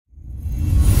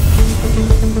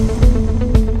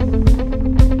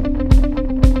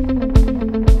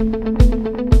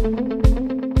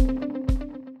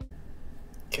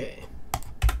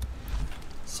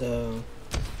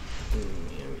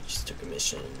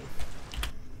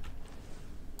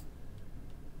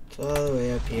It's all the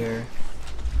way up here.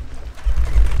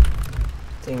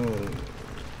 I think I'm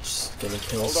just gonna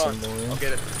kill some more. I'll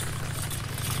get it.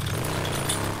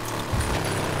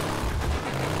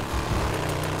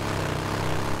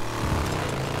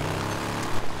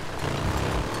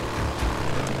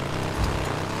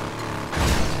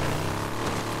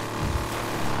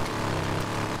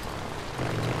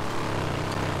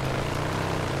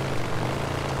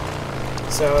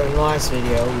 So in the last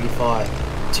video, we fought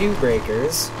 2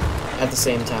 breakers at the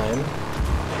same time.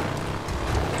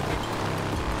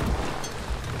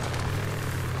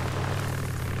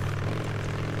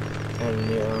 At a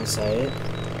Nero site.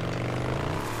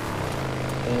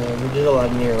 And we did a lot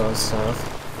of Nero stuff.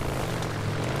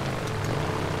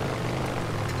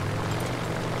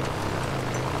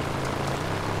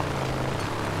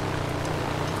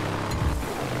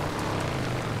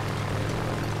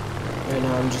 Right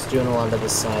now I'm just doing a lot of the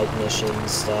side mission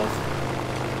stuff.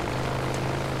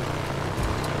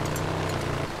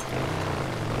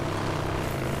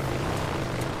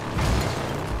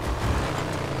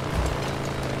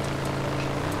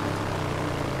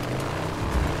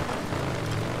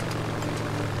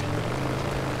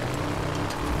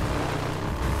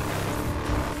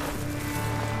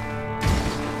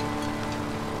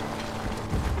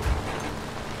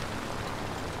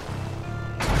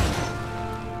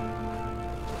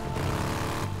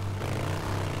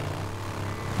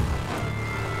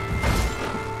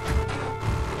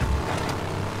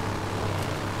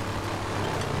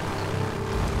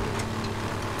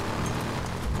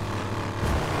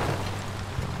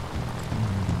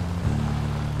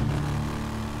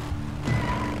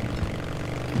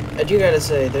 I do gotta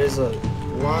say, there's a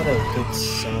lot of good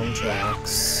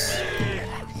soundtracks.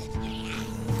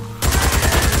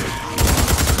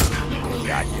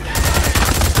 Got you.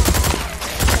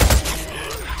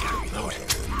 Got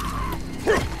it.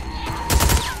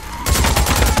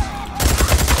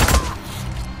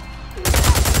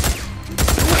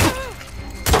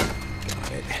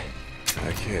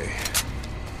 Okay.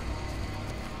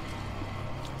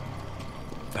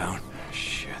 Found.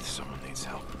 Shit, someone needs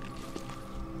help.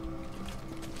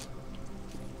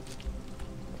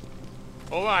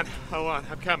 Hold on,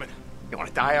 I'm coming. You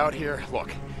wanna die out here?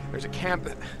 Look, there's a camp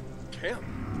that... Camp?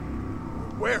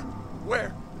 Where?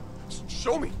 Where?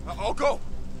 Show me. I'll go.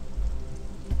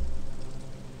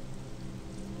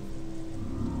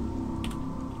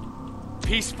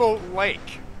 Peaceful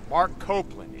Lake. Mark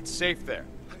Copeland. It's safe there.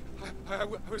 I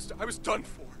was done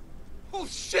for. Holy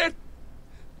shit!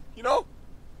 You know?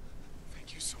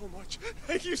 Thank you so much.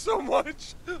 Thank you so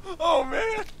much. Oh,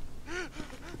 man.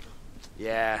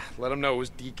 Yeah, let them know it was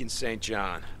Deacon St.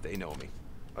 John. They know me.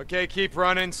 Okay, keep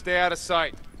running. Stay out of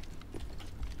sight.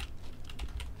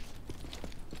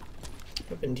 What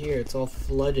happened here? It's all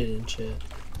flooded and shit.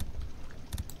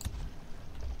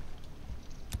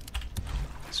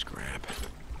 Scrap.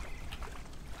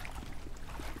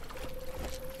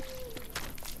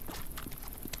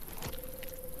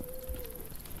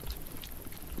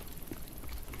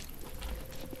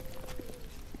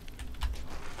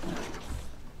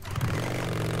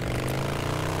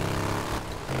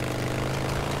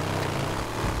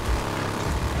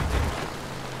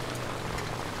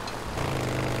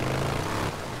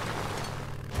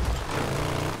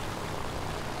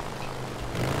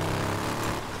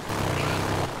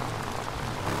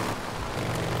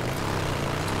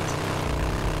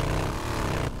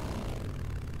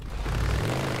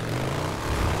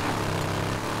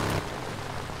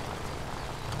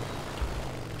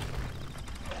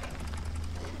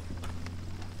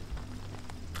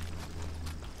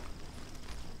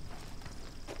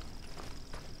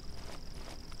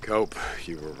 Cope,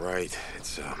 you were right.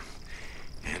 It's,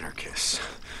 anarchists.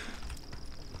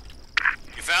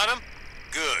 You found him?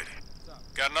 Good.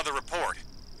 Got another report.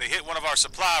 They hit one of our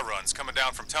supply runs coming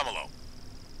down from Tumalo.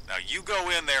 Now you go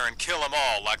in there and kill them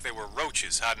all like they were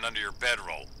roaches hiding under your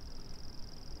bedroll.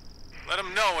 Let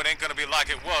them know it ain't gonna be like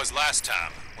it was last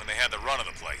time, when they had the run of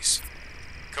the place.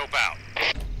 Cope out.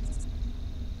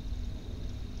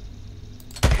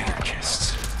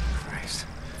 Anarchists. Christ.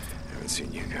 Haven't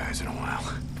seen you guys in a while.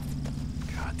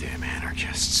 Goddamn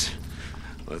anarchists.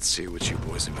 Let's see what you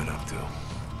boys have been up to.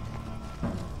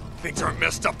 Things aren't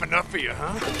messed up enough for you,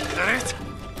 huh? Is that it?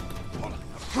 Hold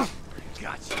on.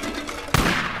 Gotcha.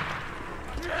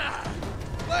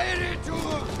 Lay it into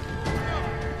him!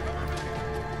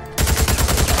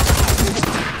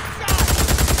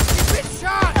 He's been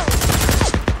shot!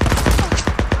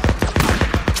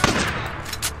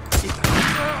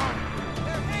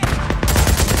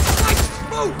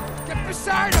 Move! Get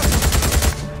beside him!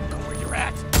 Go where you're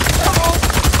at. Come on!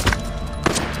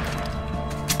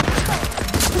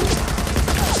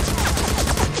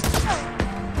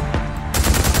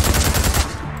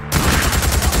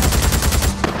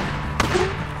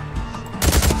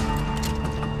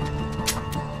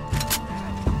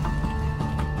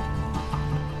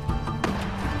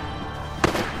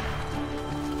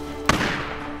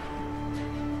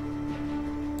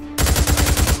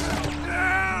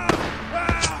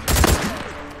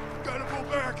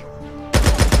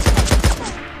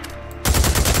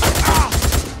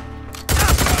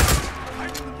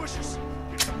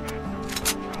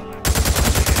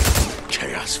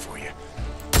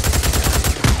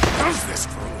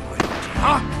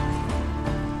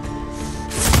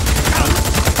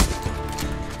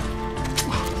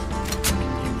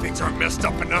 messed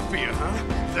up enough for you, huh?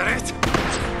 Is that it?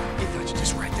 You thought you'd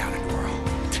just write down a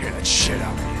girl, tear that shit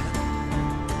out of you.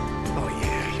 Oh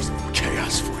yeah, here's a little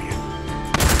chaos for you.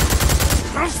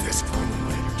 How's this for a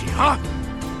little anarchy, huh?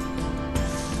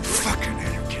 Fucking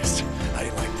anarchist. I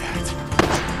didn't like that.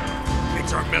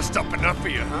 Things aren't messed up enough for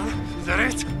you, huh? Is that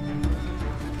it?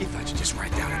 You thought you'd just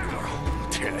write down a girl,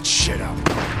 tear that shit out of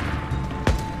you.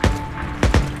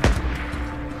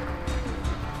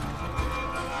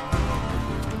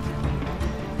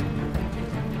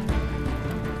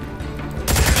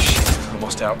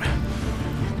 Almost out.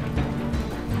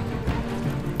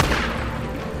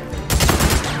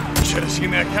 Should have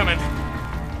seen that coming.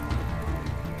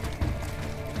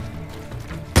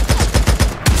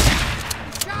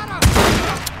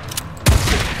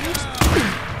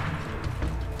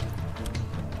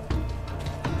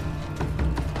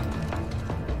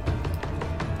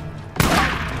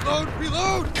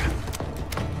 Reload!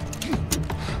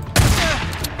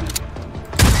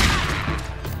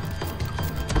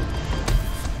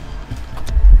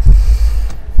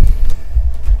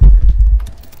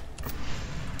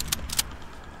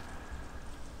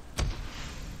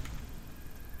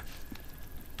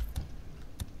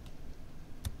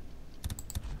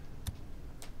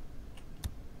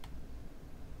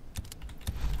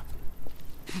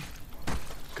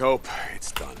 Cope,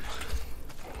 it's done.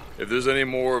 If there's any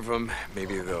more of them,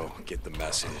 maybe they'll get the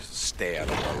message. Stay out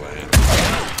of our land.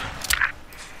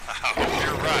 Oh,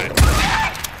 you're right.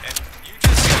 And you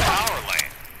just said our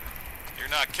land. If you're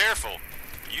not careful,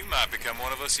 you might become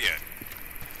one of us yet.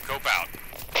 Cope out.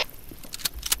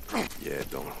 Yeah,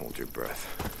 don't hold your breath.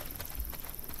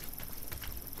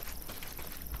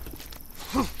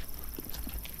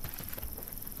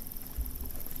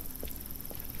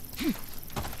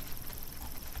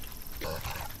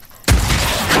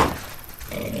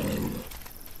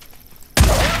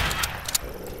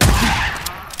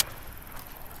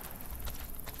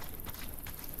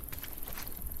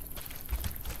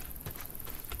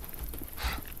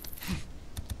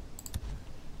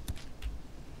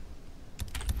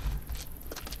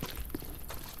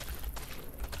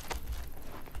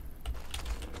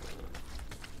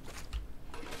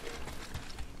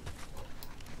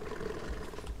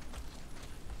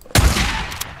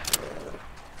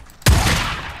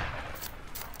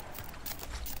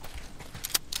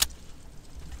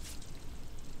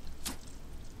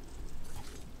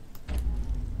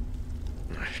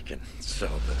 I can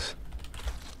sell this.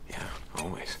 Yeah,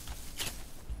 always.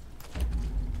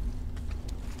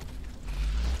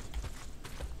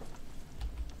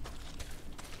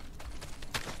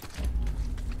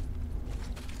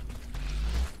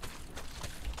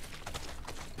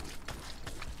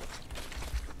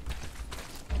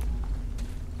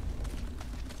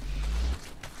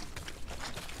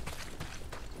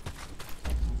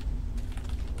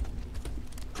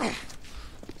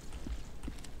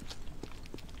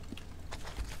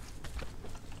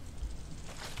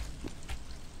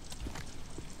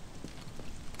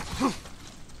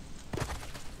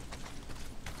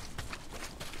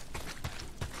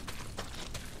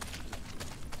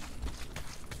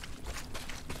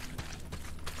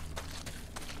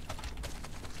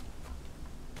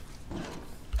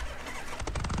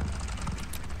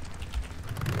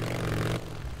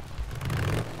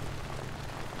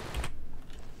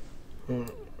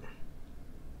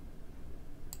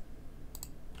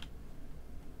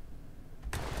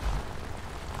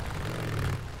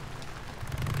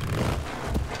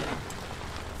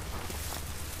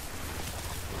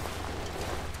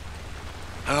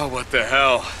 Oh, what the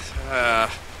hell?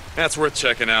 That's worth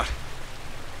checking out.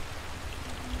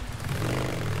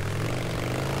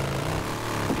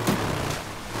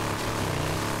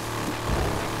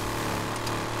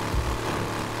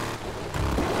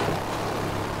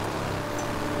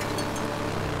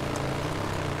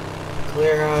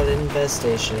 Clear out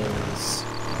infestations.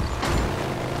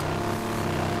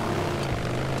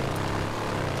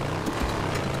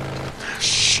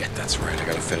 Shit, that's right. I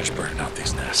gotta finish burning out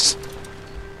these nests.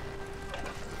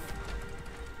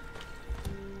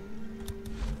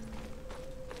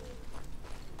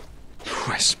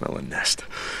 I smell a nest.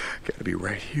 Gotta be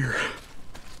right here.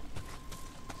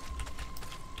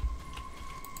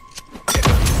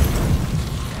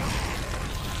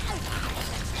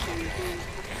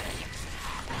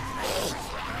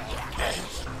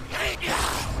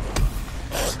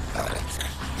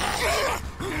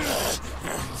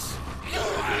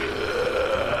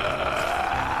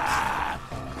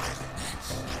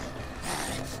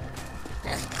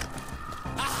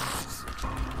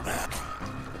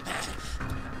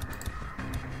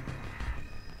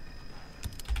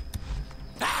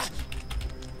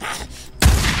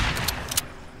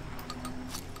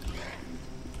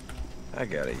 I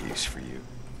got a use for you.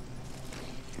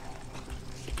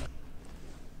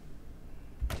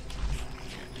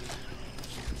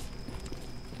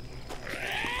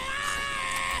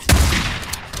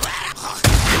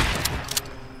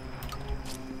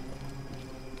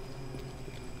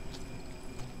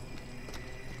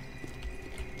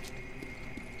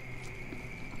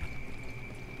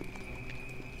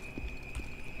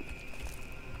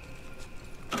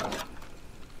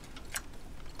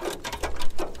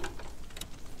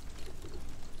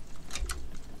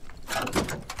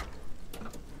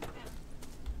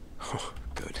 Oh,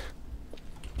 good.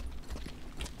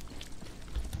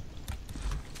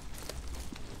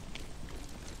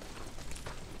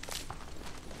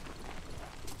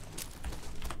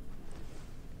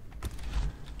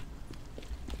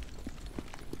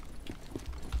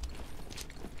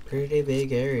 Pretty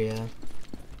big area.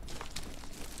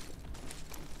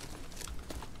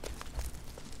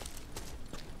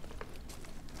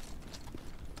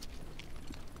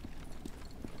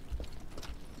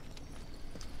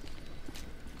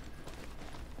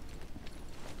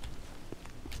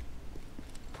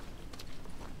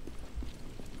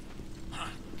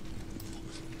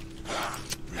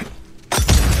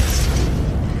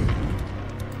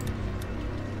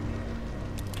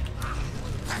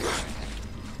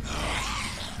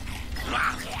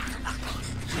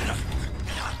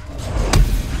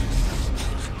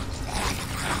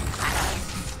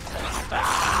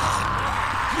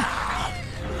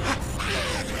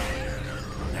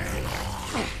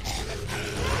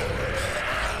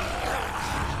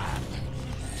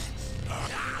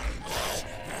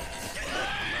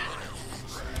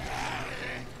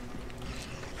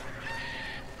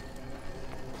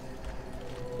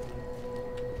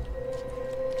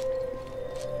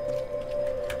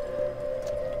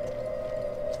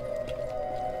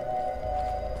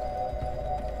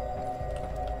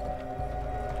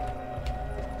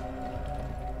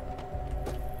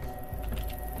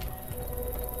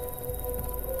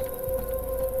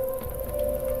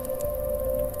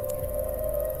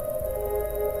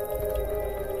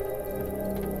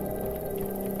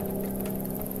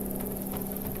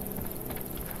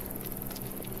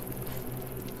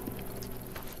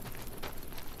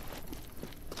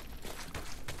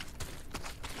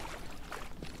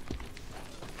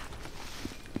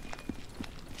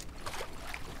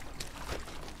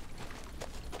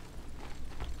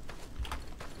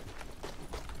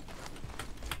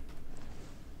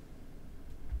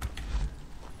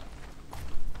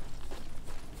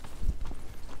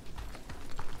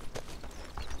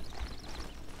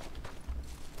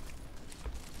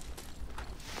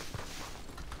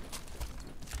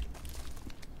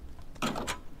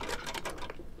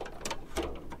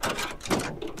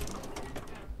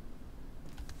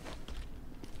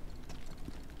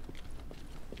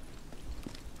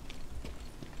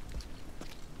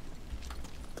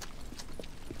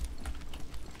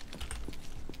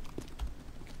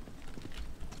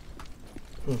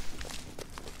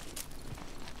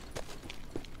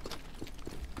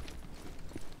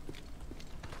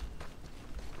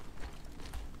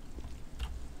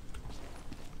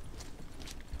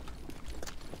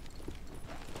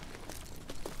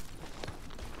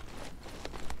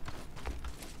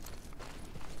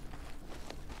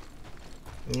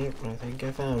 Yep, I think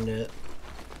I found it.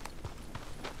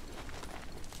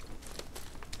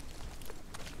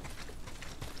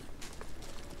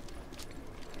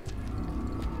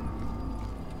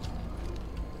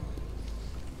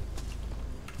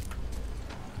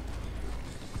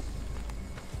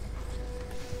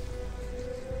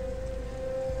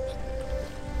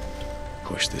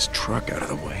 Push this truck out of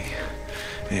the way,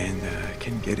 and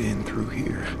can get in through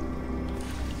here.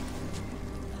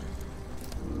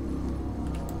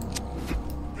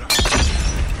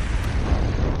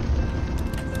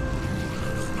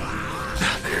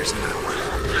 There's another one.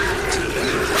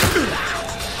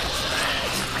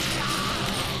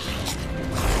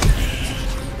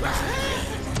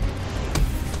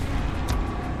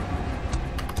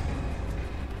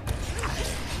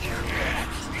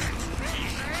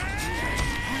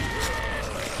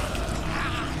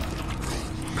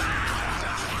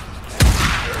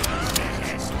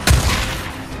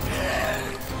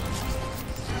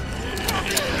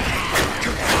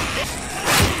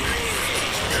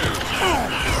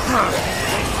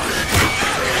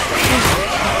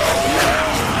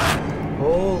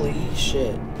 Holy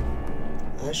shit.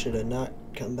 I should have not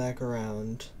come back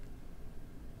around.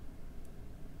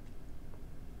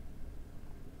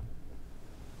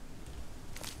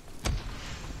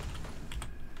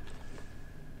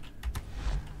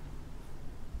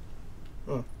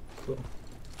 Oh, cool.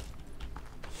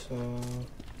 So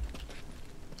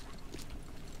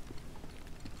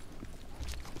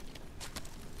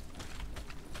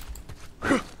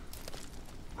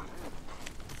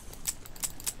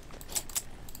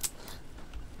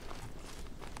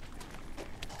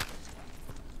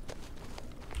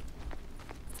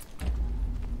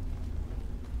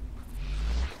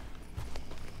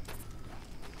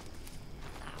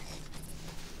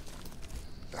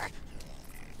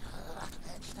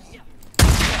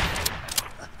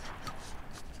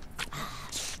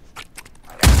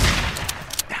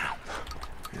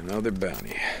Another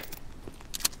bounty.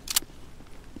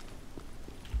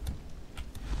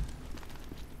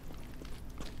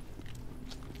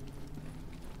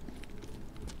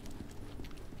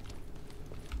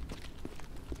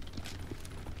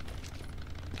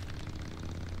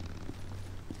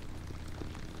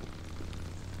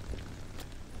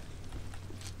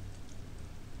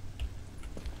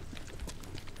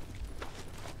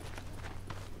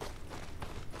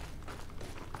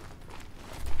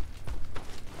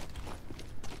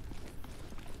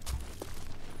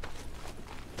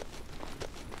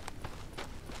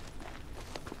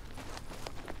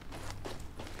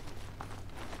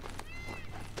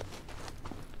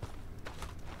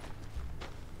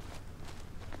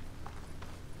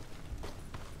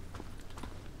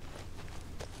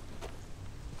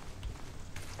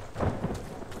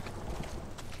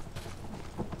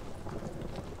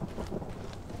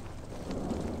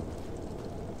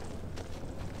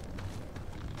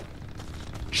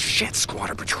 Shit,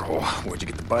 Squatter Patrol. Where'd you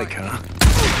get the bike, huh?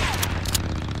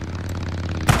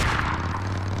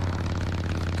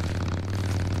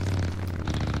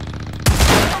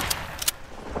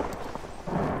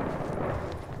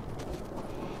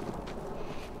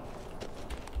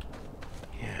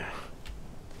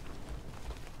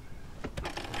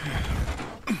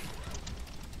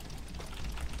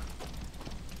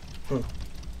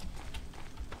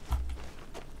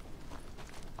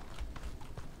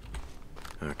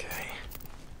 Okay.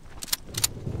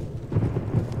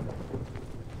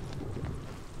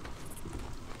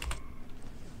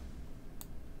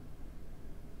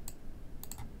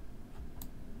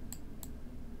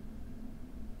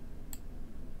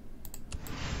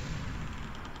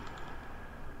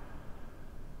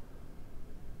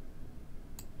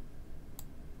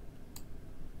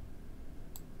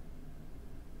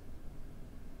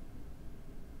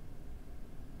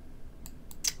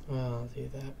 I'll do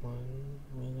that one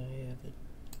when I have a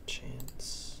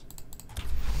chance.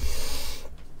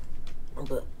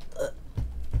 But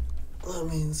that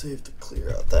means we have to clear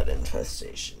out that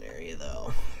infestation area,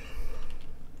 though.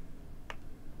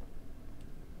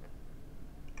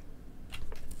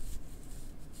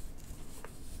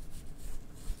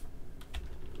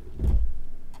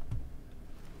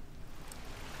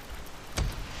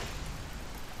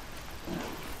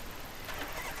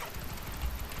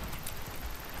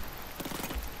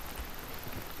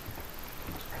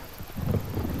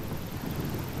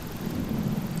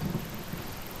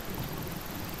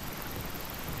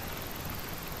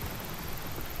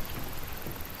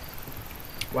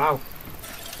 Wow.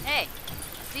 Hey,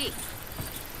 see.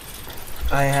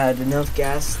 I had enough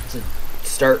gas to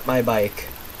start my bike.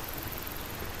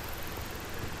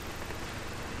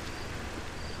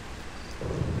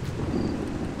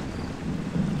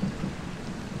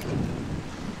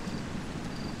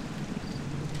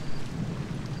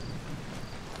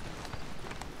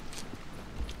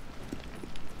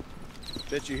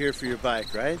 Bet you're here for your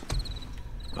bike, right?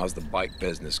 How's the bike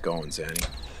business going, Zanny?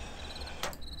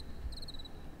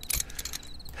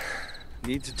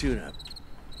 Needs a tune-up.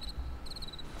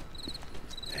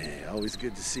 Hey, always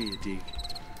good to see you, Deke.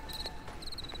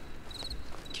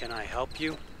 Can I help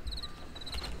you?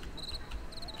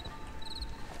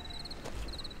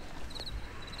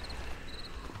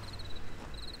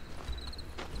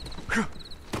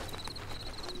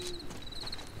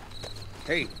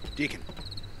 Hey, Deacon.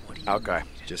 What do you Okay,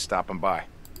 need? just stopping by.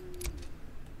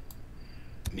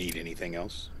 Need anything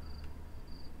else?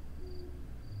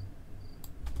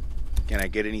 Can I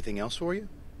get anything else for you?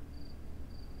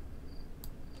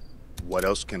 What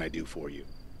else can I do for you?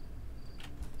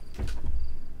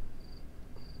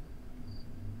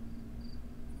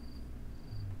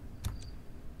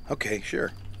 Okay,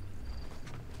 sure.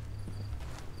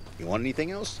 You want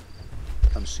anything else?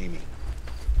 Come see me.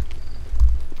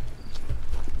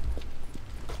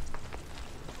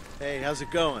 Hey, how's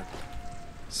it going?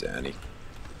 Zanny.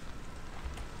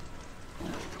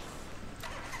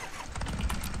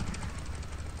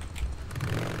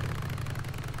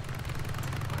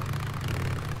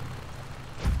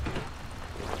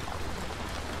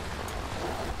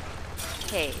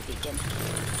 Hey, Deacon.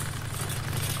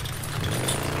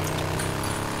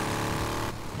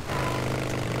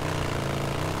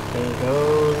 There you go.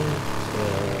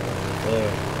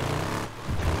 There.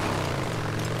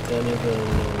 Don't even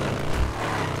know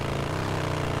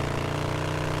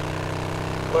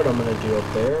what I'm gonna do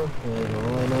up there. And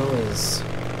all I know is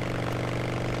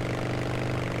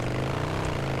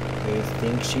they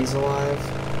think she's alive.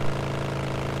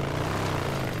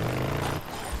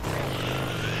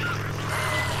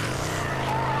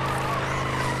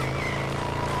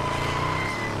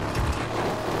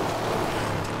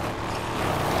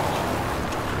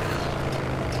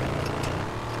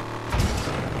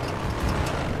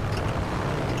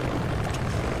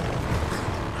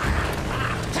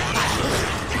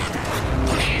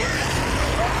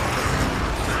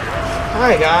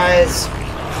 Hi guys!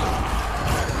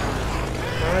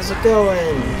 How's it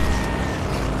going?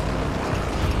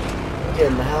 I'm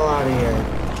getting the hell out of here.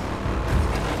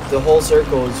 The whole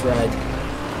circle is red.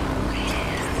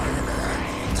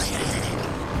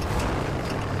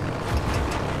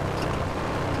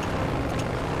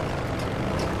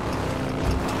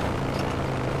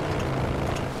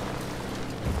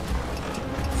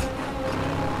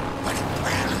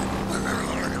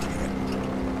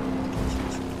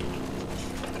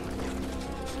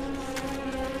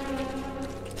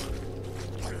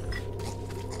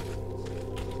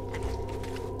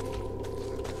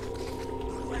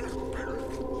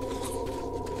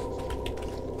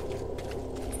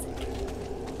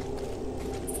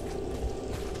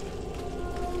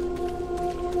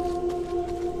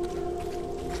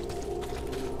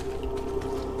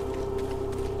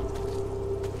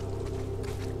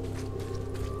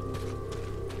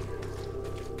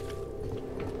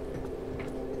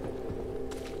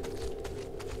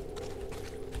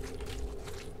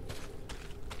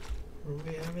 What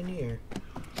do we have in here?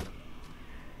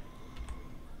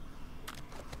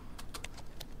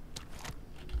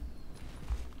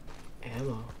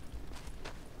 Ammo.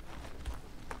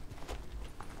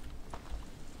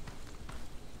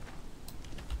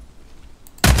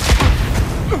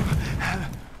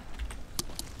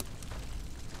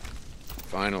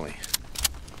 Finally.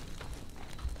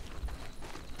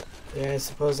 Yeah, I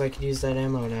suppose I could use that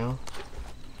ammo now.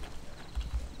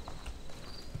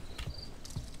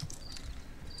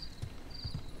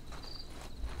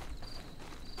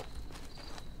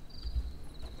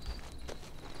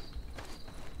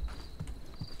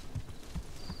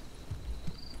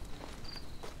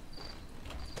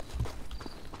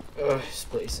 Ugh, this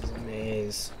place is a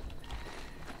maze.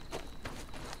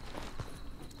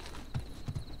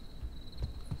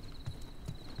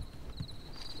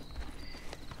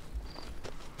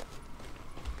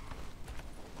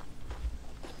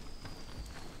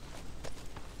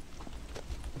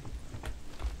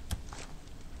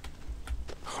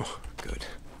 Oh, good.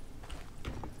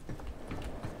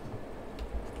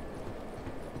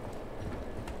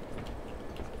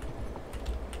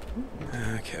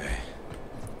 Okay.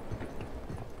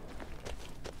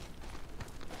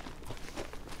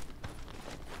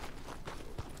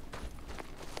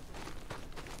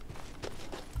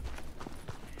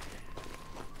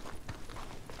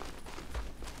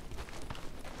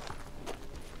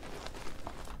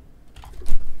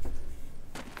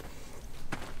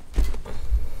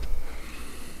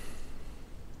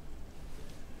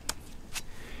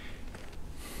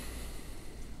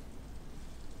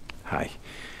 Hi.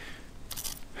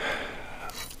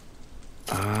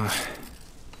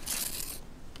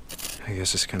 I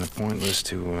guess it's kind of pointless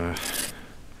to,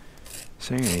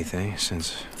 say anything,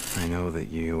 since I know that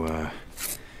you,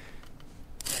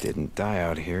 didn't die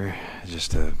out here.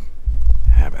 Just a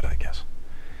habit, I guess.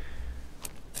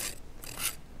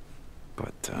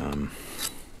 But,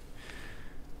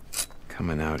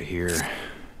 coming out here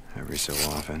every so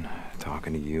often,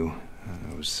 talking to you,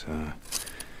 was,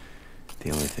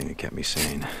 the only thing that kept me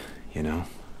sane, you know?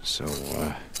 So,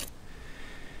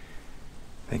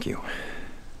 thank you.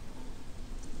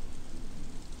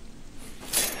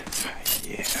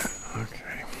 Yeah,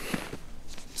 okay.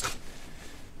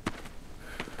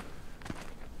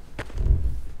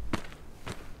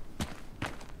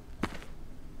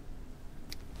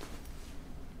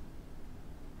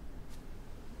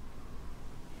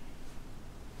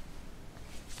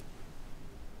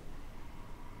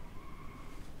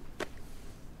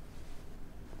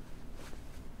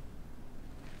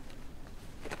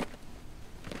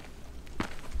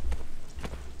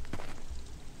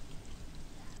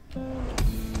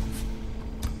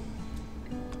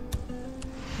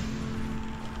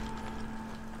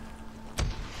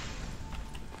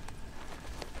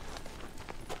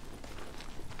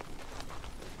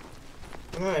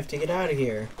 I have to get out of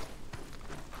here.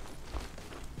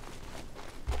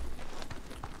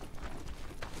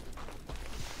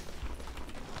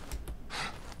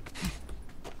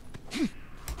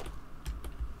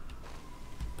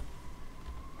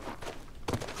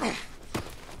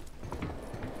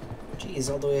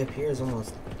 Jeez, all the way up here is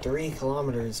almost 3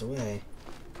 kilometers away.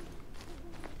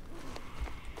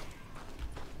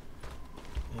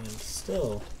 And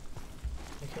still,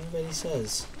 like everybody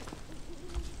says,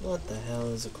 what the hell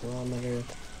is a kilometer?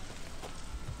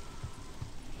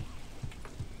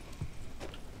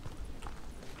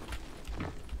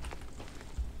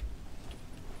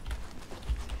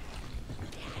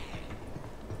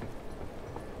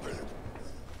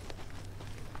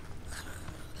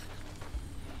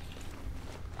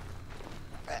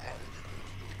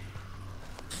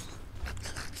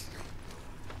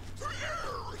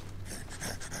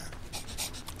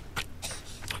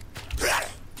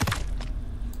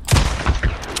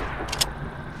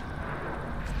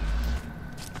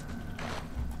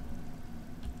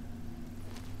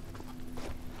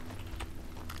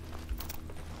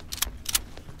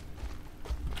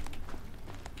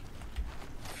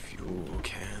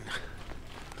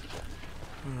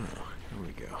 Here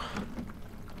we go.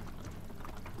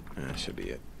 That should be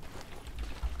it.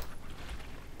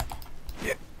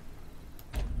 Yeah.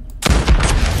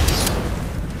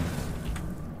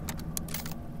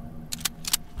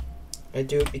 I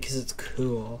do it because it's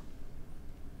cool.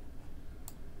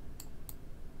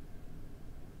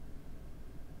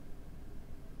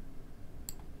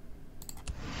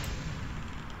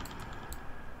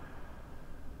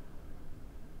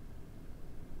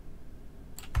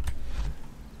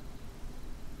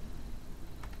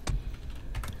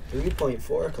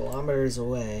 .4 kilometers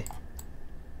away.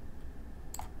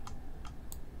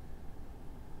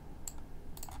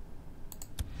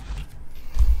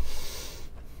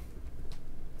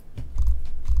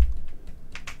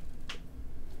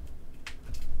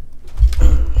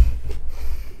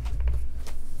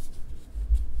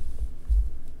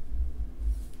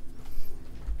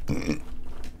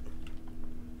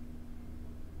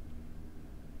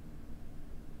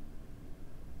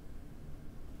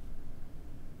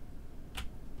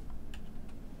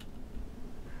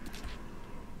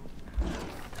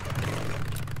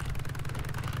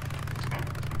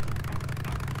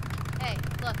 Hey,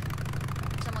 look.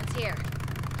 Someone's here.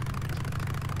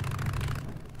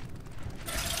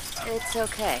 It's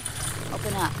okay.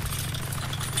 Open up.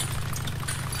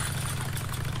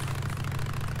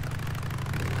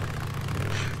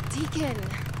 Deacon,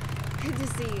 good to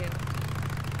see you.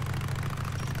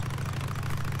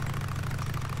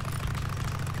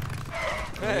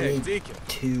 Hey, Deacon.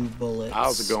 2 bullets.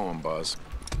 How's it going, Buzz?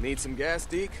 Need some gas,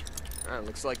 Deke?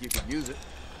 Looks like you could use it.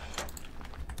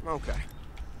 Okay.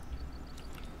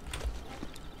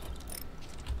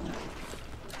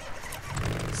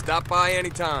 Stop by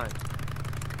anytime.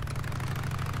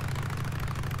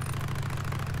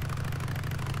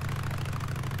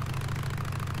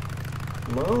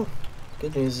 Well,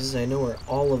 good news is I know where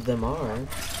all of them are.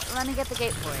 Let me get the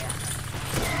gate for you.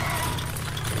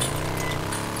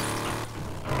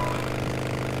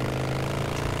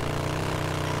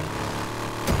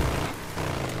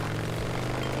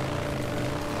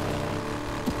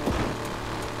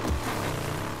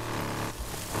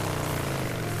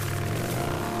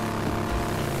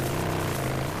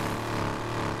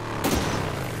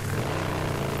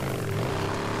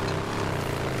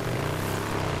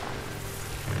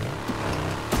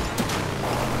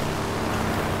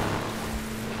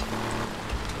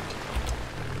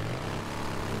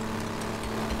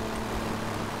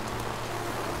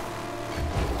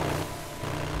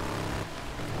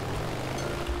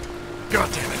 God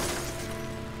damn it.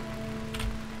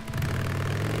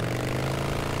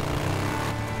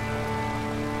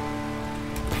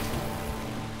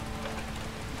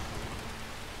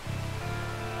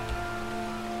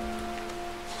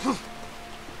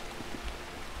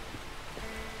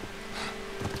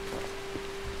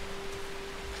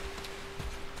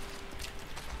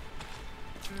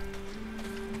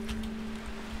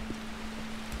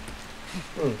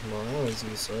 Well, that was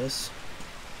useless.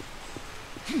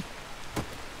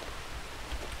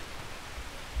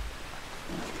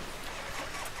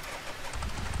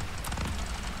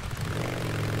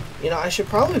 You know, I should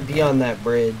probably be on that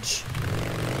bridge.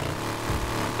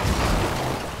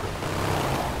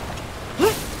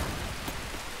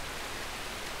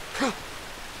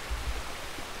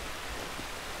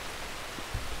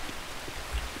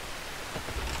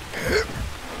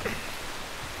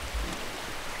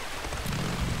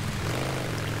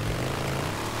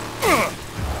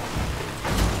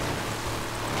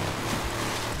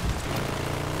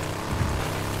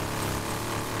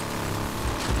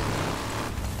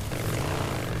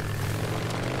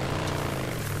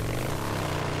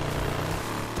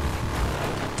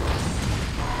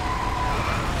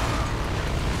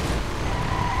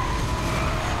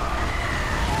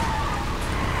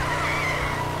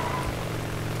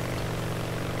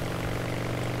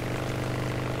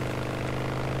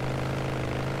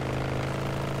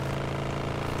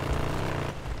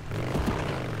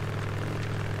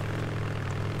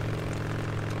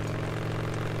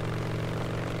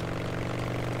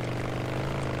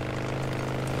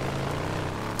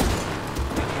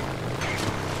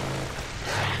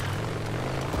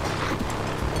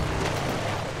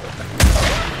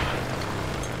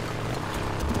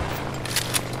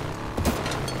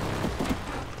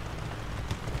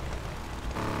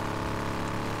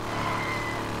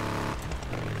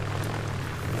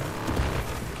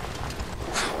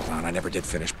 I never did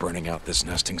finish burning out this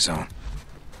nesting zone.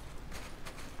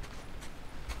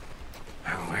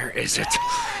 Now, where is it?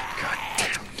 God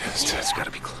damn nest. It's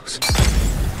gotta be close.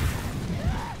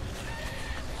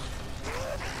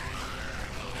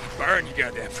 Burn, you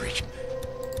goddamn freak.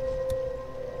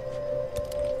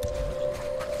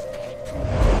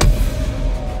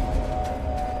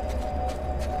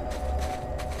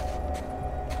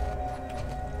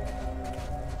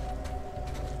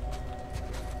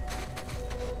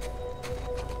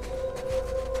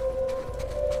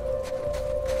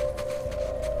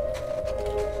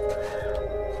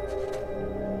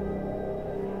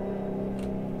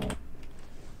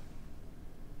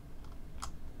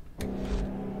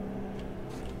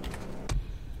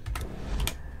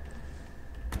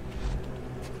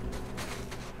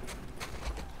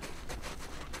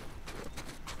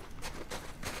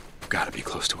 got to be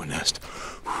close to a nest.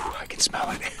 Whew, I can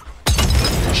smell it.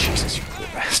 Jesus, you poor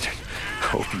bastard.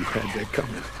 Hope you had that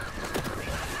coming.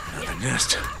 Another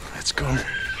nest. Let's go.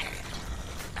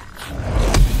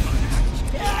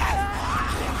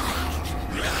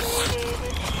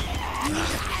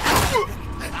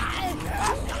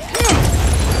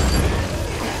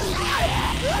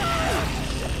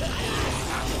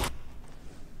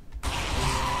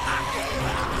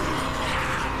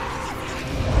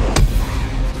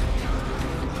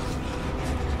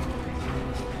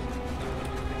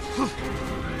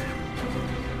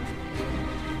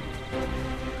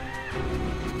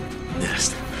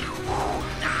 Nest.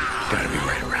 Gotta be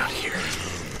right around here.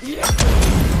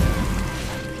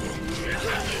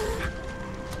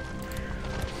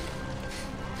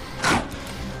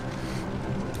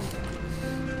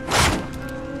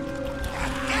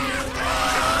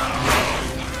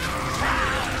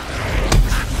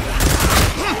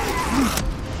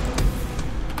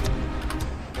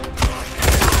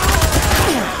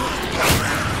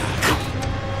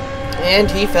 And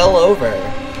he fell over.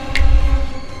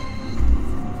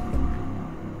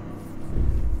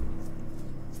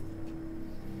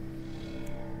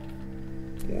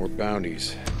 More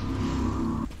bounties.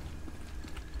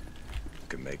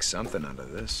 Could make something out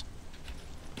of this.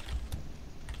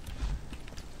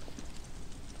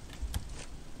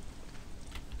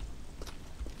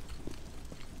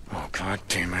 Oh, God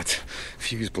damn it.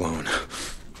 Fuse blown.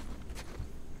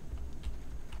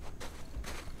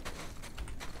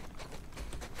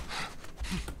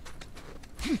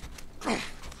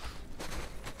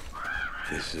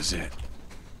 This is it.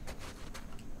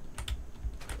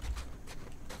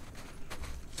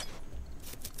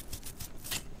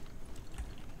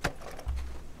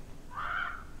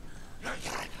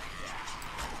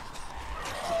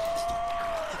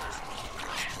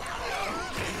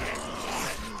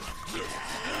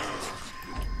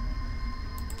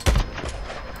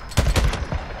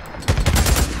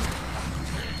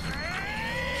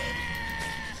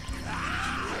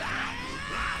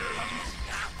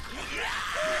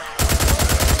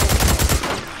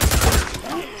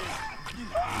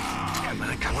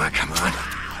 Come on.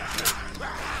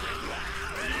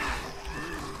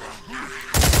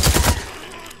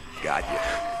 Got you.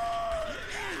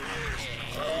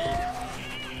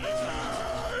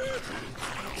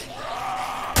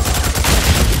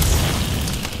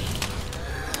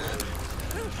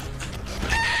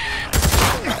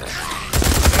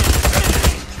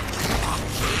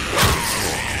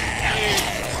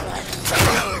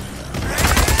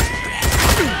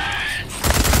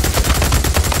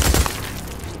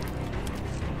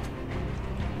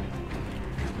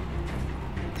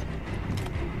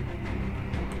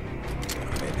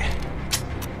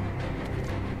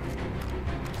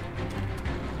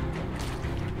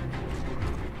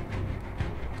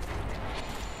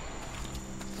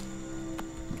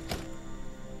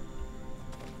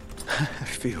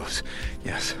 Feels,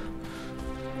 yes.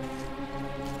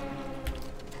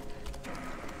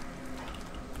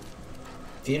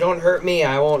 If you don't hurt me,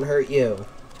 I won't hurt you.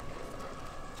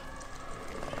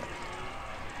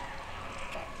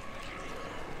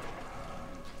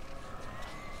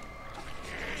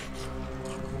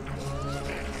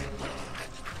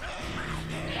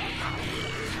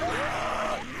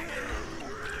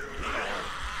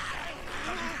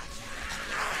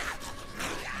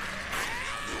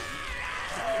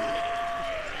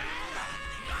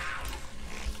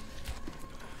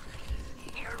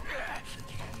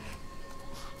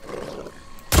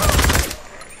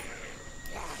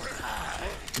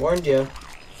 Warned you.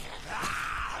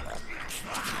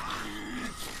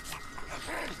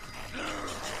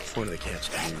 One of the camps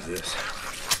can use this.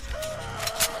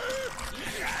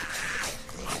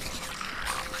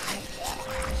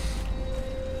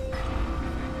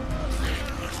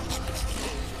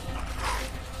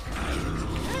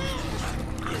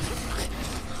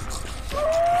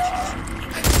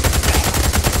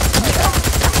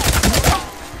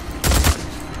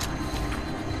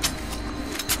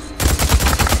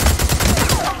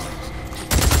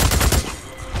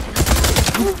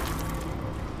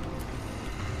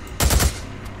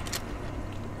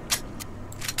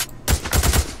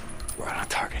 Right on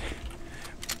target.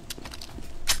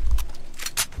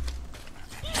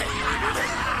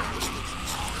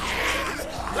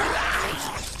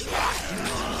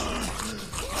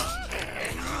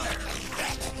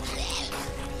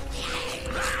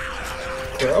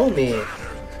 Throw me.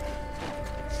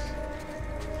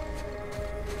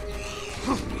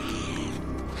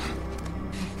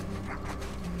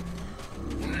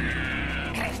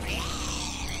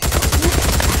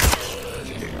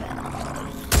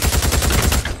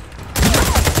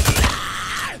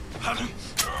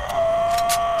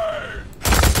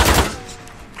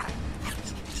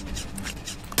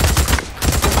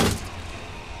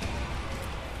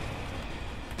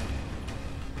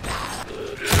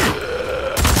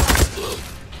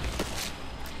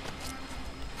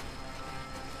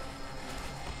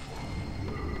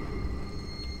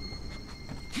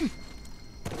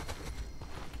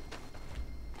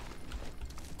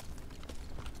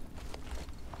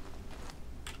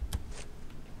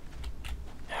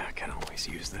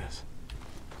 is this?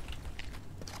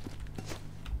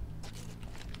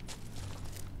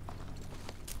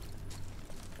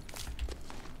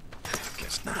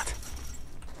 Guess not.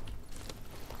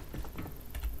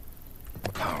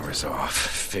 Power's off.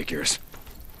 Figures.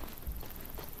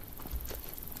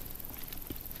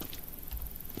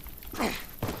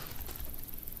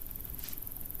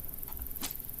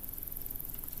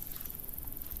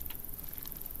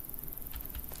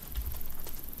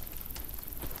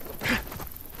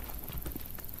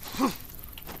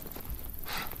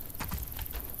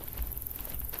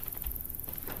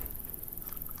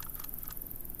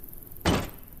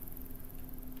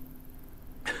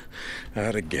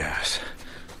 Out of gas.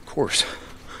 Of course.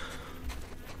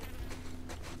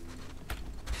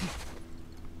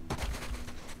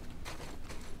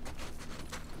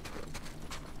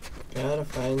 Gotta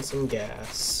find some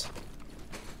gas.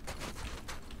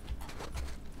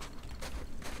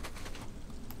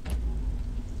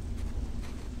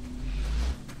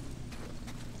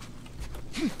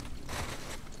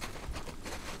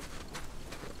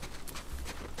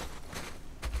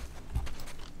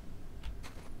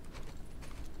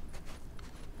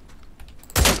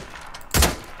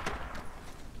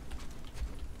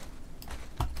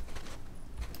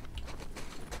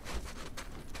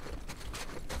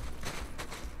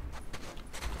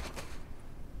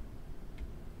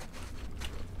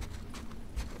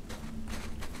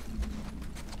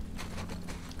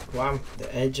 Wow,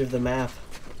 the edge of the map.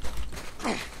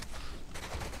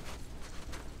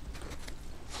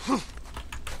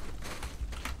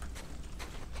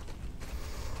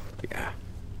 Yeah.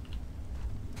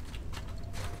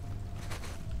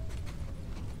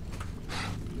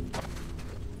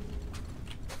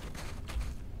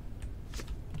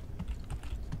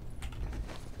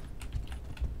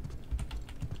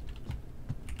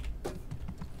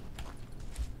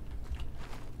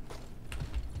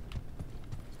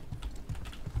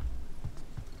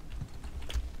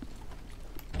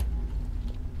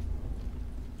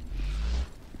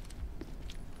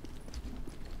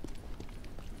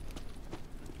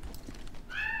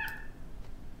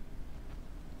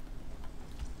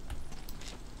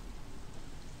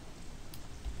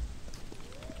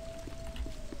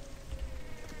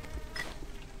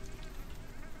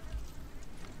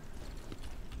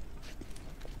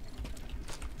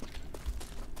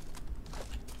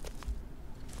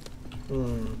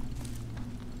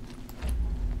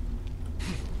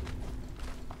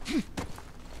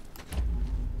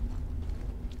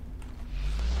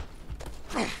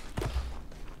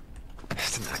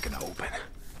 It's not gonna open.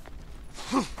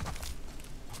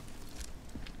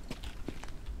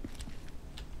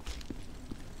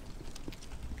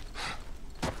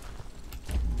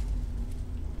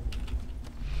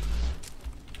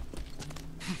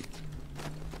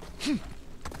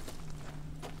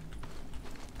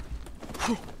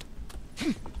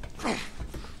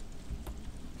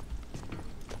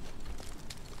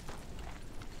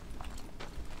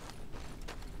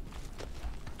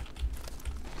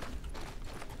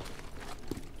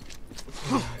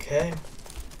 Okay.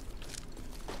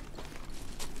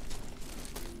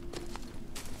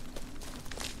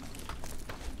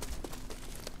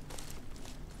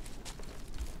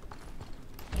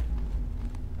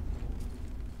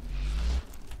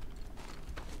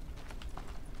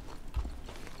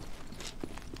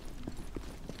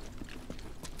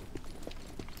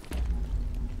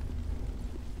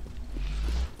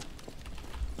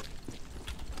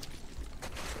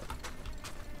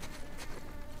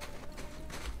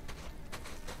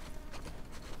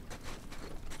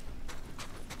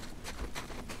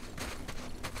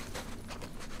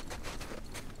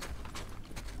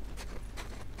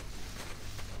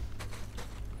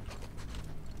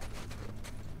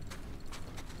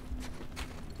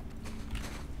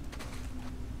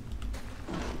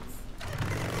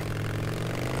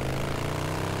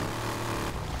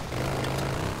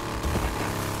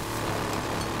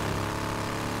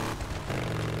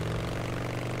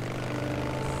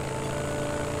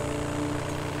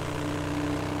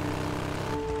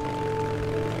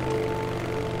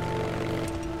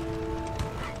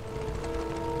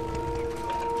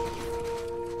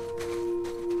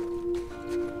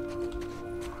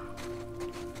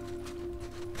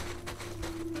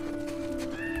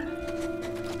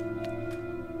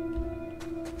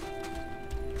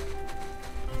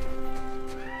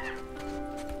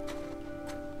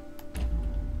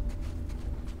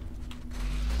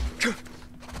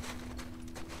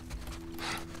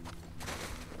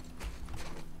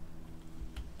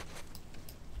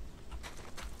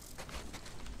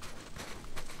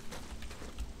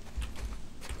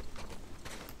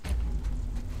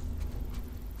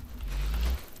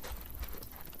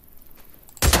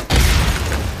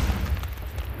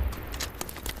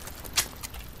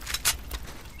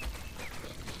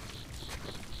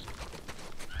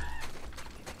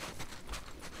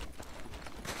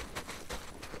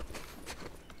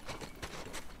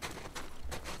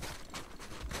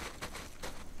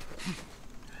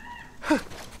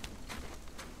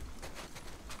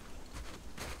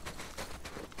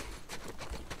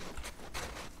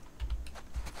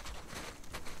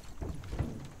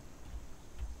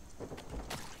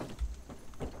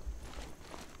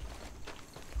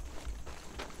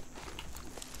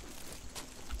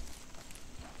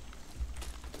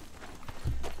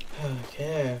 Yeah,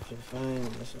 I have to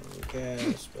find some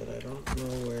gas, but I don't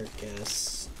know where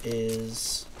gas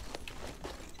is.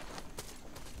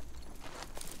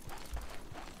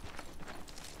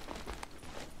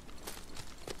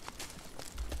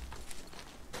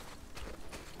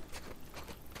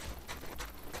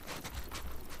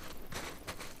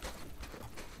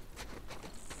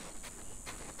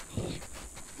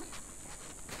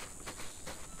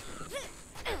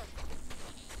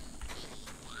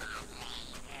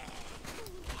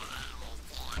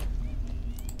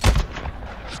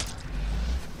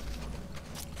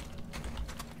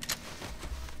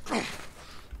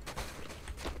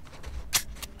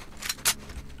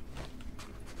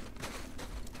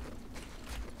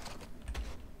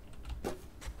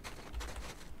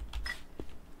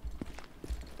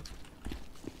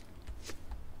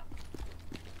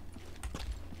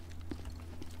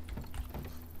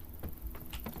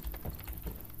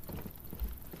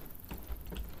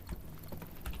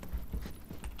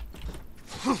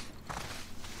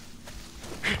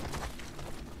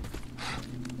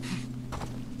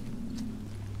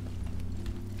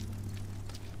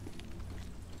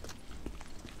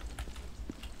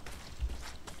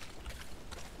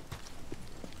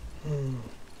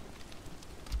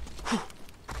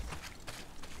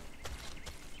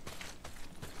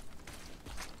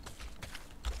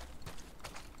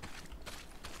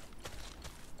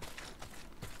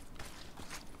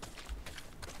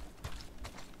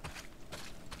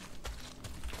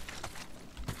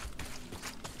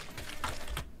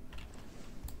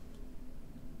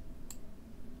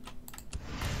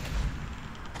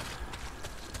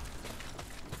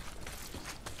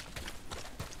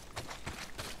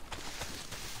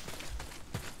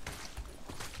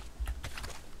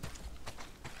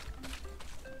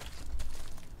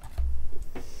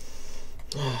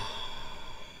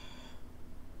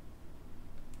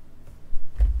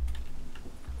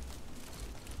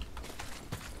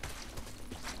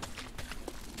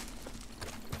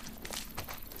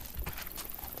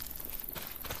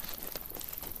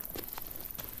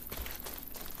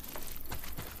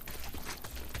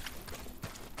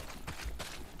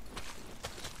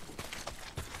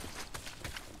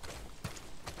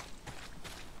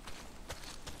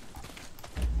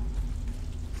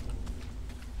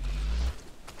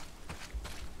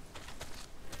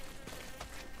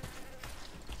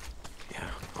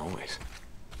 Always.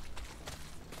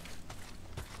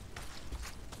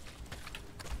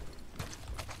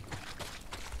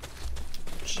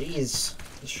 Jeez,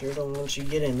 I sure don't want you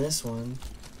getting this one.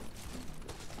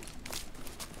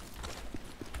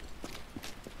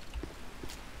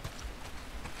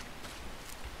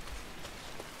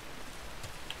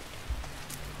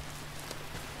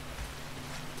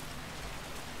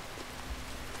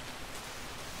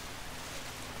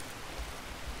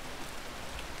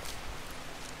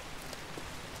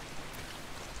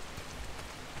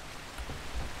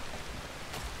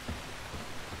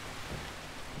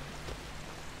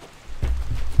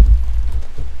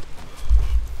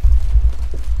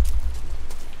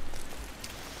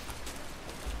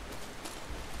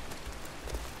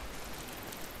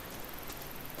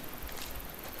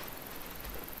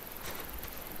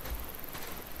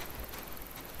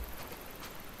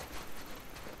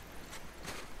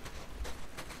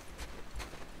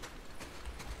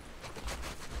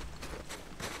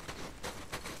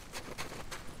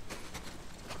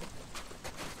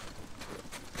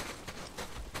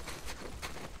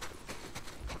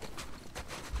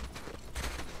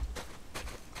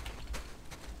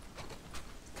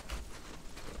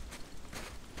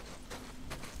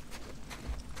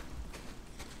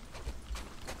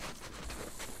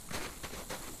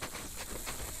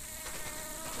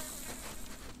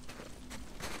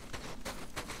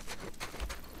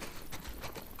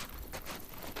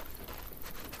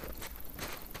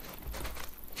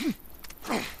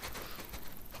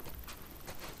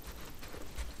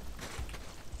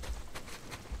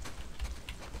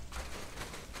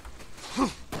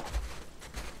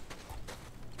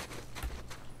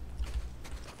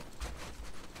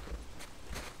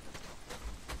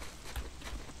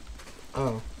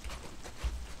 Oh.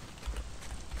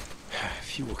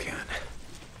 Fuel can.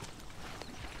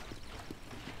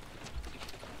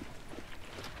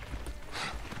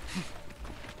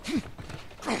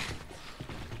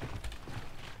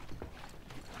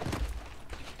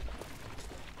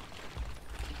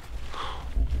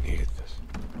 Needed this.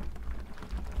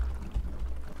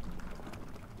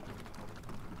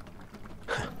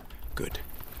 Good.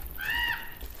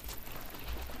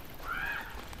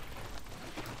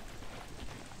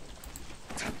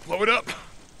 Blow it up.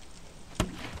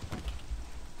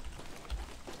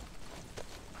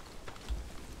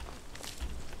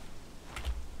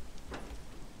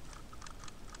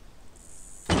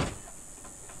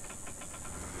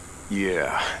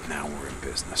 Now we're in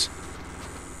business.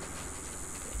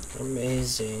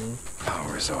 Amazing.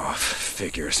 Power's off.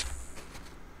 Figures.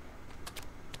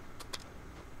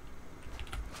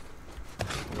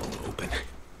 Won't open.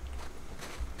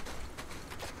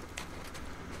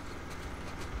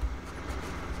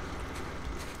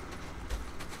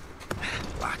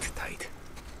 Locked tight.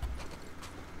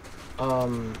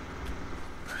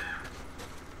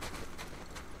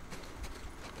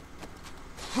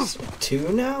 So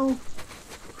 2 now?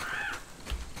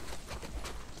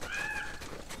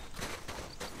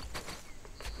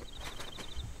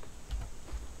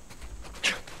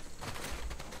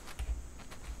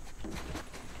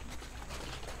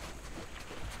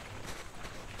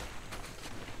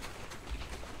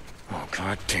 Oh,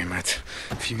 god damn it.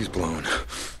 Fuse blown.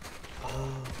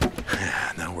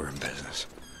 Now we're in business.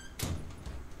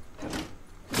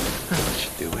 That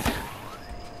should do it.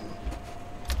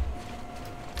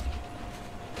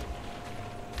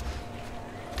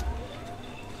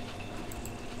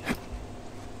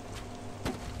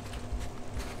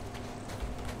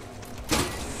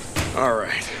 All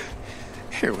right,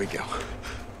 here we go.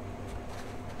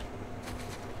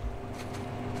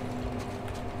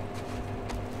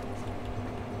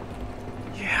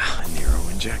 Yeah, a Nero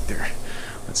injector.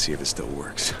 Let's see if it still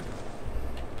works.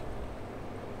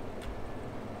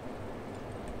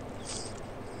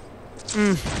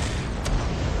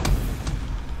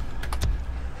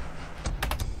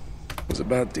 Was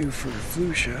about due for a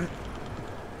flu shot.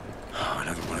 Oh,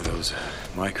 another one of those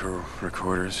micro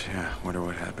recorders. Yeah, wonder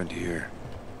what happened here.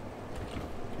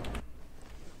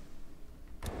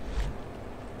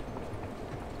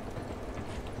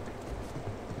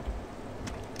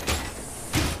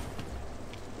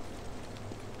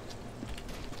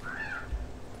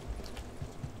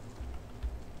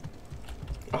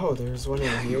 Oh, there's one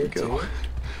in here too.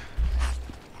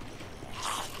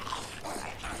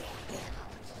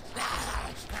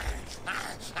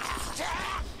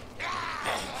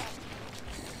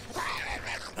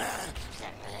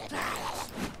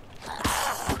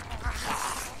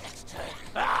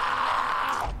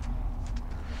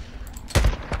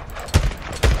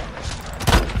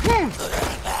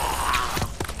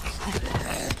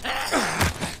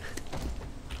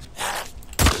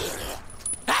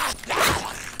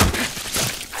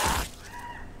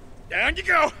 Down you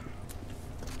go!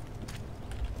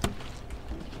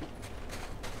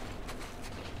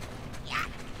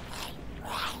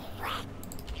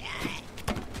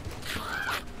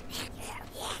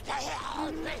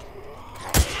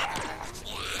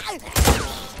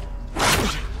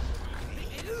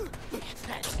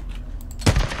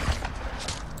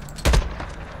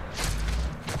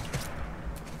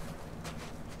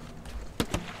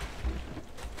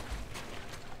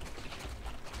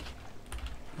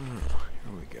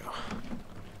 Here we go.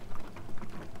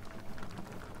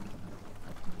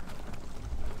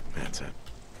 That's it.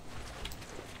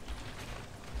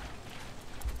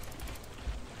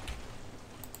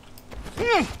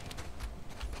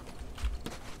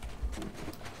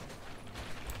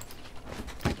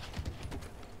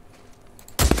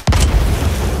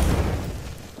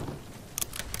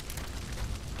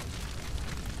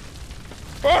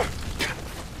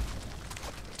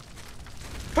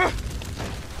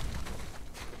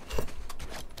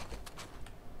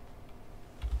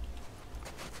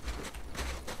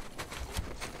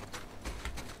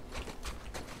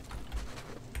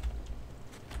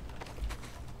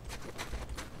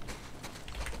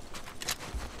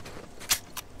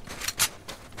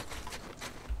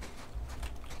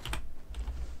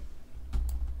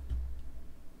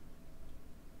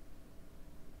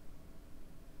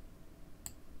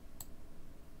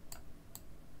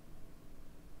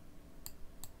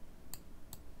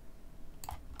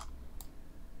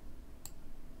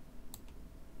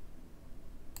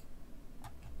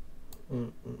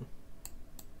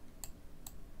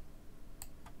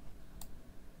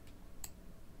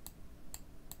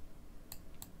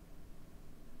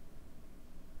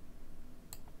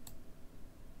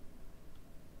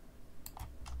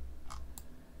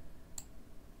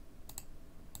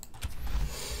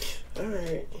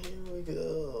 Alright, here we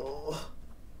go.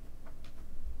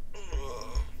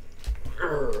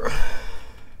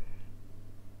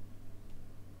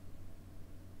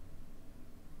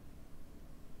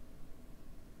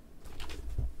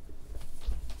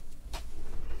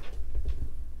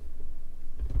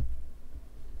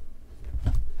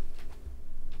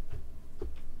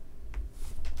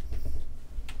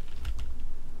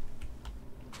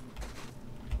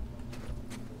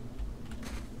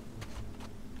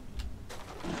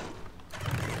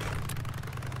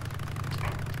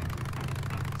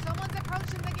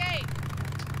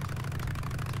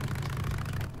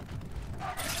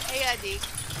 ya, Deke.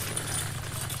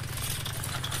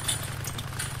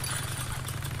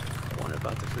 One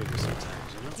about the trigger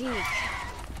sometimes, you know?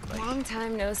 Deke, long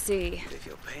time no see. They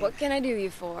feel pain. What can I do you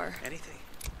for? Anything.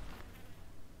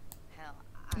 Hell,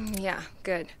 Yeah,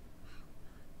 good.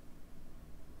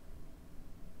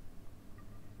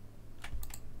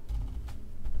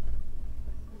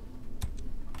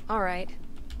 All right.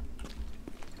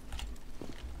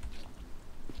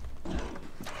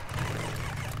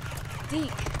 Deke,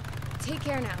 take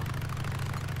care now.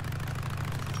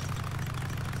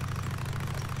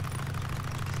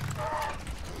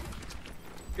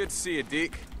 Good to see you,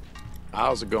 Deke.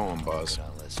 How's it going, Buzz?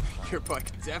 Your bike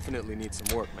definitely needs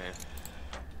some work, man.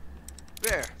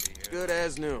 There, good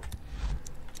as new.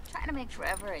 trying to make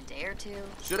forever a day or two.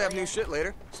 Should have new shit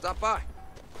later. Stop by.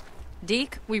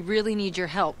 Deke, we really need your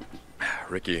help.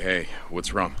 Ricky, hey,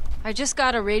 what's wrong? I just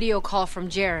got a radio call from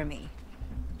Jeremy.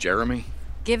 Jeremy?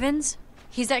 Givens?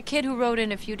 He's that kid who wrote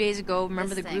in a few days ago.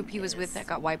 Remember the This group thing he was with is that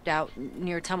got wiped out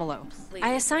near Tumalo? Please. I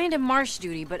assigned him marsh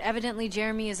duty, but evidently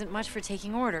Jeremy isn't much for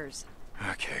taking orders.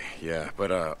 Okay, yeah,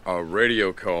 but a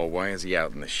radio call, why is he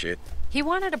out in the shit? He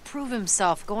wanted to prove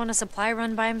himself, go on a supply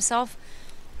run by himself.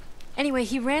 Anyway,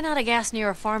 he ran out of gas near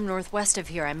a farm northwest of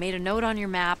here. I made a note on your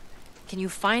map. Can you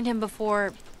find him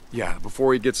before... Yeah,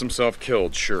 before he gets himself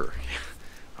killed, sure.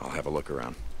 I'll have a look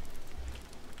around.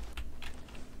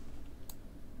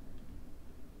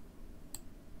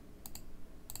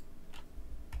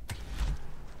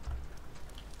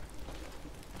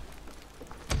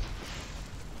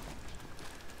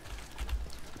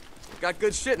 Got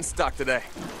good shit in stock today.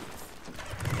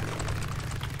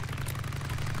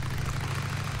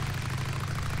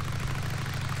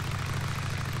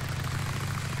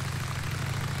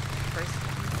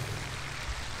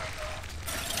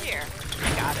 Here,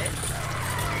 I got it.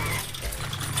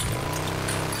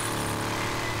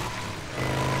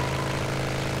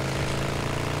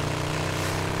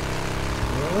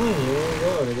 Oh, here we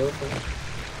go. To go for it.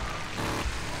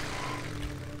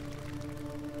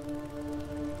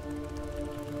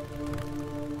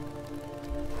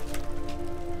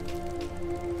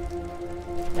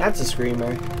 That's a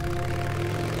screamer.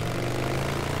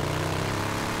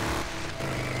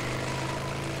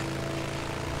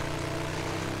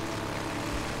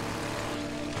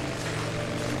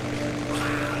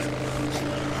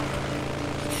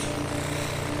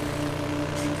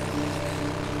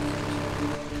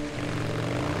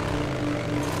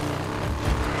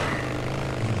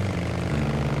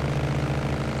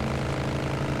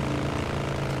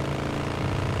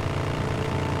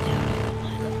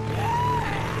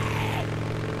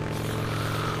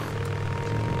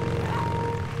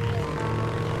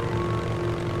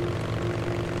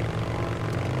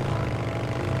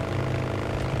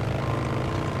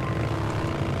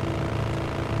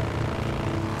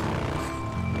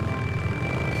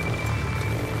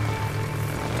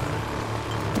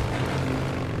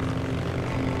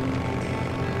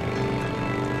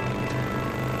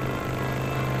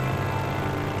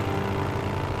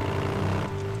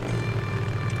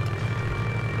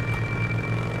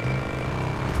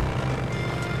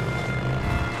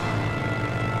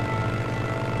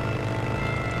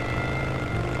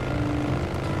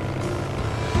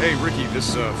 Hey, Ricky,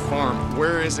 this farm,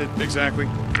 where is it exactly?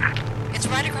 It's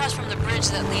right across from the bridge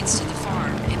that leads to the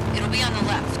farm. It'll be on the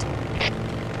left.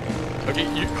 Okay,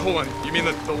 hold on. You mean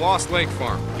the Lost Lake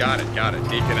farm? Got it,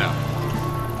 Deacon out.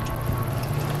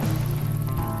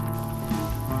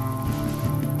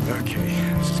 Okay,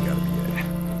 this has got to be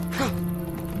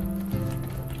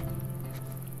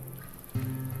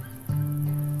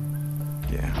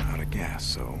it. Yeah, out of gas,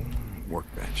 so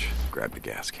workbench. Grab the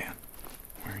gas can.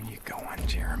 Where are you going,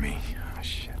 Jeremy? Oh,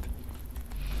 shit.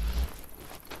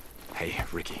 Hey,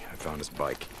 Ricky, I found his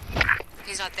bike.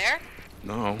 He's not there?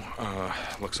 No,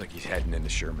 looks like he's heading into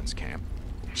Sherman's camp.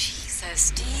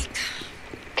 Jesus,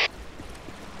 Deke.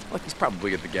 Look, he's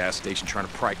probably at the gas station trying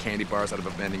to pry candy bars out of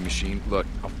a vending machine. Look,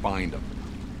 I'll find him.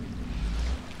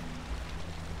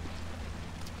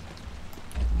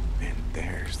 And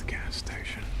there's the gas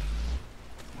station.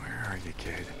 Where are you,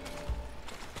 kid?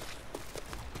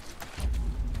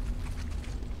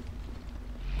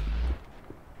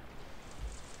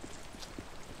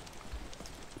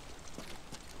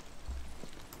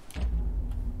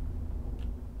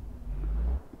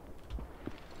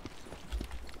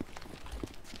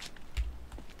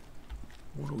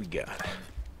 What do we got?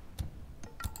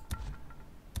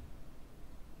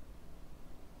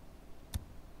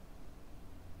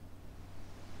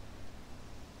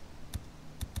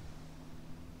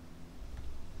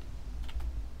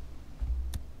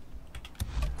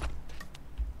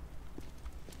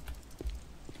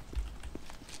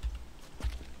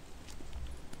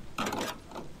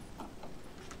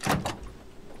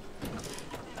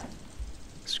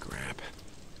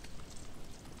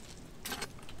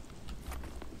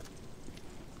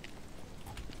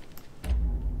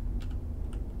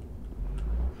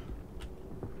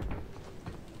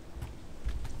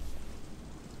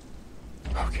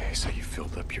 Okay, so you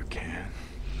filled up your can.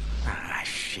 Ah,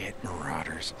 shit,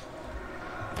 marauders.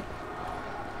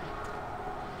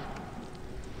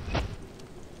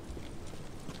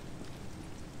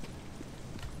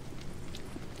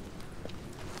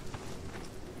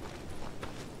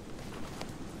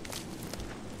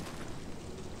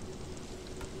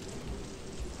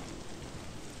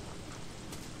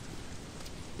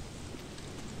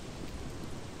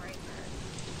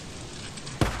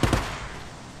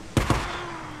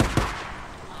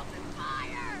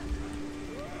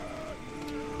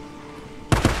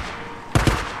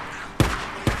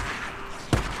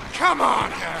 Come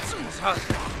on, assholes!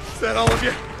 Is that all of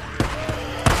you?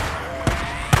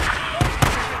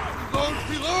 Reload!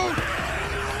 Reload!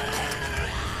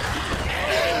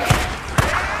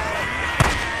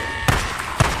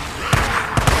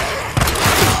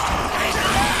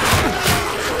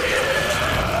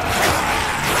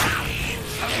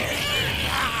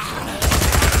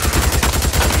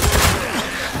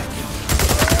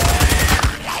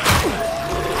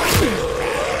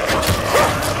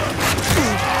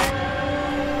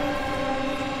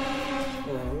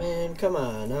 Come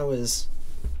on, I was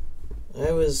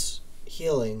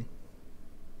healing.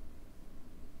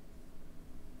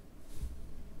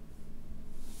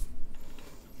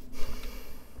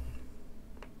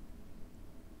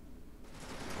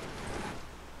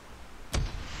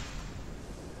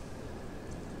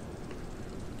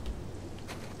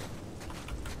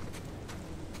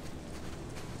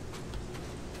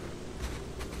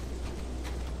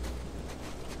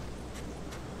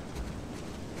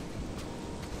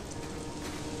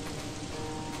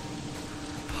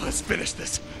 Let's finish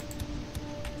this.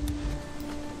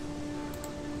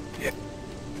 Yeah.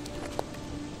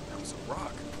 That was a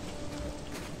rock.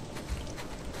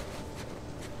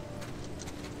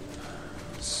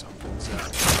 Something's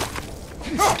out.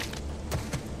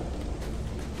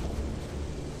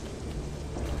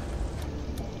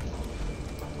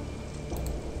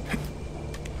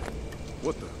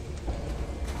 What the?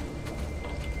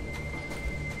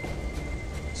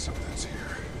 Something's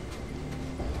here.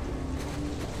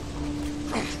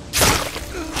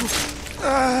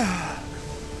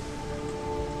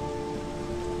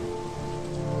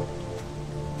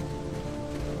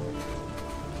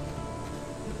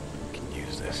 Can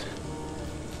use this.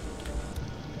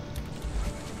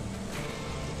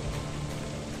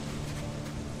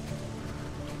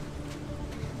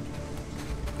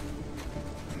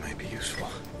 It might be useful.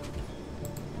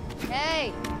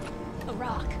 Hey! A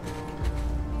rock.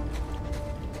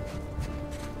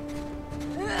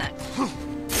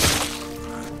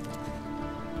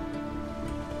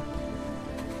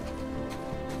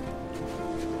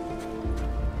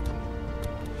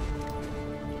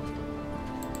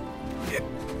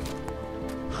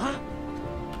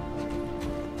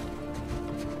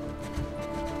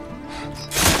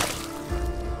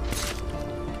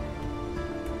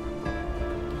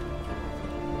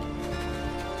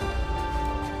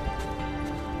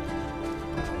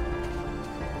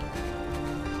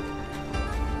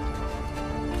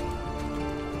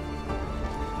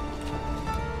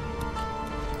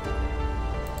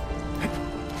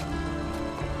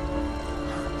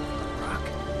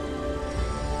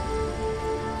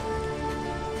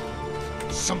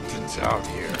 Something's out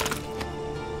here.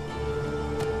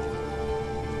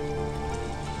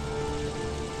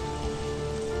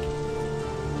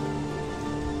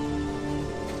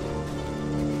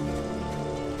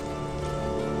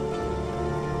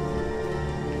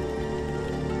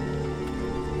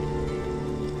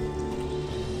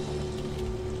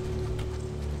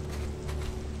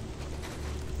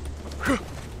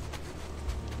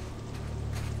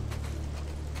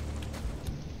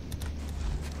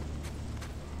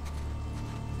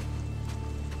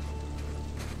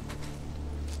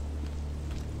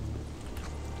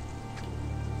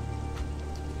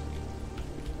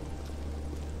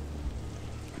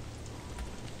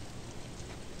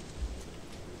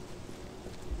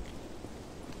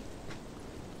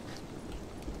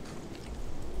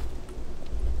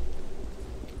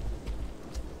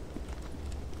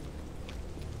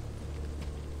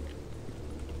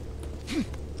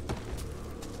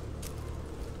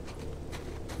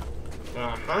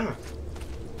 Uh-huh.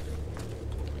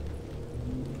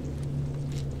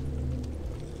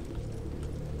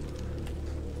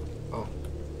 Oh.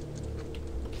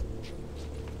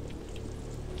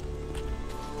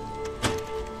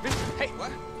 Hey,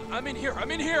 what? I'm in here.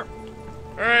 I'm in here.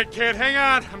 All right, kid, hang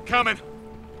on. I'm coming.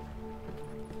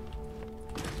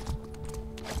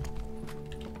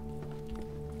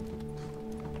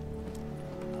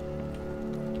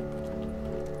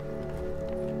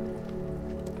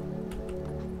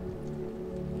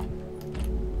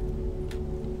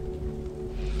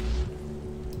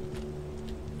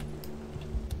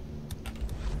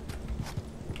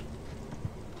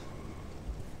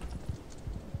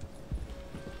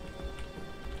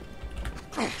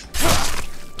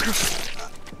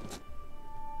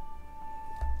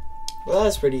 Well,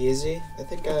 that's pretty easy. I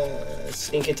think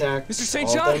sneak attack. Mr. St.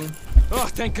 all of John? them. Oh,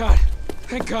 thank God.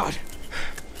 Thank God.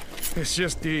 It's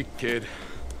just Deke, kid.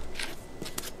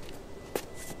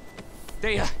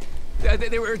 They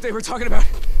were talking about...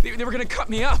 They were gonna cut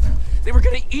me up. They were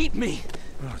gonna eat me.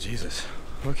 Oh, Jesus.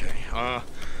 Okay,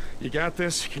 you got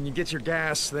this? Can you get your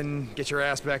gas, then get your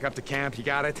ass back up to camp? You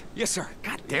got it? Yes, sir.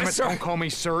 God damn Yes, it, sir. don't call me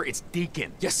sir, it's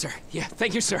Deacon. Yes, sir. Yeah,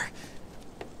 thank you, sir.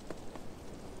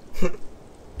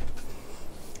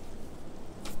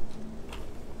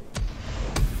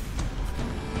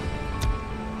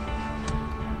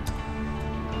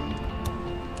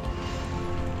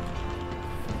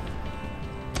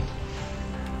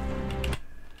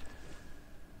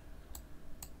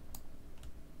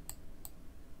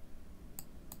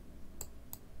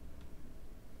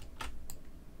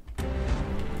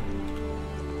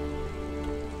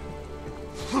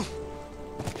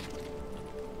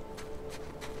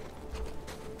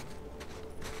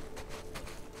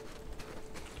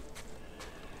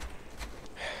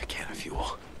 Can of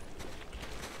fuel.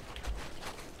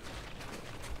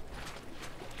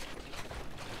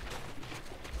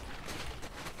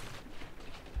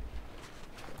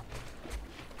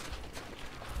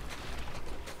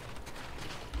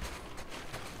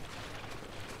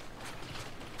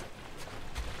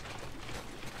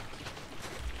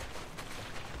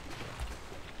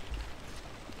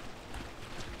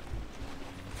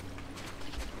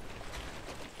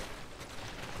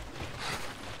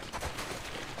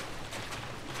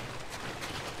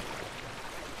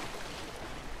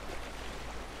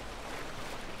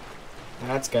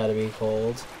 That's gotta be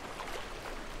cold.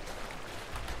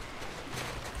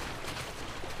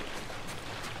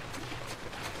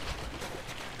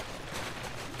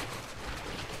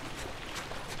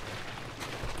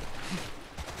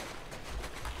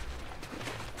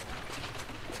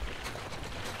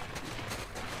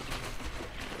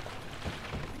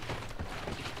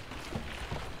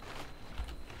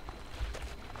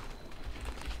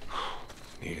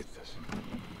 Needed this.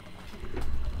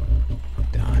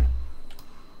 Done.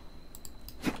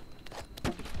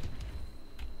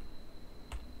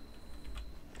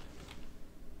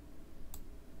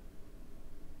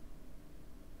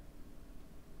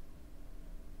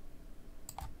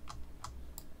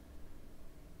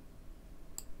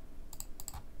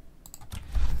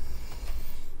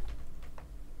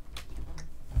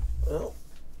 Well,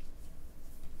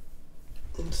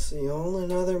 it's the only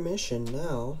another mission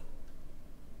now.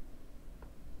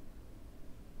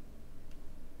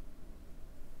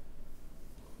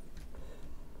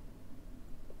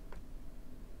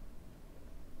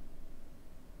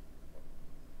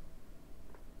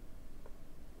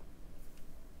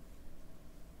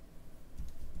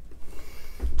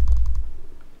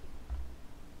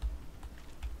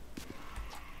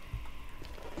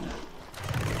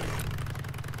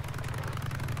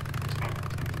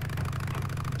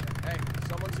 Hey,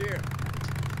 someone's here.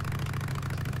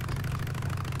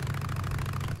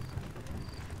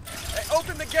 Hey,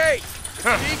 open the gate!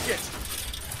 It's Deacon!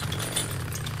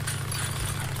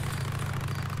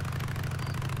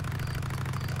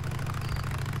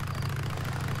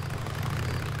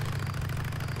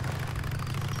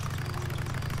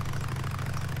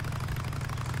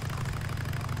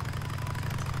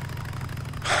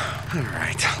 All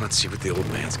right, let's see what the old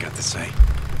man's got to say.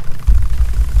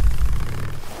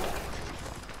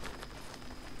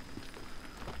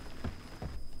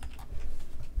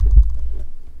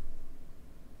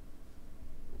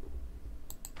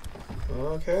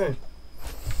 Okay.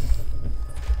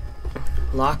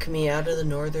 Lock me out of the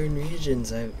northern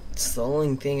regions. It's the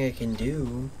only thing I can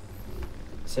do.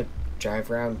 Except drive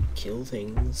around, kill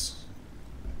things.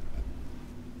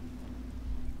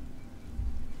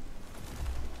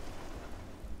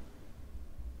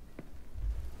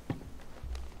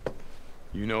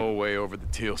 You know a way over the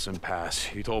Tealson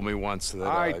Pass. You told me once that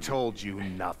I told you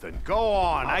nothing. Go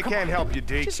on. I can't help you,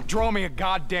 Deke. Just draw me a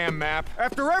goddamn map.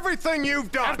 After everything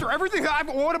you've done. After everything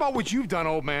what about what you've done,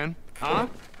 old man? Huh?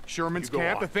 Sherman's You go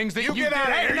camp, on. the things that You you get did. out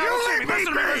of Hey, here. now You listen to leave me, me listen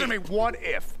to me, be. listen to me. What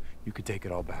if you could take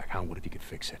it all back, huh? What if you could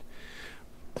fix it?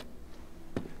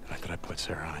 The night that I put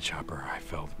Sarah on a chopper, I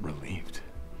felt relieved.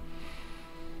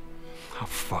 How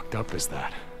fucked up is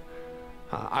that?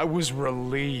 I was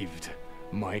relieved.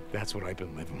 Mike, that's what I've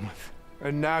been living with.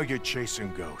 And now you're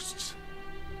chasing ghosts.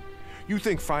 You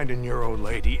think finding your old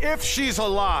lady, if she's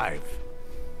alive,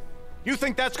 you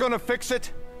think that's gonna fix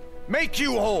it? Make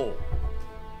you whole?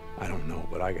 I don't know,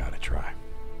 but I gotta try.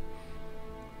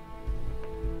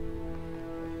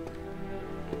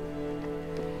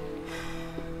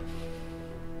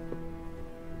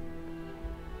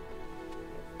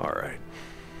 All right.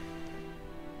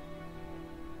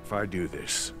 If I do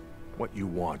this, what you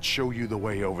want, show you the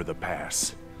way over the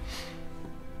pass,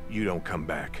 you don't come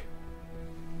back.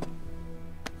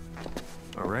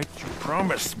 All right? You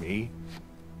promise me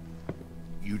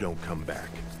you don't come back.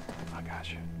 I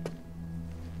got you.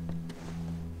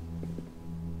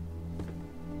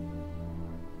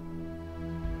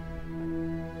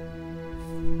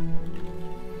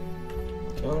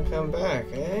 Don't come back,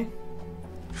 eh?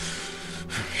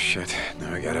 Shit,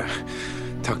 now I gotta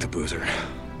talk to Boozer.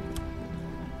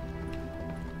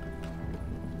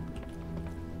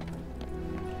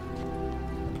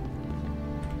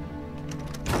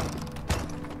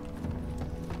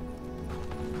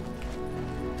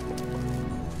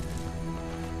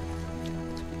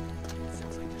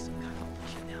 Sounds like there's some kind of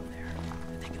bullshit down there.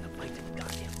 They're taking the fight to the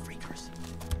goddamn freakers.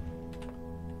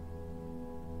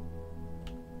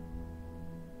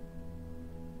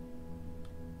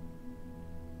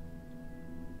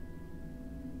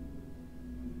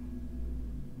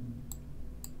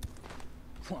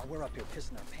 While we're up here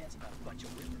pissing our pants about a bunch of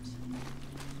whippers.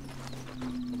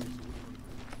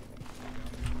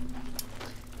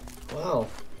 Wow.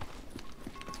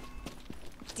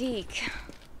 Deke,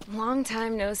 long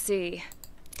time no see.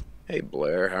 Hey,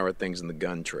 Blair, how are things in the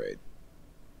gun trade?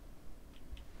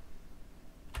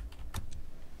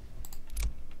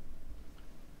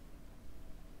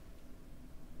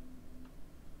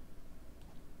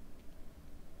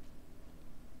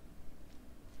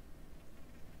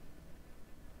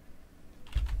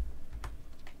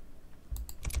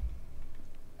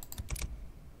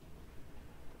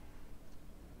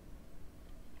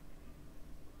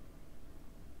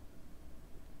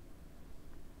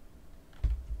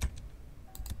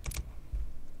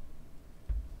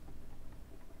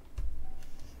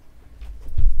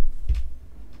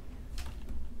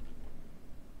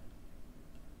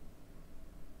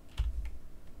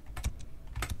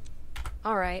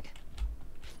 All right.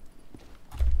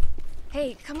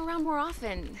 Hey, come around more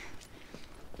often.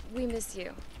 We miss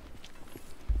you.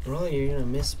 Well, you're gonna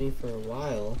miss me for a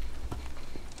while.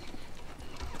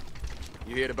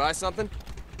 You here to buy something?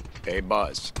 Hey,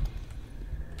 Buzz.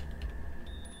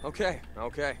 Okay.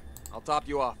 I'll top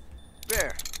you off.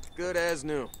 There. Good as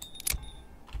new.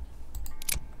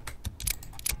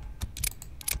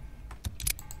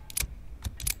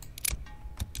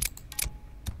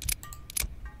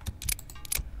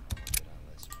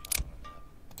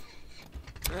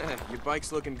 Your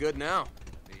bike's looking good now.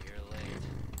 Be here late.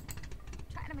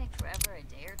 Trying to make forever a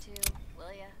day or two,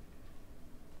 will ya?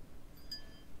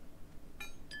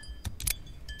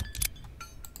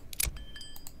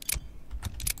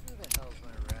 Who the hell's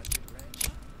my ratchet wrench?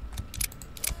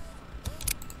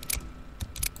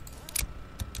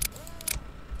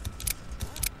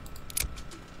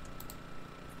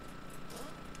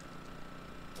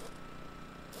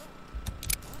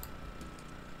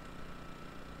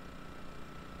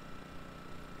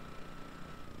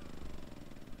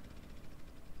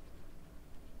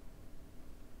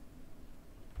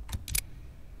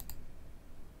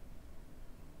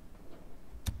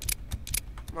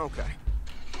 Okay.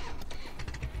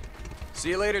 See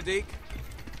you later, Deke.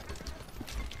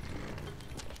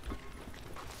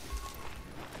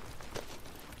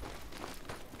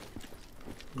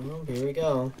 Well, here we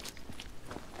go.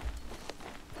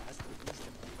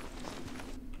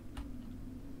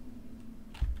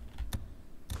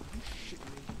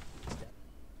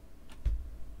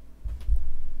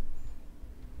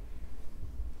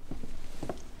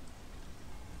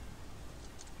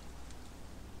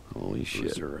 Holy shit.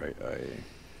 Boozer,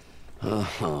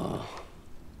 Uh-huh.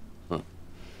 Huh.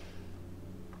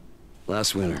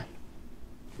 Last winter,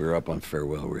 we were up on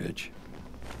Farewell Ridge.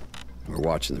 We were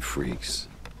watching the freaks.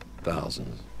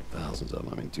 Thousands of them.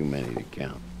 I mean, too many to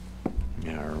count.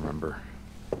 Yeah, I remember.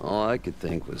 All I could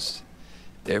think was,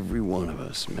 every one of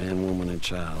us, man, woman, and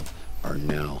child, are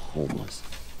now homeless.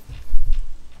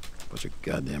 Bunch of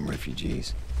goddamn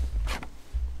refugees.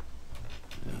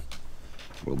 Yeah.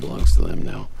 World belongs to them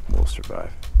now. We'll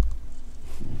survive.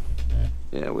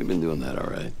 Yeah, we've been doing that all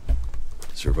right.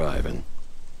 Surviving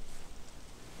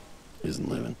isn't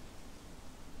living.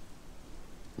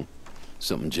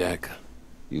 Something Jack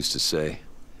used to say.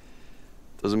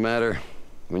 Doesn't matter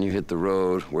when you hit the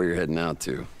road where you're heading out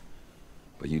to,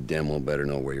 but you damn well better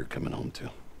know where you're coming home to.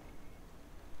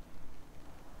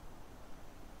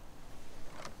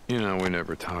 You know, we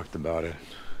never talked about it.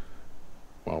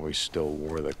 While we still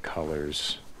wore the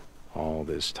colors all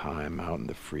this time out in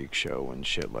the freak show when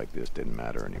shit like this didn't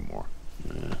matter anymore.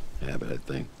 Yeah, habit, I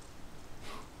think.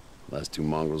 Last two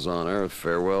mongrels on Earth,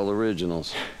 farewell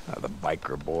originals. The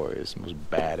biker boys, most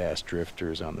badass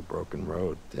drifters on the broken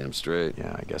road. Damn straight.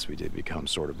 Yeah, I guess we did become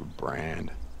sort of a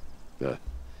brand. Yeah.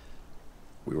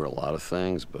 We were a lot of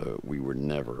things, but we were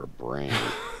never a brand.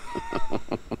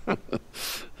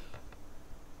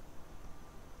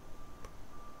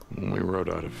 We rode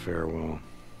out of Farewell.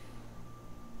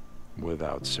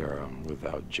 Without Sarah,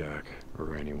 without Jack,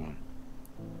 or anyone.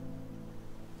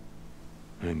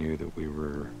 I knew that we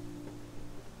were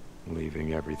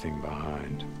leaving everything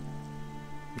behind.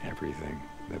 Everything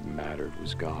that mattered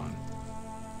was gone.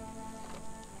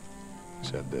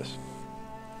 Said this.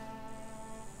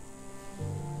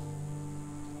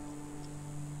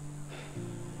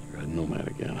 You're a nomad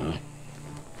again, huh?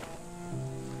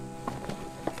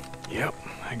 Yep,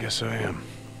 I guess I am.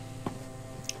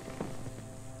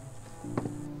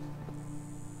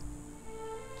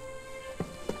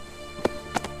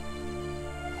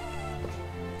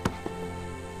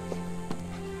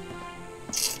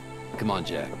 Come on,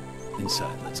 Jack.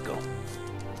 Inside, let's go.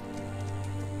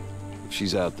 If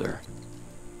she's out there,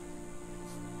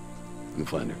 you can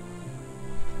find her.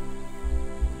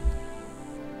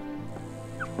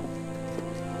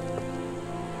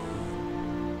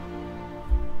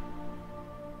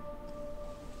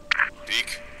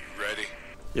 Deke, you ready?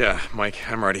 Yeah, Mike,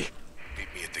 I'm ready. Meet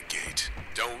me at the gate.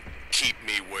 Don't keep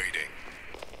me waiting.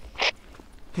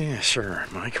 Yeah, sure,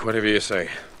 Mike, whatever you say.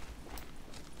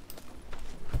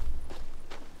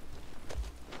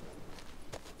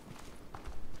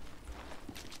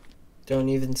 Don't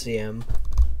even see him.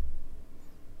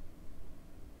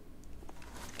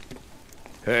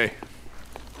 Hey.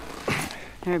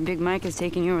 Heard Big Mike is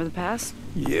taking you over the pass?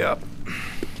 Yep.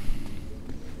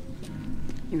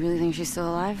 You really think she's still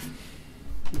alive?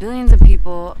 Billions of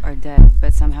people are dead,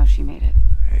 but somehow she made it.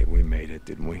 Hey, we made it,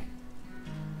 didn't we?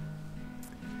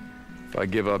 If I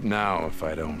give up now, if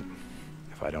I don't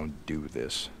do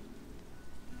this,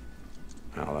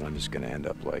 well, then I'm just gonna end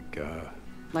up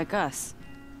like us.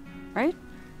 Right?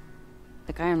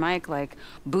 Like Iron Mike, like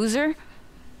Boozer?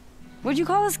 What'd you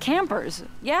call us? Campers,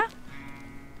 yeah?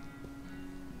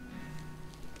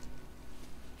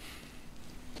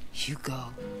 You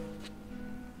go,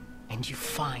 and you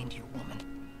find your woman.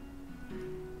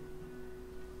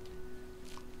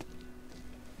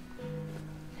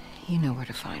 You know where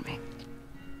to find me.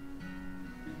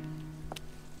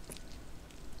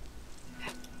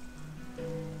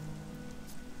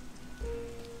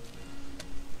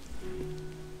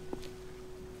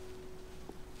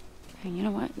 And you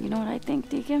know what? You know what I think,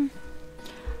 Deacon?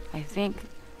 I think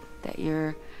that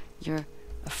you're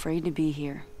afraid to be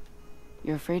here.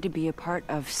 You're afraid to be a part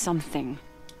of something.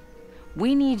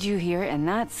 We need you here, and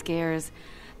that scares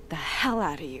the hell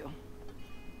out of you.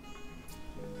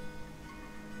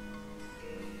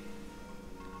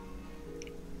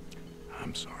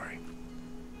 I'm sorry.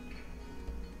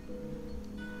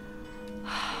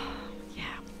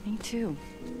 Yeah, me too.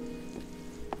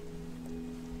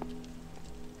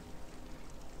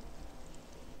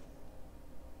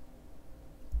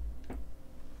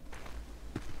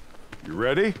 You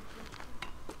ready?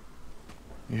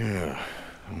 Yeah,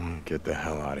 I want to get the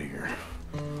hell out of here.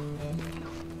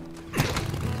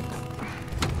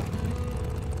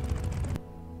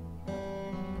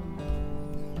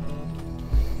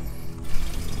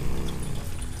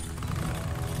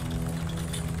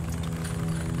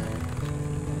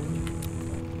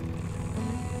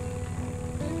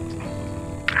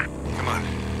 Come on.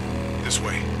 This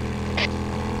way.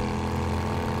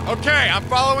 Okay, I'm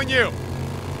following you.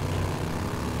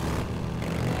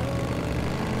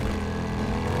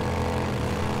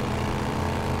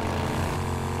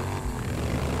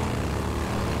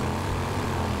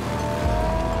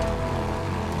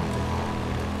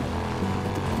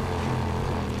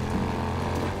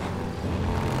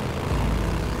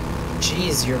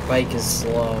 Jeez, your bike is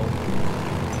slow.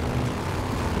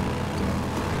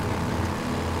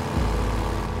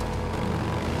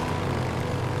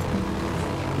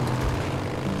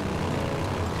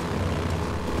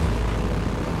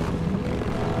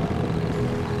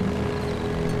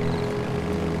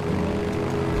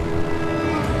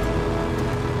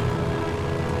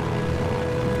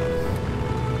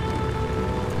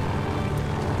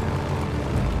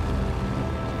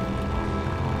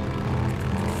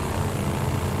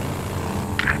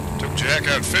 Jack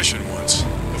out fishing once.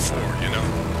 Before, you know.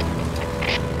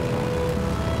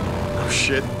 Oh,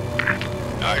 shit.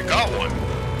 I got one.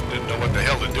 Didn't know what the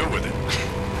hell to do with it.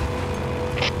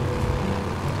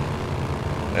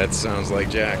 That sounds like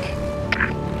Jack.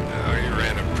 Oh, he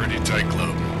ran a pretty tight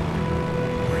club.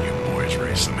 Where you boys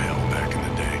raised some hell back in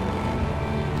the day.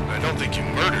 I don't think you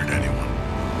murdered anyone.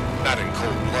 Not in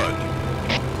cold blood.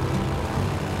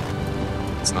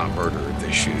 It's not murder if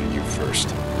they shoot at you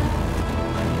first.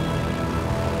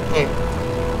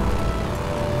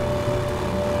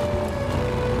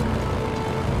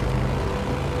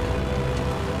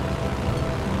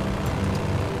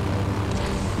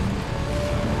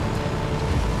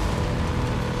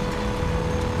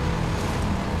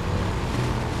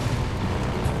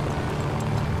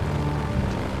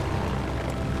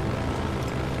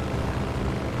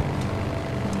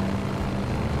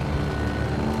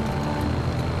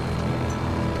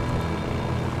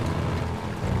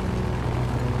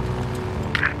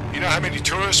 You know how many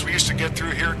tourists we used to get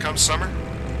through here come summer?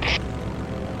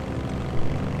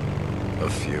 A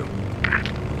few.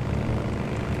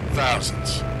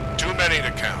 Thousands. Too many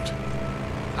to count.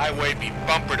 Highway be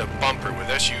bumper to bumper with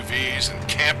SUVs and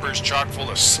campers chock full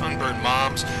of sunburned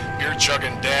moms,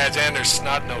 beer-chugging dads, and their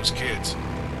snot-nosed kids.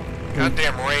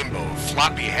 Goddamn rainbow of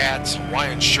floppy hats,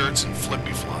 Hawaiian shirts, and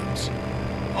flippy flops.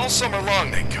 All summer long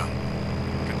they come.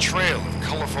 Like a trail of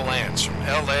colorful ants from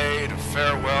L.A. to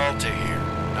Farewell to here.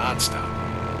 Non-stop.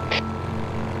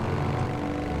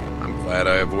 I'm glad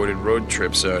I avoided road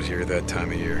trips out here that time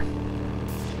of year.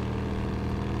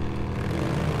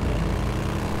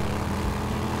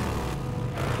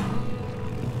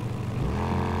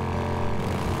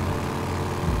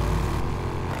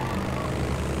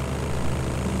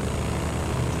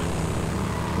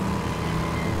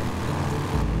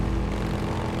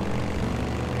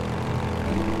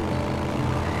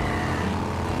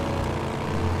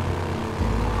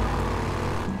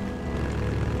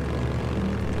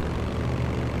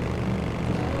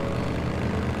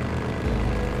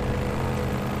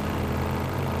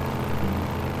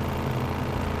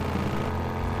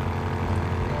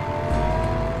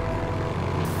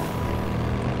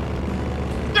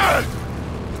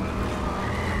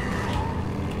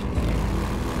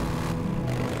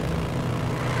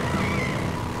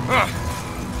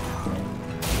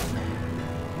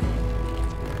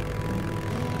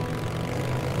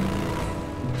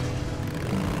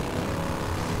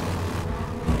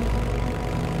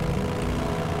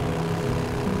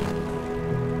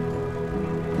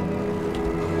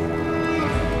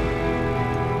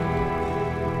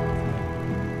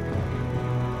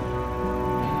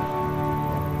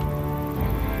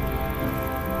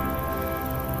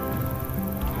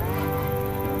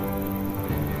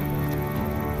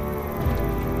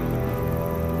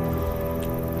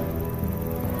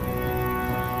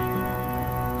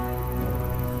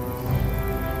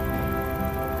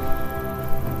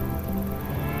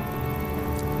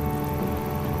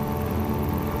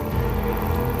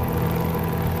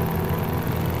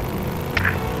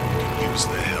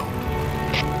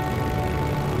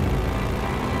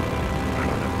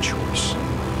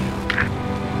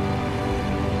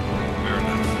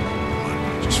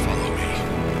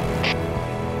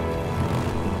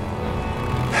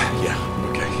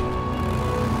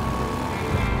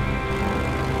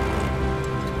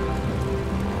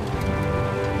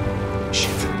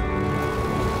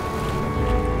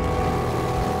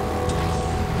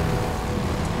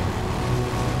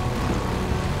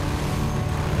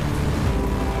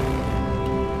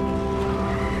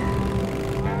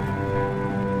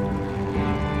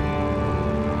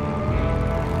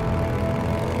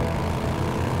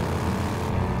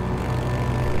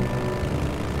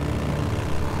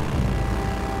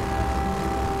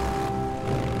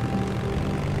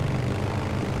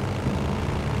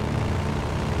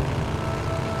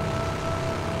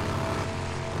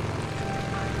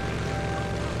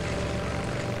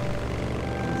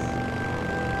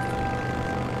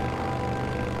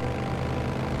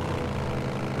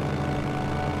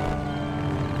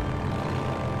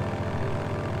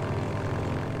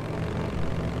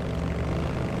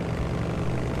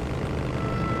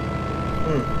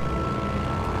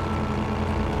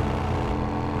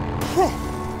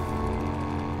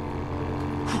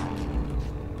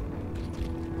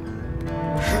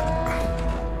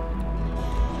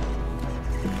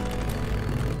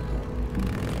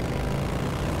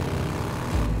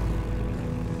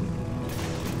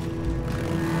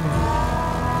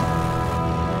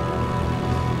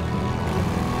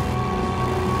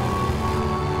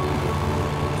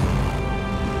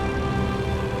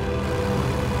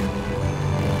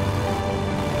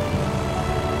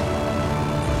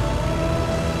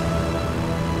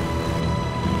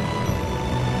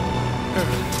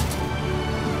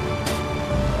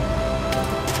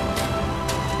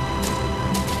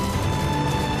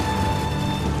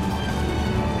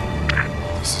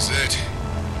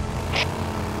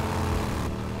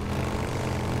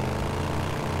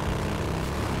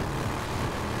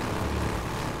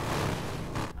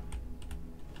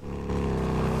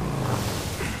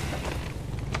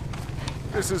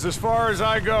 This is as far as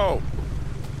I go.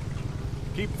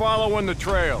 Keep following the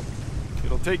trail.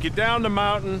 It'll take you down the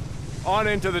mountain, on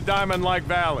into the Diamond Lake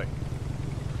Valley.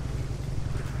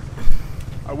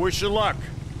 I wish you luck.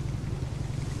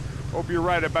 Hope you're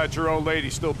right about your old lady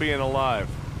still being alive.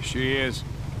 She is.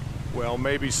 Well,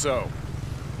 maybe so.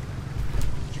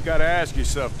 But you gotta ask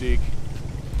yourself, Deke.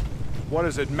 What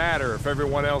does it matter if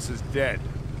everyone else is dead?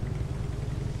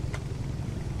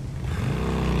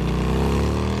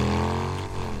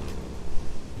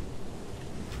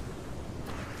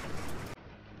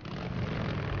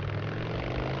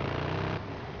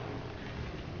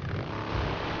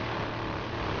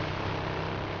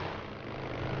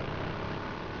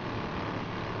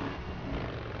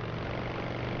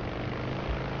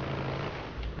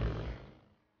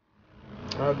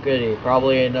 Oh goody,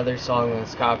 probably another song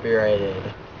that's copyrighted.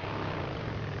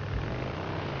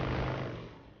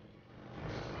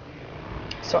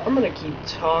 So I'm gonna keep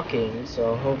talking,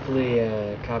 so hopefully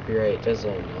copyright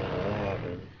doesn't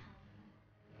happen.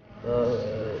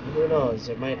 Who knows,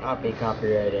 it might not be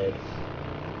copyrighted.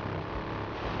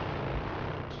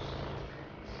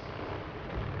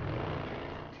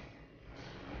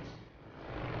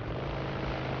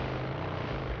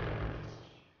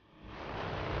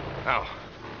 Ow.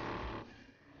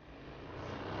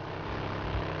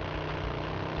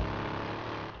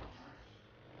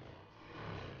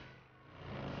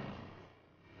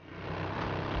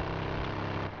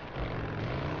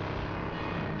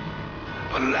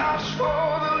 But life's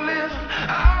for the living,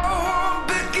 I won't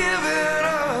be giving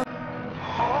up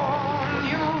on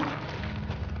you.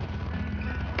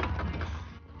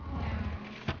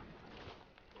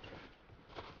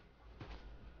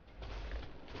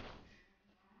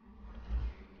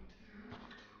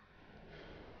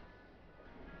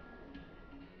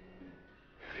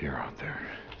 If you're out there,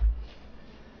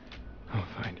 I'll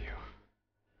find you.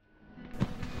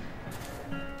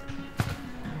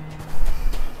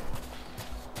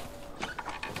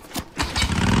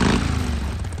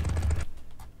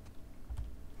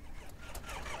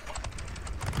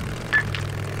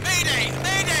 Mayday!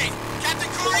 Mayday!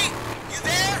 Captain Curry? You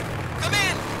there? Come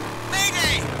in!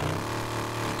 Mayday!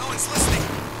 No one's listening.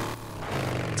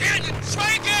 Dan, you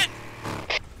try again!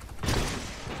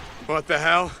 What the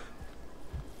hell?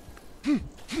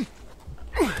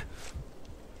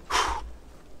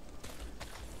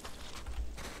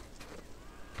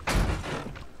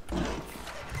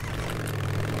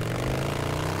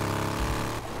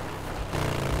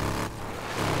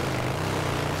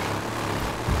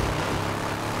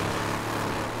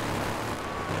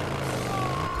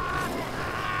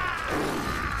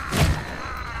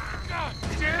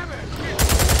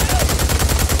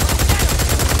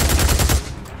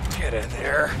 Get in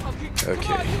there.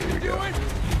 Okay, here we go.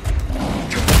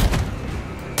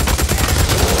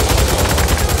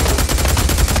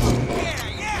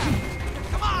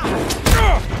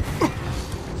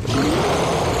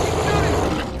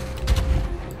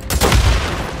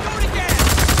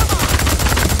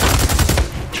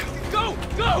 Go!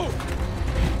 Go!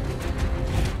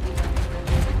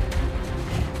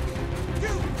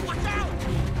 Dude, watch out!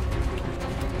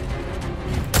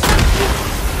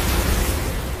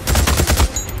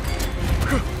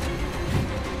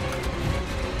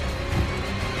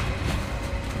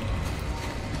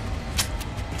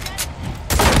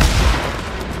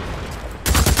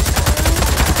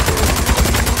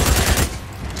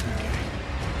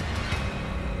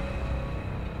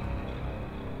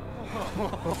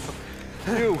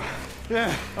 You.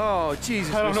 Yeah. Oh,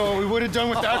 Jesus. I don't know what we would have done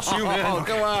without you, man. Oh,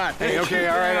 come on. Hey, okay,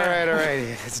 all right.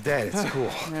 It's dead. It's cool.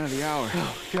 Man of the hour.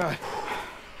 Oh, God.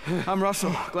 I'm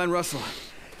Russell, Glenn Russell.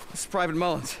 This is Private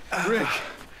Mullins. Rick.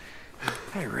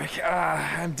 Hey, Rick.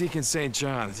 I'm Deacon St.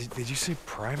 John. Did you say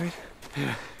private?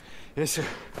 Yeah. Yes, sir.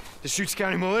 The Shoots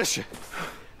County Militia.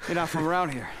 You're not from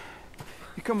around here.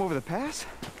 You come over the pass?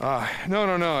 No.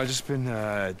 I've just been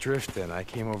drifting. I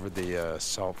came over the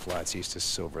salt flats east of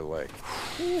Silver Lake.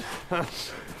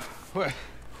 What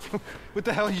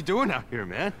the hell are you doing out here,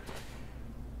 man?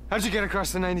 How'd you get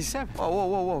across the 97?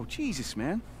 Whoa. Jesus,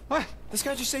 man. What? This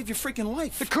guy just saved your freaking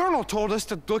life. The colonel told us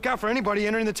to look out for anybody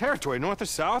entering the territory, north or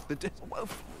south.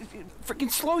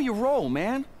 Freaking slow your roll,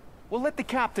 man. We'll let the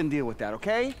captain deal with that,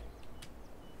 okay?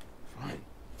 Fine.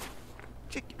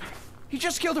 He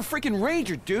just killed a freaking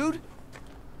ranger, dude.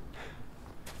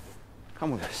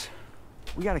 Come with us.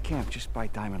 We got a camp just by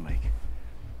Diamond Lake.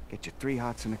 Get you 3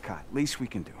 hots in the cot. Least we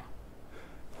can do.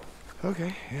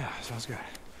 Okay, yeah, sounds good.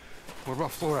 What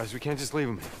about Flores? We can't just leave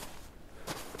him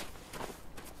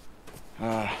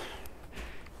here.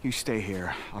 You stay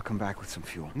here. I'll come back with some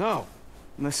fuel. No.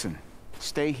 Listen,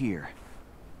 stay here.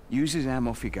 Use his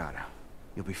ammo if you gotta.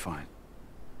 You'll be fine.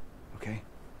 Okay?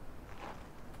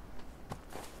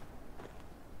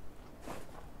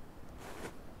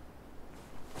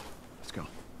 Let's go.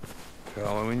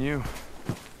 Following you.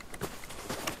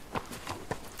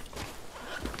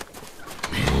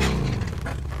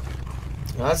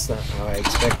 Well, that's not how I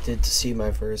expected to see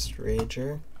my first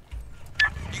Rager.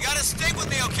 You gotta stay with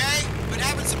me, okay? Been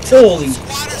having some Holy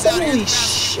holy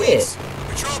shit!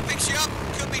 Patrol picks you up,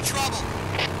 could be trouble.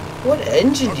 What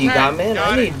engine do you got, man?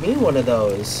 got I it. need me one of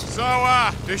those. So,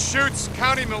 Deschutes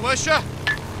County Militia?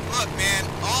 Look, man,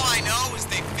 all I know is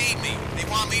they feed me. They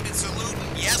want me to salute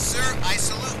and yes, sir. I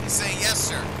salute and say yes,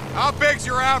 sir. How big's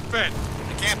your outfit?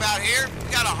 The camp out here,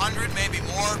 we got 100, maybe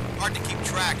more. Hard to keep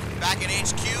track. Back at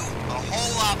HQ, a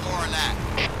whole lot more than that.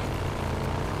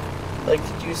 I'd like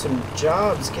to do some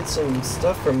jobs, get some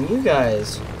stuff from you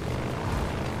guys.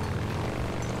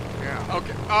 Yeah,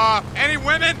 okay. Any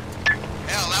women?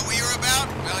 Hell, that what you're about?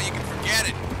 Well, you can forget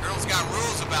it. Girls got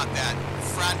rules about that.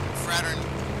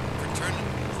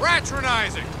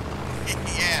 Fraternizing.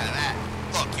 Yeah, that.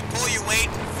 Look, you pull your weight,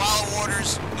 follow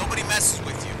orders, nobody messes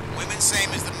with you. Women same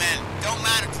as the men. Don't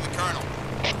matter to the colonel.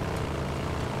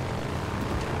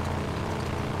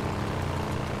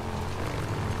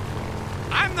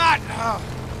 I'm not...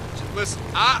 listen,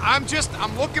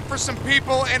 I'm looking for some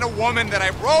people and a woman that I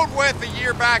rode with a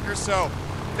year back or so.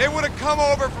 They would have come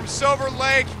over from Silver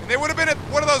Lake, and they would have been at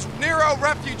one of those Nero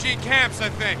refugee camps, I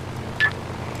think.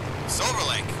 Silver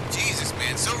Lake? Jesus,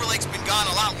 man. Silver Lake's been gone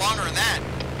a lot longer than that.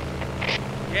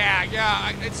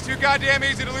 Yeah, it's too goddamn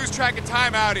easy to lose track of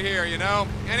time out of here, you know?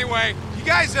 Anyway, you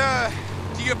guys,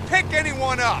 do you pick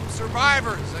anyone up?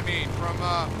 Survivors, I mean, from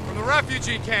the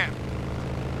refugee camp?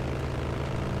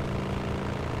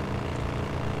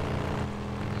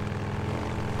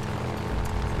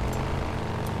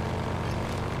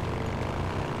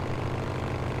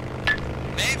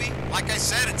 Maybe. Like I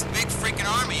said, it's a big freaking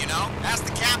army, you know? Ask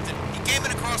the captain. He came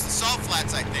in across the salt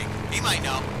flats, I think. He might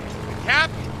know. The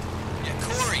captain? Yeah,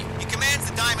 Corey. He commands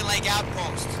the Diamond Lake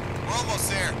outpost. We're almost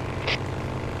there.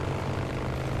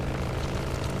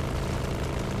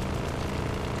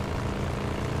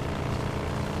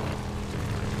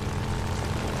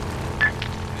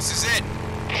 This is it.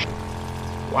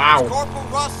 Wow. It's Corporal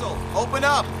Russell. Open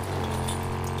up.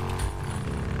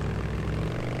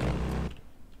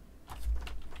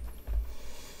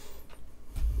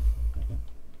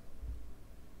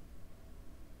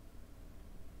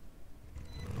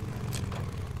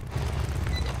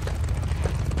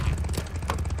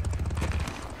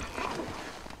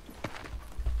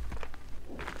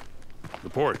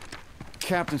 Report.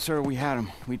 Captain, sir, we had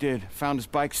him. We did. Found his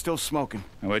bike still smoking.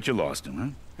 I bet you lost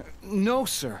him, huh? No,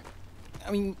 sir.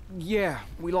 I mean, yeah,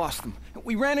 we lost him.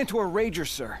 We ran into a Rager,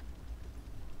 sir.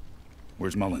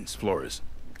 Where's Mullins? Flores?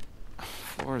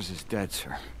 Flores is dead,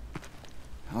 sir.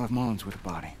 I'll have Mullins with the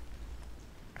body.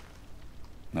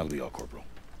 That'll be all, Corporal.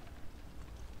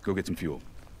 Go get some fuel.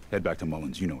 Head back to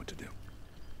Mullins. You know what to do.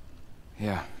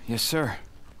 Yeah. Yes, sir.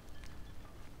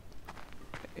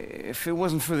 If it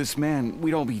wasn't for this man,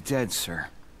 we'd all be dead, sir.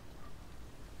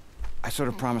 I sort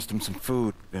of promised him some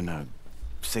food and a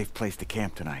safe place to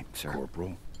camp tonight, sir.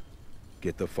 Corporal,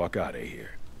 get the fuck out of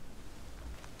here.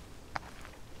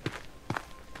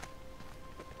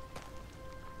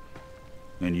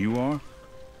 And you are?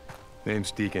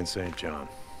 Name's Deacon St. John.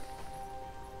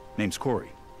 Name's Corey.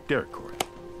 Derek Corey.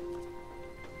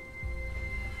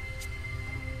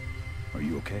 Are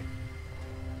you okay?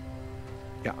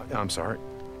 Yeah, I'm sorry.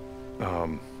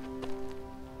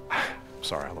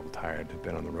 Sorry, I'm a little tired. I've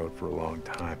been on the road for a long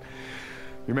time.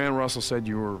 Your man Russell said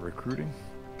you were recruiting?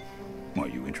 Are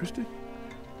you interested?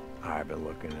 I've been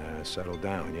looking to settle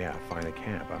down. Yeah, find a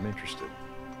camp. I'm interested.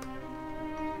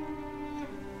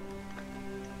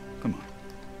 Come on.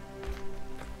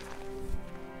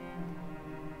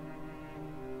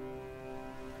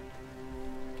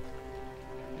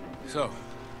 So,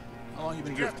 how long you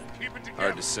been drifting?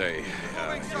 Hard to say.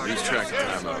 You lose track of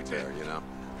time out there, you know.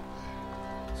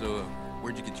 So,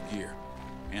 where'd you get your gear?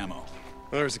 Ammo? Well,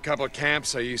 there's a couple of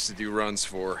camps I used to do runs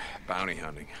for. Bounty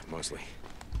hunting, mostly.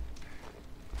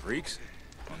 Freaks?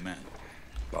 Or men?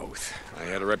 Both. I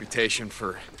had a reputation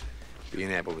for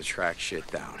being able to track shit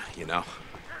down, you know?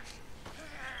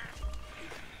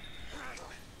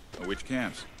 Which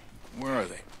camps? Where are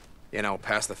they? You know,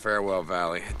 past the Farewell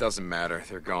Valley. It doesn't matter.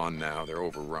 They're gone now. They're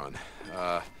overrun.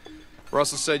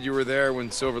 Russell said you were there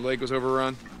when Silver Lake was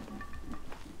overrun?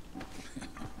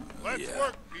 Let's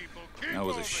work, people. That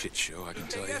was a shit show, I can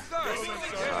tell you.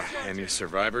 Any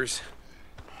survivors?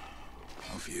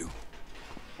 A few.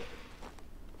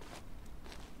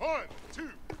 1, 2,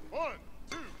 1,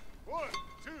 2, 1,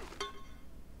 2.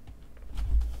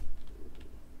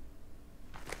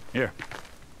 Here.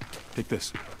 Take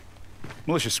this.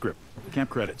 Militia script. Camp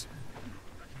credits.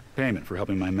 Payment for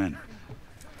helping my men.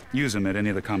 Use them at any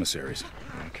of the commissaries.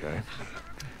 Okay.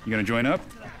 You gonna join up?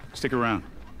 Stick around.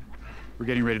 We're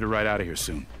getting ready to ride out of here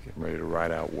soon. Getting ready to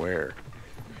ride out where?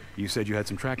 You said you had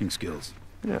some tracking skills.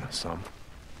 Yeah, some.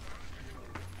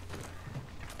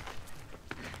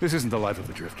 This isn't the life of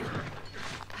a drifter.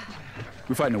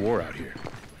 We're fighting a war out here.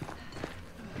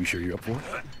 You sure you're up for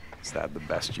it? Is that the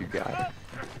best you got?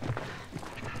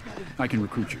 I can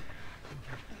recruit you,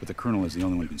 but the colonel is the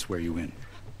only one who can swear you in.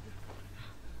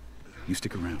 You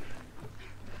stick around.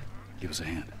 Give us a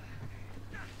hand.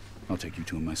 I'll take you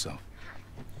to him myself.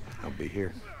 I'll be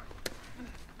here.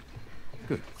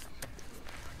 Good.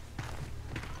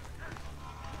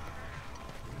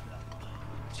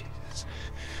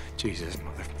 Jesus,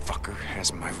 motherfucker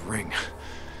has my ring.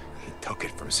 He took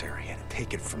it from Sarah. He had to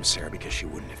take it from Sarah because she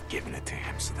wouldn't have given it to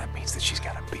him, so that means that she's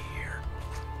got to be here.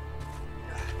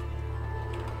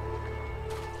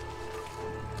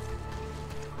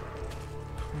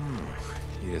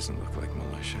 He doesn't look like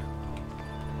militia.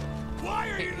 Why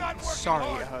are you not working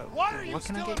Sorry, hard? Why are you what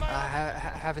can I still get? in my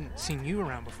Haven't seen you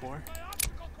around before.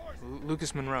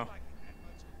 Lucas Monroe.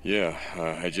 Yeah,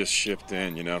 I just shipped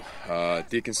in, you know.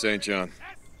 Deacon St. John.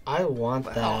 I want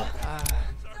that.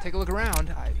 Take a look around.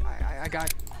 I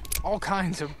got all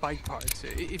kinds of bike parts,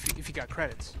 if you got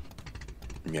credits.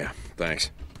 Yeah, thanks.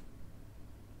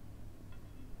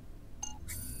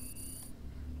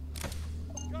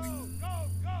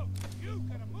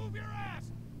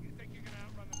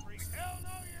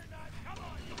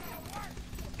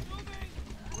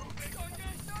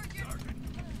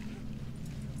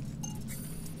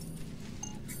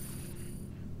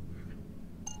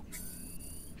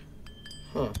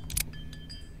 Huh.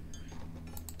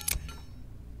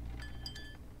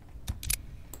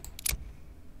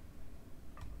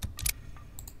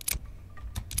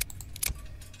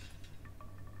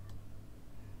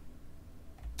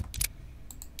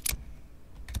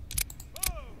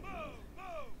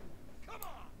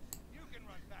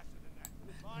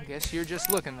 I guess you're just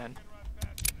looking then.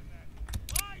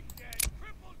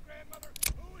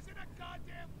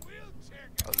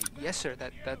 Oh, yes, sir.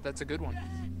 That's a good one.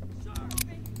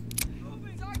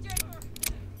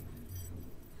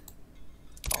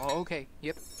 Oh, okay.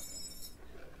 Yep.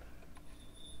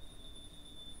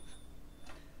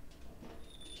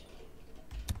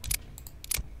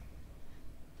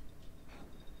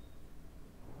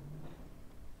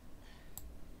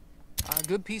 A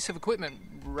good piece of equipment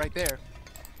right there.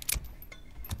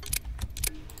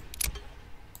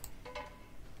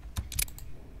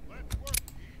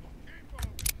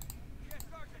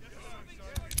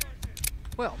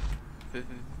 Well,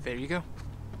 there you go.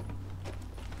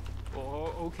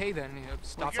 Oh, okay then.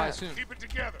 Stop by soon. Keep it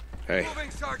together. Hey. Moving,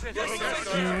 Sergeant.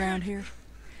 You around here?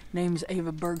 Name's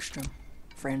Ava Bergstrom.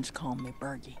 Friends call me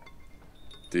Bergie.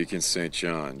 Deacon St.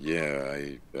 John. Yeah,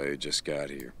 I just got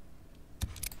here.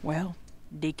 Well,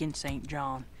 Deacon St.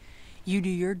 John, you do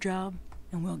your job,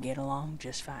 and we'll get along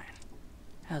just fine.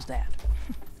 How's that?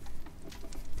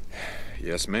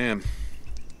 Yes, ma'am.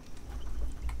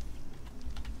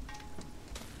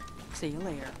 See you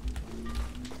later.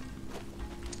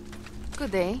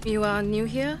 Good day. You are new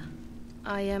here?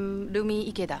 I am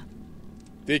Rumi Ikeda.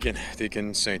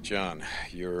 Deacon St. John.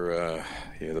 You're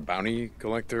the bounty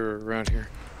collector around here?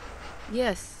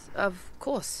 Yes, of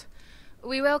course.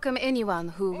 We welcome anyone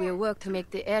who will work to make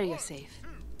the area safe.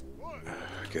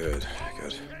 Good.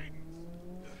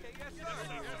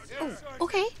 Oh,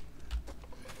 okay.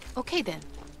 Okay then.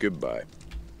 Goodbye.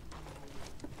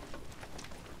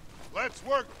 Let's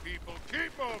work, people.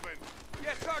 Keep moving.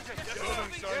 Yes, Sergeant.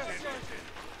 Moving, Sergeant.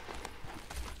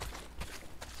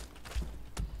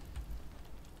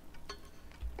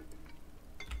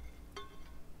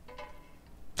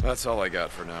 That's all I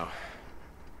got for now.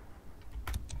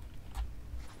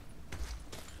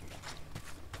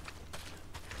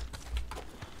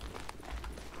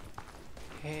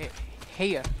 Hey,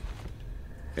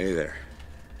 Hey there.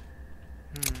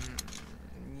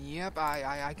 Yep,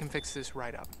 I can fix this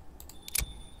right up.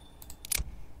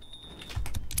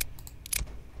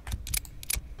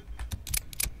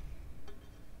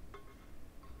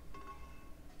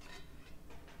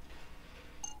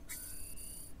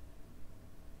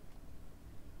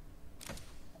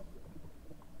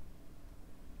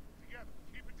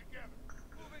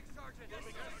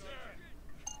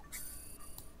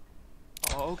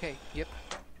 Oh, okay, yep.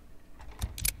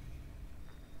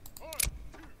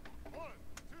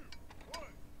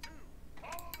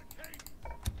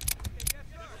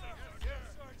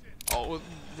 Oh, well,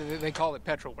 they call it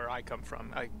petrol where I come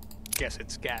from. I guess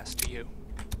it's gas to you.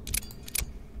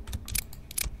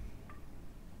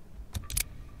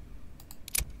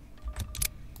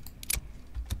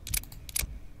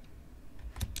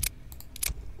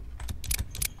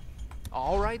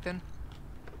 All right, then.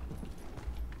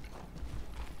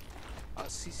 I'll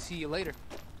see you later.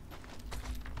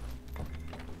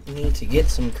 I need to get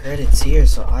some credits here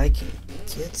so I can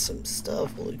get some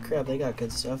stuff. Holy crap, they got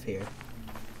good stuff here.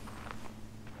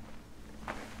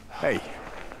 Hey,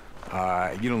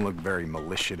 you don't look very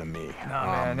militia to me. Nah,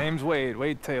 man, name's Wade.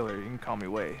 Wade Taylor. You can call me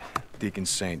Wade. Deacon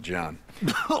St. John.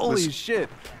 Holy shit.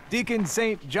 Deacon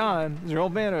St. John. Is your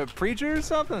old man a preacher or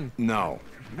something? No.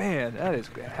 Man, that is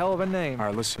a hell of a name. All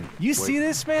right, listen. You see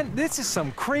this, man? This is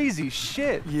some crazy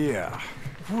shit. Yeah.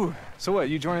 Whew. So what,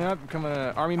 you joining up, becoming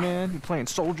an army man? You playing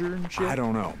soldier and shit? I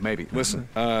don't know. Maybe. Listen,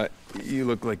 you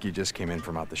look like you just came in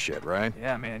from out the shit, right?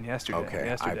 Yeah, man, yesterday. Okay.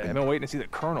 Yesterday. I've been waiting to see the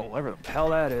colonel, whatever the hell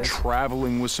that is.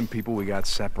 Traveling with some people, we got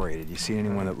separated. You see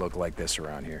anyone that looked like this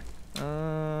around here?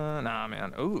 Nah,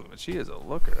 man. Ooh, she is a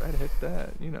looker. I'd hit that,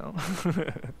 you know.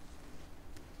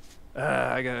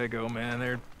 I gotta go, man.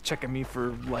 They're checking me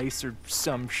for lice or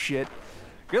some shit.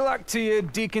 Good luck to you,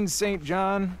 Deacon St.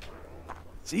 John.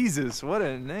 Jesus, what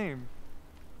a name.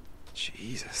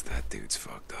 Jesus, that dude's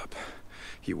fucked up.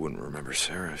 He wouldn't remember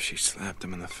Sarah if she slapped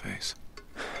him in the face.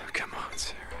 Come on,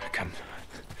 Sarah, come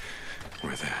on.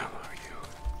 Where the hell are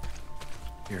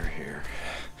you? You're here.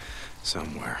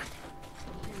 Somewhere.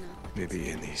 Maybe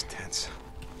in these tents.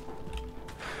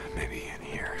 Maybe in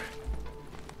here.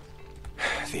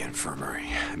 The infirmary.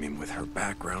 I mean, with her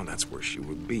background, that's where she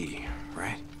would be,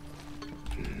 right?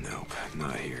 Nope,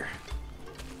 not here.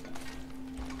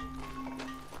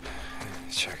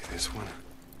 Check this one.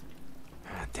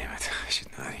 Ah, damn it. She's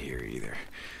not here either.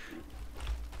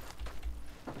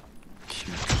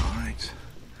 Cute drawings.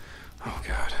 Oh,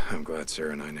 God. I'm glad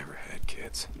Sarah and I never had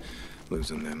kids.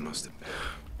 Losing them must have been...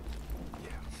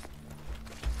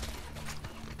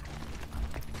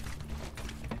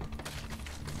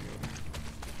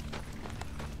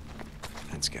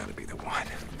 That's gotta be the one.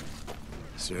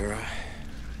 Sarah?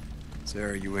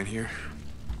 Sarah, you in here?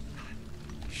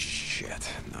 Shit,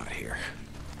 not here.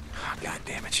 Oh, God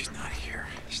damn it, she's not here.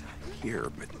 She's not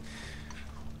here, but...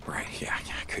 Right, yeah,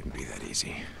 it couldn't be that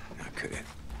easy. Now, could it?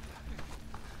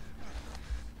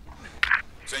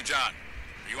 St. John,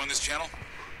 are you on this channel?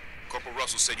 Corporal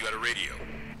Russell said you had a radio.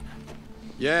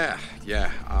 Yeah,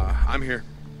 I'm here.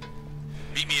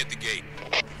 Meet me at the gate.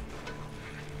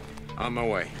 On my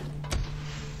way.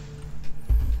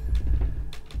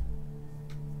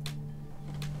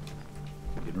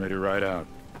 Getting ready to ride out.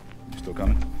 You still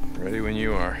coming? Ready when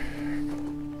you are.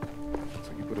 Looks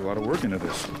like you put a lot of work into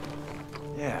this.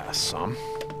 Yeah, some.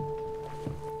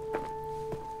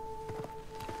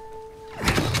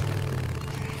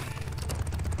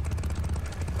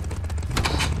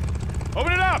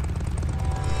 Open it up!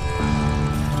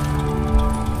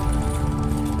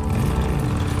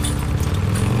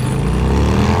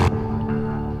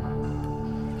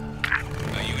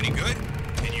 Are you any good?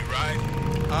 Can you ride?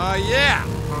 Yeah.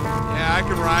 Yeah, I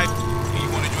can ride. You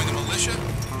want to join the militia? You're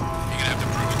gonna have to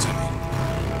prove it to me.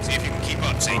 See if you can keep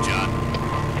up, St. John.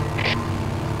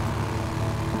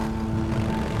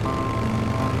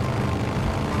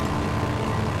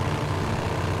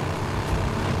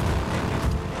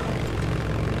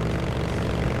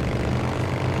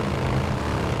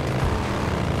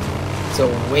 It's a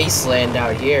wasteland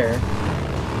out here.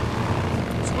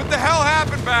 So what the hell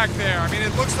happened back there? I mean,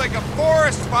 it looks like a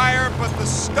forest fire, but the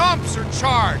stumps are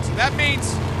charred. So that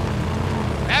means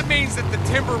that the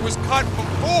timber was cut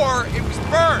before it was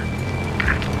burned.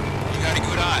 You got a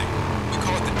good eye. We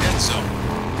call it the dead zone.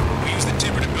 We use the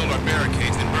timber to build our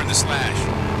barricades, then burn the slash.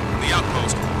 From the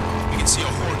outpost, we can see a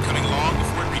horde coming along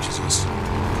before it reaches us.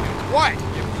 What?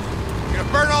 You're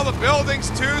gonna burn all the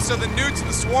buildings too, so the newts and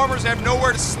the swarmers have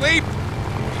nowhere to sleep?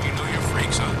 You know you're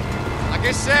freaks, huh? Like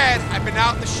I said, I've been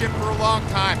out in the ship for a long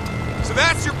time. So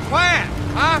that's your plan,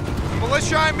 huh? The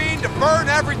militia, I mean, to burn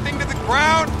everything to the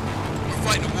ground? We're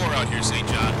fighting a war out here, St.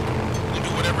 John. We'll do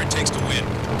whatever it takes to win.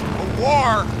 A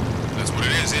war? That's what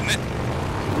it is, isn't it? A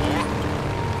war?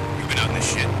 You've been out in this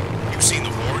shit. You've seen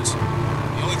the hordes.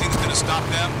 The only thing that's gonna stop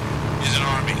them is an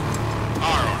army.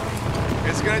 Our army.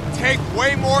 It's gonna take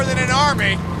way more than an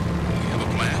army. We have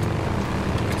a plan.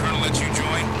 The colonel lets you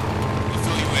join, we'll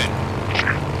fill you in.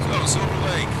 So, Silver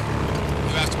Lake,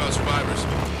 you asked about survivors.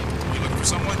 You looking for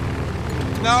someone?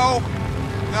 No,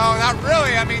 not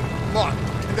really. I mean, look,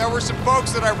 there were some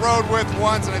folks that I rode with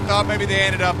once, and I thought maybe they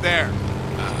ended up there.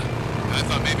 I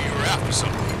thought maybe you were after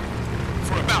someone.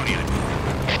 For a bounty, I mean.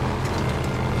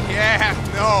 Yeah,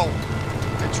 no.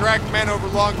 I tracked men over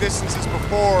long distances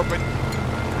before, but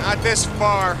not this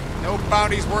far. No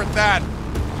bounty's worth that.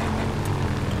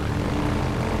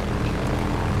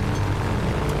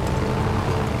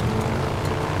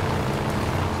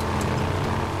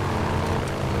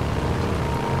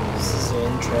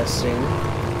 interesting.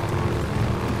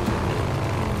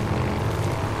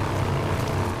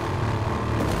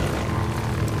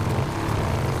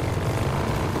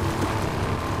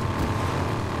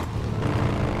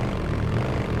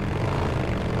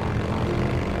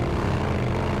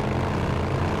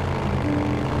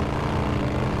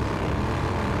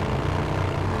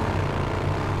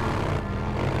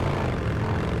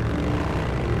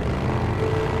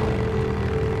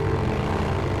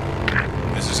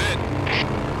 This is it.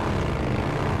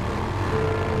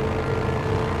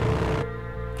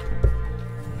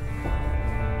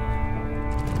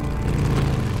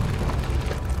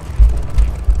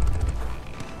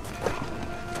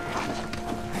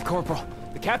 Corporal,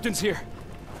 the captain's here.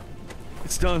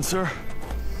 It's done, sir.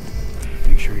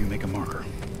 Make sure you make a marker.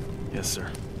 Yes, sir.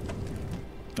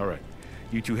 All right.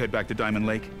 You two head back to Diamond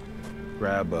Lake.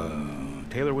 Grab,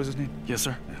 Taylor was his name? Yes,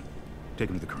 sir. Yeah. Take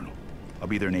him to the colonel. I'll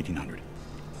be there in 1800.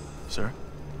 Sir?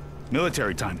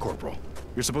 Military time, Corporal.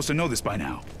 You're supposed to know this by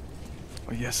now.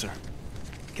 Oh, yes, sir.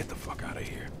 Get the fuck out of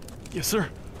here. Yes, sir.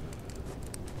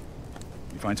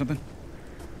 You find something?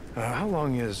 How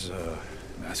long is,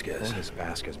 Vasquez. How long has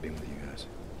Vasquez been with you guys?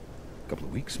 A couple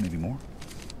of weeks, maybe more.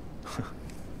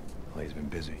 Well, he's been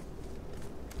busy.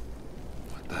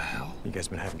 What the hell? You guys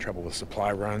been having trouble with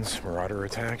supply runs, marauder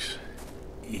attacks?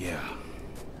 Yeah.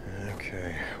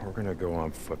 Okay, we're gonna go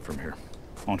on foot from here.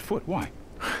 On foot? Why?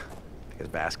 Because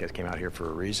Vasquez came out here for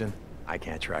a reason. I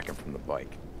can't track him from the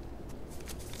bike.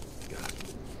 Got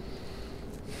it.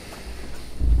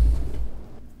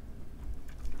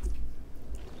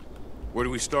 Where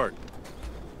do we start?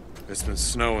 It's been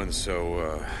snowing,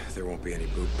 so there won't be any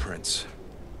boot prints.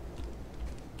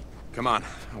 Come on,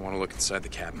 I want to look inside the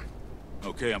cabin.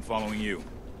 Okay, I'm following you.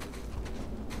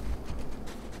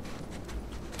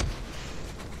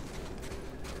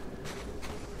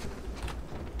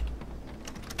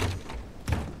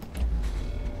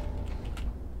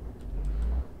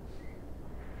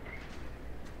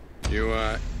 You,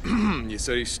 you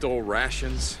said he stole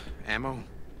rations, ammo?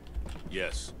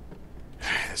 Yes.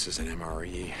 This is an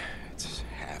MRE. It's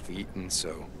half-eaten,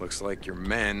 so looks like your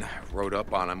men rode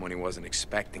up on him when he wasn't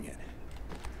expecting it.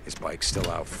 His bike's still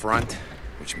out front,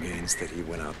 which means that he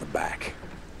went out the back.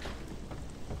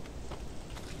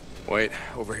 Wait,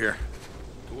 over here.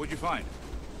 What'd you find?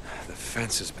 The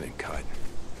fence has been cut.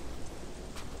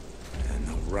 And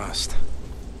no rust.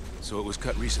 So it was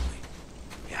cut recently?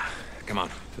 Yeah, come on,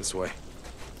 this way.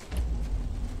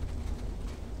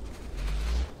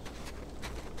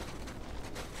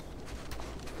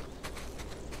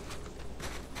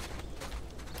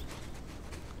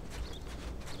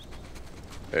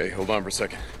 Hey, hold on for a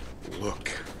second. Look,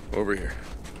 over here.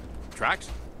 Tracks?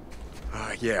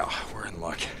 Yeah, we're in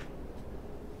luck.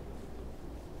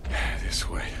 This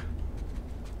way.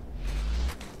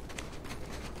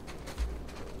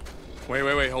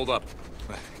 Wait, hold up.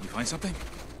 You find something?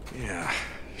 Yeah,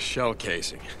 shell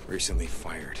casing. Recently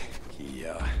fired. He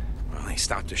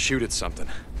stopped to shoot at something.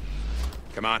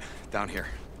 Come on, down here.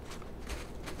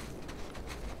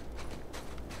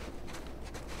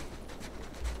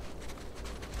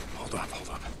 Hold up.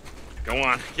 Go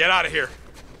on, get out of here.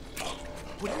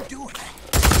 What are you doing?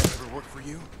 Ever work for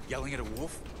you? Yelling at a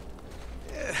wolf?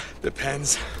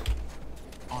 Depends.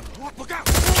 On what? Look out!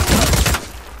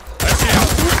 That's it.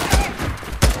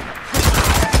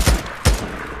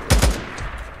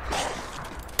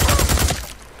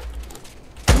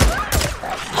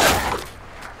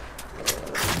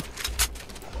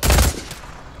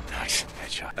 Nice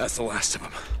headshot. That's the last of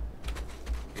them.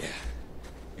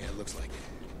 Yeah, it looks like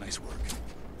it. Nice work.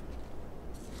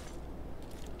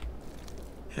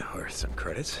 Yeah, worth some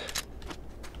credits.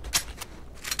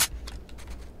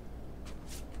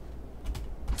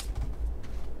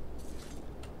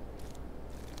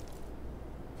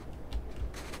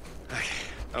 Okay,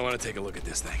 I want to take a look at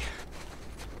this thing.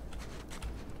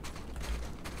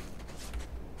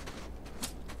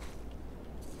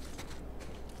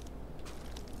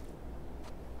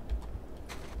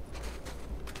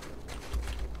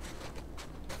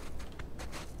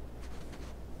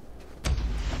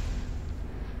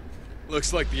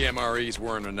 Looks like the MREs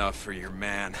weren't enough for your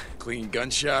man. Clean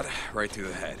gunshot, right through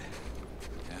the head.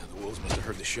 Yeah, the wolves must have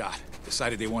heard the shot.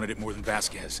 Decided they wanted it more than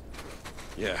Vasquez.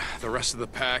 Yeah, the rest of the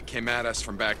pack came at us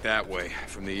from back that way,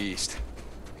 from the east.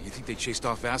 You think they chased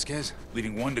off Vasquez,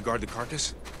 leaving one to guard the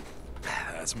carcass?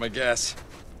 That's my guess.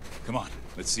 Come on,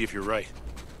 let's see if you're right.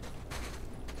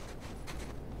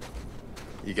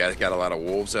 You guys got a lot of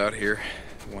wolves out here?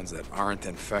 Ones that aren't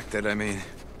infected, I mean.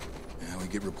 Yeah, we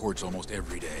get reports almost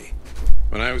every day.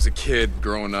 When I was a kid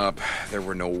growing up, there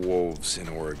were no wolves in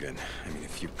Oregon. I mean, a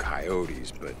few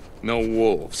coyotes, but no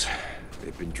wolves.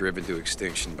 They've been driven to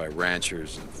extinction by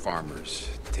ranchers and farmers,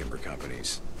 timber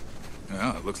companies.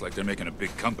 Well, it looks like they're making a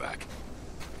big comeback.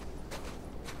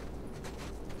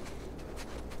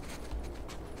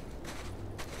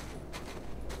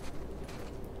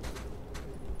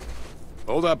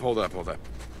 Hold up, hold up, hold up.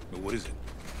 What is it?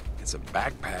 It's a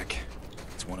backpack.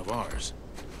 It's one of ours.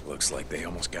 Looks like they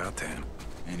almost got to him.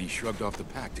 And he shrugged off the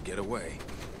pack to get away.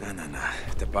 No.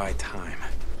 To buy time.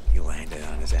 He landed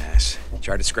on his ass.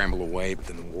 Tried to scramble away, but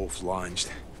then the wolves lunged.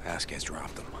 Vasquez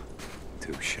dropped him.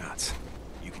 2 shots.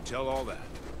 You can tell all that?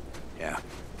 Yeah.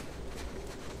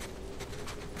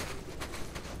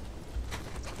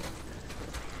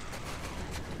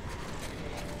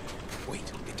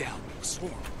 Wait, get down. A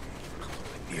swarm.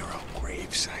 Nero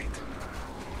gravesite.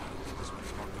 This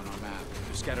one's marked on our map.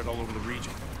 They're scattered all over the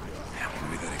region. Yeah,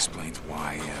 maybe that explains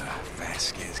why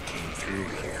Vasquez came through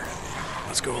here.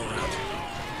 Let's go around.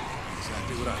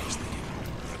 Exactly what I was thinking.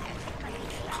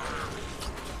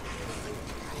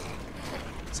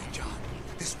 St. John,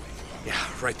 this way. Yeah,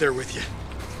 right there with you.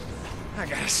 I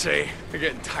gotta say, I'm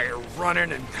getting tired of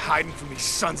running and hiding from these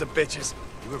sons of bitches.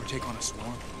 You ever take on a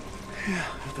swarm? Yeah,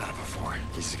 I've done it before. You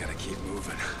just gotta keep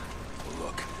moving. Well,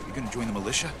 look, you're gonna join the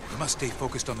militia? You must stay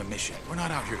focused on the mission. We're not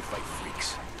out here to fight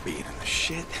freaks. Being in the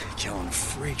shit, killing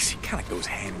freaks, it kinda goes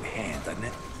hand in hand, doesn't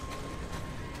it?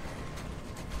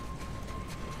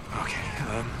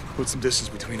 Okay, put some distance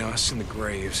between us and the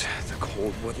graves. The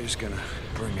cold weather's gonna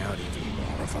bring out even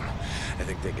more of them. I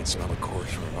think they can smell the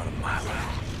corpse from about a mile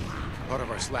out. Part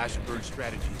of our slash and burn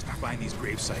strategy is to find these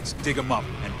grave sites, dig them up,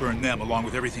 and burn them along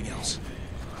with everything else.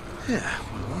 Yeah,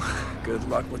 well, good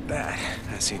luck with that.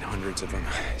 I've seen hundreds of them,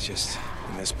 just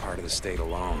in this part of the state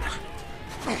alone.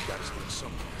 Oh, gotta start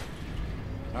somewhere.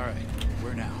 All right,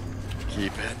 where now?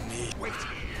 Keep it neat. Wait,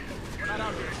 we're not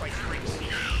out here to fight freaks.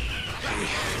 Hey,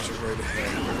 there's a road ahead.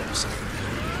 Hold on a second.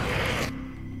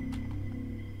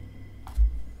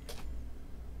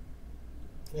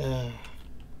 A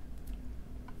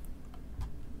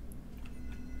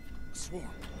swarm.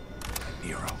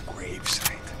 Nero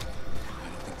gravesite. I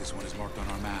don't think this one is marked on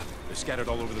our map. They're scattered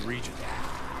all over the region.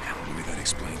 Yeah, maybe that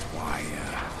explains why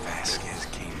Vasquez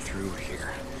came through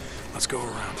here. Let's go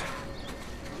around.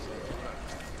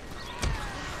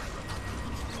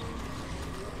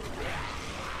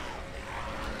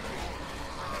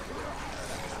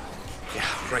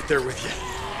 Yeah, right there with you.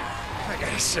 I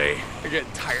gotta say, I'm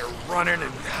getting tired of running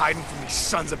and hiding from these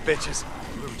sons of bitches.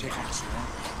 You ever take on a swarm?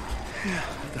 Yeah,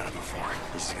 I've done it before.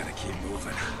 You just gotta keep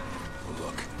moving. Well,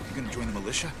 look, if you're gonna join the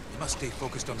militia, you must stay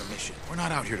focused on the mission. We're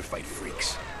not out here to fight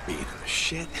freaks. Being in the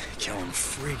shit, killing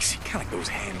freaks, it kinda goes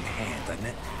hand in hand, doesn't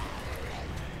it?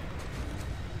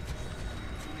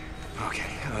 Okay,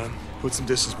 put some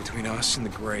distance between us and the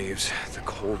graves. The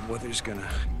cold weather's gonna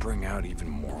bring out even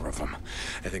more of them.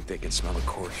 I think they can smell the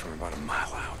corpse from about a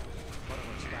mile out.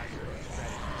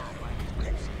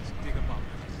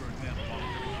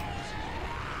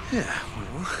 Yeah,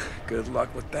 well, good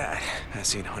luck with that. I've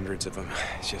seen hundreds of them,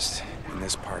 just in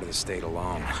this part of the state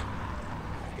alone.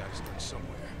 We gotta start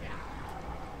somewhere.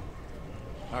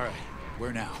 All right,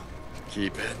 where now?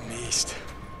 Keep heading east.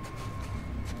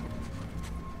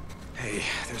 Hey,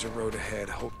 there's a road ahead.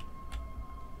 Hope.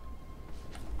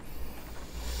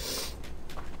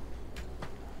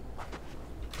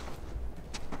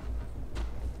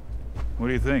 What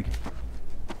do you think?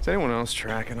 Is anyone else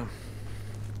tracking him?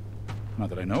 Not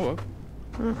that I know of.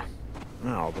 Huh.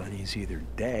 Well, then he's either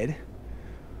dead,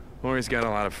 or he's got a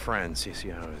lot of friends. You see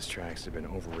how his tracks have been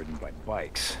overridden by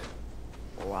bikes.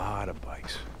 A lot of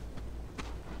bikes.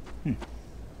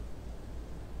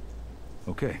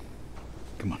 Okay.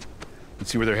 Come on. Let's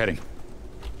see where they're heading.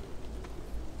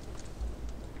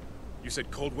 You said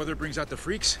cold weather brings out the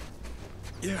freaks?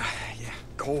 Yeah.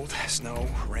 Cold, snow,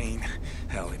 rain,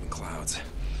 hell, even clouds.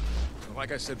 Well,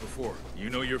 like I said before, you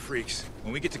know your freaks.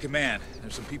 When we get to command,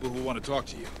 there's some people who want to talk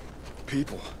to you.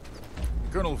 People?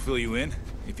 The colonel will fill you in,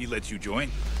 if he lets you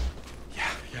join. Yeah,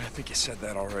 I think you said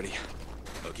that already.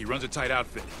 Look, he runs a tight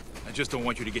outfit. I just don't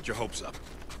want you to get your hopes up.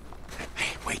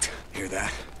 Hey, wait. Hear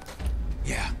that?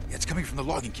 Yeah, it's coming from the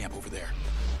logging camp over there.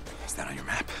 Is that on your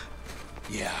map?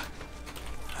 Yeah.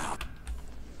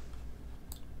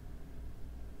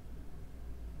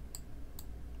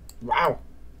 Wow.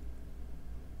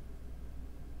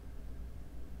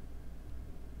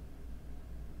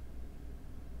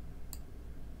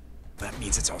 That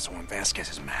means it's also on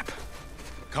Vasquez's map.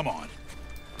 Come on.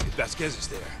 If Vasquez is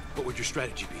there, what would your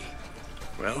strategy be?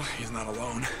 Well, he's not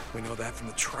alone. We know that from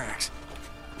the tracks.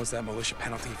 What's that militia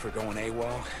penalty for going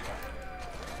AWOL?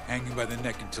 Hanging by the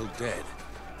neck until dead.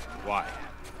 Why?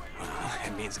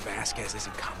 It means Vasquez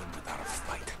isn't coming without a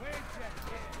fight.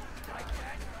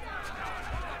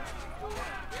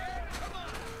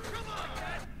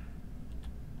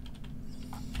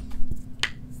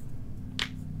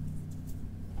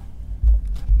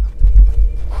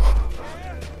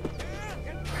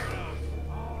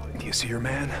 Do you see your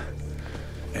man?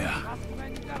 Yeah,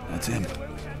 that's him.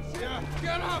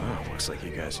 Oh, looks like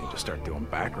you guys need to start doing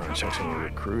background checks on your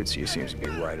recruits. He seems to be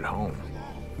right at home.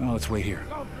 Well, let's wait here.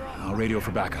 I'll radio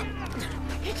for backup.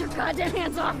 Get your goddamn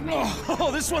hands off me!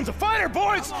 Oh, this one's a fighter,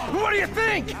 boys! What do you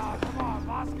think?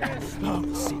 Oh,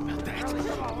 let's see about that.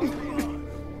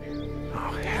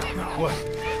 Oh, hell no. What?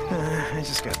 I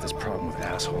just got this problem with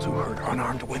assholes who hurt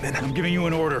unarmed women. I'm giving you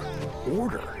an order.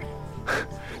 Order?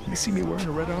 You see me wearing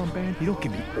a red armband? You don't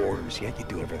give me orders yet. You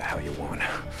do whatever the hell you want.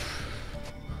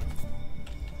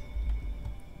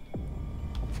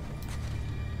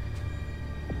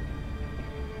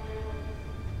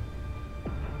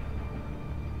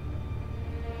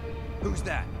 Who's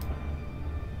that?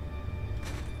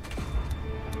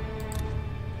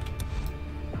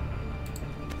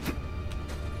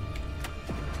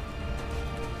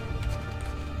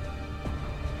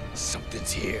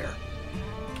 Something's here.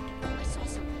 I saw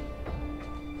something.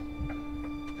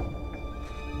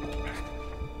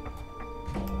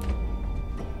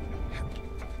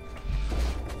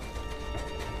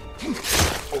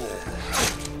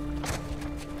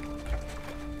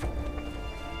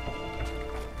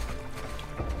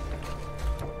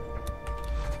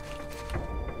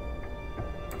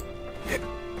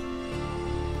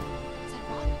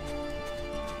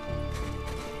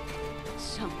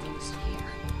 Something's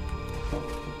here.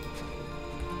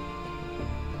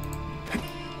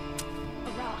 A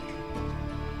rock.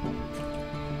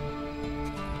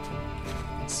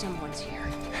 Someone's here.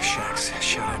 Shucks,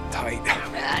 shut up tight.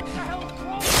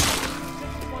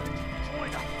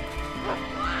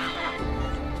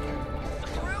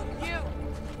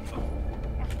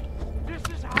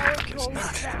 There's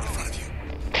nothing in front of you.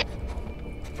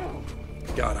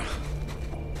 Got him.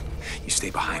 You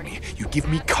stay behind me. You give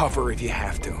me cover if you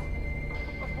have to.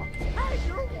 Hey,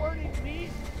 you're warning me?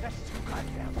 That's too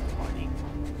goddamn funny.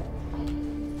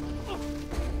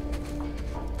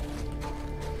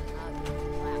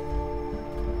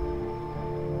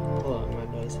 Hold on, my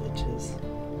nose itches.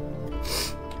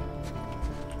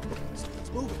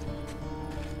 Let's move it.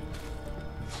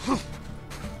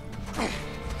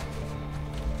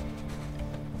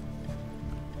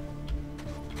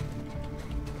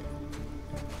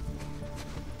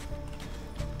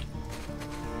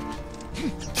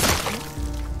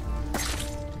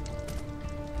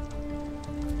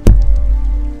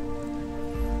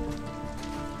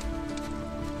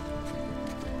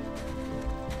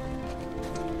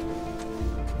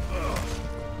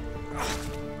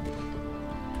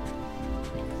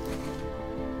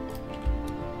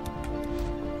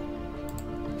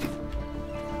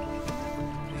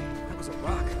 That was a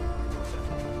rock.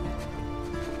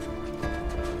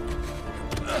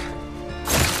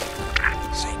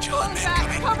 St. John, man,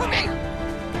 coming. Cover me!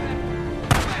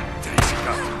 Thanks,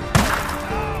 go.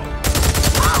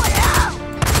 Oh, yeah!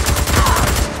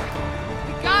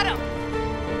 We got him!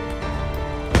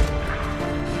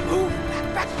 Move.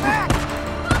 Back!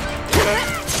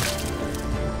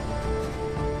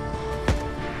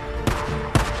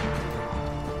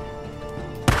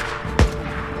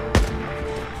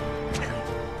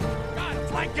 God,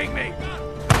 flanking me!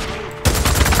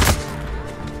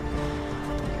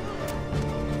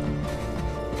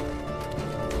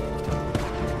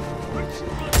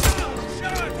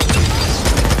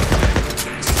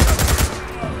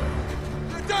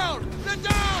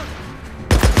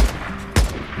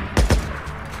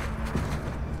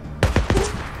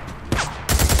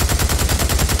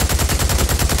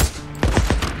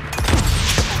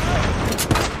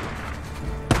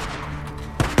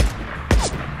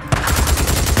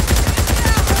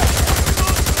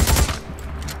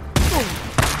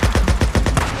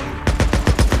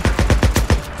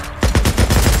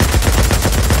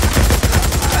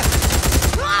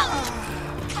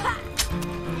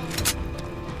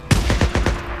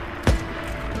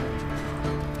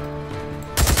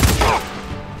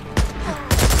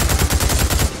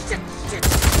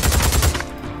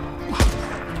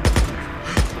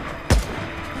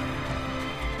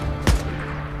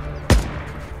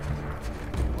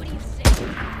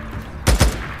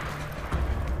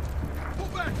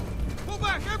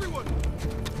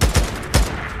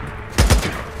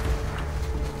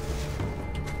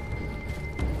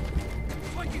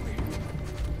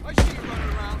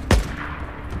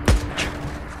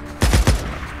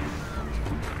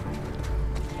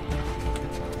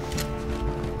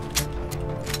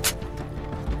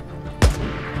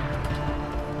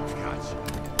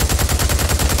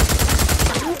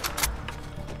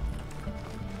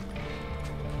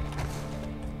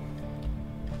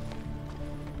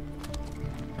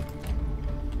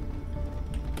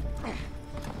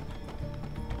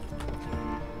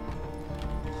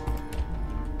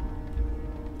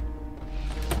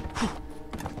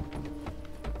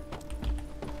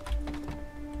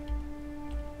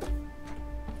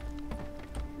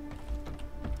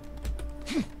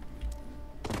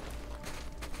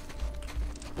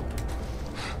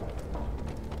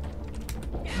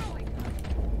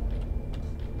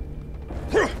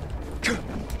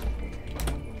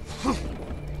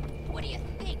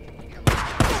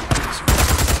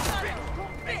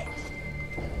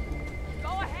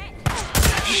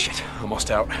 Shit,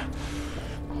 almost out.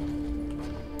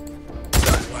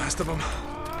 Last of them.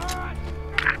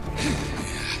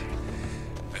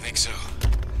 I think so.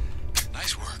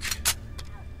 Nice work.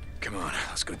 Come on,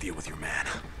 let's go deal with your man.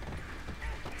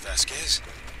 Vasquez?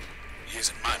 He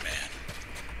isn't my man.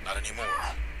 Not anymore.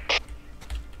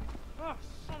 Oh,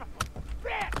 son of a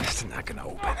bitch! That's not gonna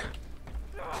open.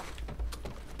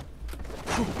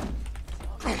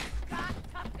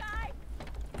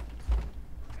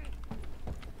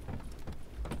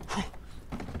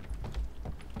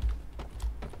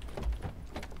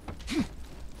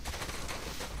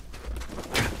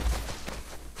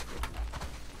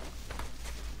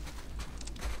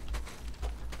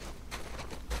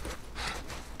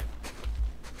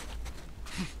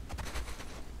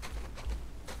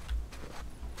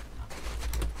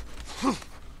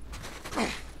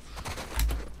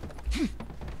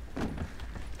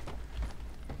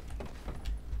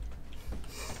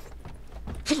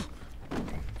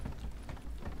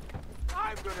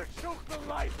 I'm gonna choke the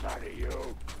life out of you!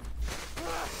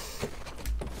 Oh,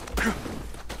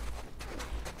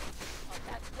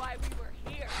 that's why we were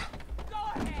here. Go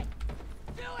ahead!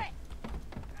 Do it!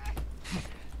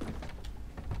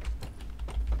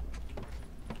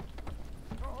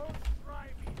 Don't try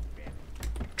me,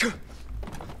 bitch!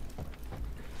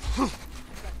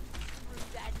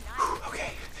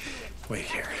 Okay, wait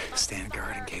here. Stand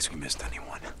guard in case we missed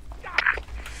anyone.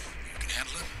 You can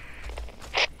handle it?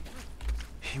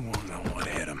 He won't know what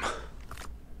hit him.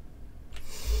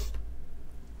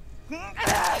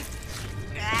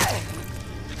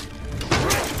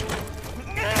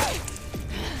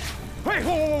 Hey,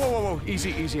 whoa.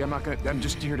 Easy. I'm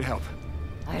just here to help.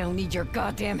 I don't need your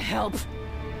goddamn help.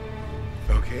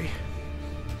 Okay.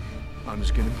 I'm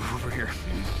just gonna move over here.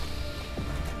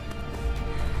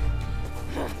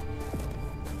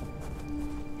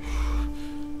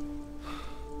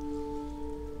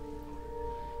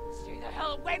 Stay the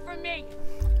hell away from me!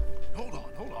 Hold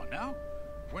on now.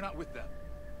 We're not with them.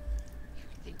 You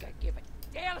think I give a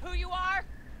damn who you are?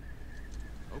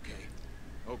 Okay.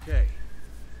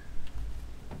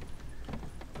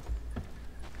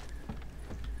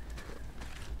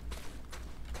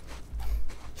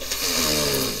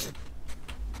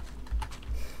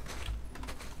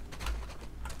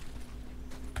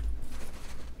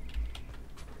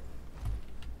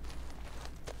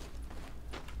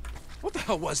 What the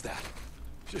hell was that?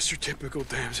 Just your typical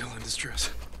damsel in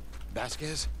distress.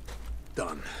 Vasquez?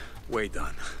 Done. Way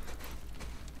done.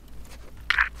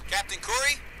 Captain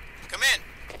Curry, come in.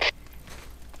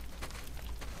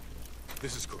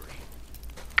 This is Curry.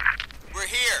 We're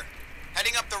here,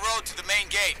 heading up the road to the main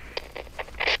gate.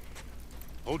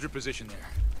 Hold your position there.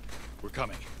 We're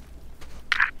coming.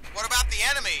 What about the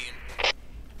enemy?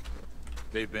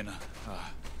 They've been,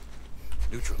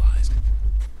 neutralized.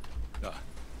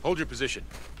 Hold your position.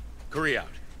 Curry out.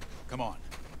 Come on.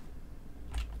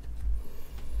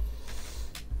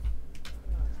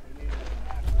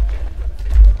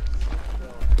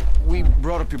 We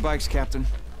brought up your bikes, Captain.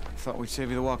 Thought we'd save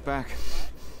you the walk back.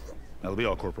 That'll be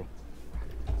all, Corporal.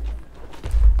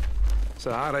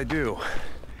 So how'd I do?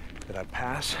 Did I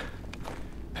pass?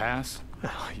 Pass?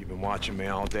 Well, you've been watching me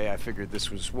all day. I figured this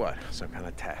was what? Some kind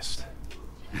of test.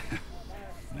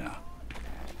 No.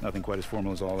 Nothing quite as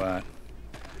formal as all that.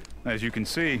 As you can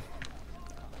see,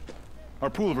 our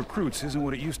pool of recruits isn't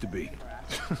what it used to be.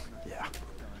 Yeah.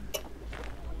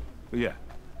 But yeah,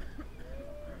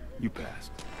 you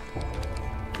passed.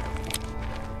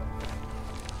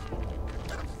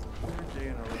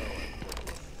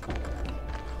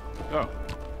 Oh.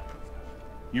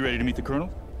 You ready to meet the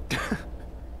Colonel?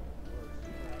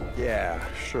 Yeah,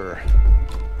 sure.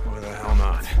 Why the hell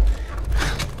not?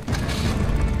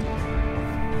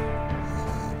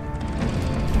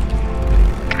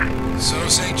 So,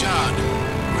 St. John,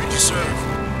 where did you serve?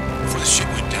 Before the shit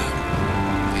went down?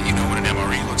 Hey, you know what an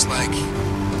MRE looks like.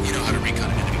 You know how to recon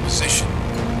an enemy position.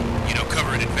 You know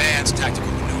cover in advance, tactical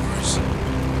maneuvers.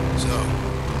 So,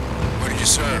 where did you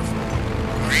serve?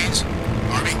 Marines?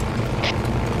 Army?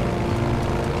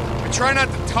 We try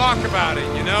not to talk about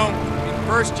it, you know? I mean,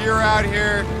 first year out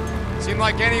here, seemed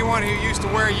like anyone who used to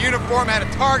wear a uniform had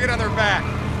a target on their back.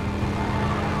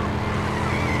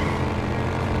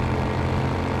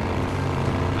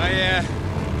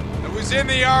 I was in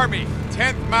the Army,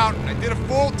 10th Mountain. I did a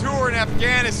full tour in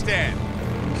Afghanistan.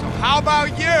 So how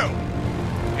about you?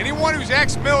 Anyone who's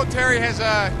ex-military has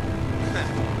a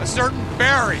certain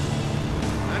bearing.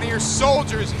 None of your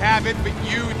soldiers have it, but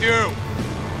you do.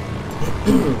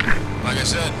 Like I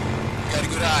said, you got a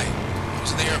good eye.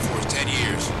 Was in the Air Force 10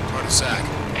 years. Part of SAC.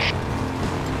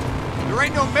 There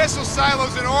ain't no missile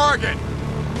silos in Oregon.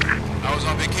 I was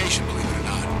on vacation, believe it or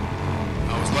not.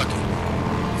 I was lucky.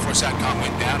 Before SATCOM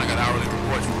went down, I got hourly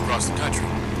reports from across the country.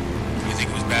 You think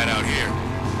it was bad out here?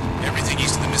 Everything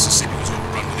east of the Mississippi was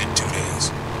overrun within 2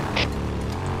 days.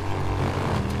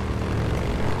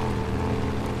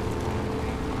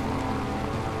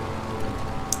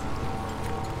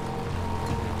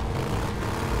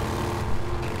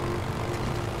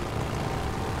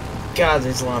 God,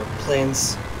 there's a lot of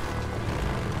planes.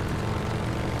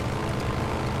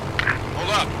 Hold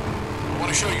up. I want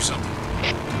to show you something.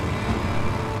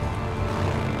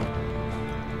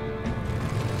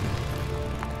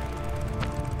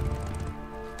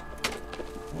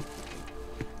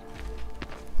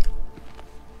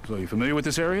 So, you familiar with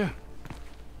this area?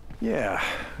 Yeah,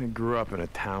 I grew up in a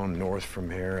town north from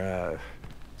here.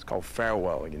 It's called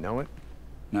Farewell. You know it?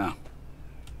 No.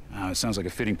 It sounds like a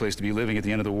fitting place to be living at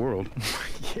the end of the world.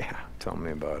 Yeah, tell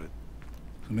me about it.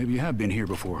 So maybe you have been here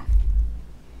before.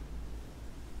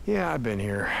 Yeah, I've been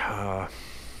here. A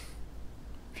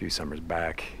few summers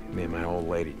back, me and my old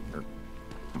lady, or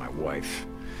my wife,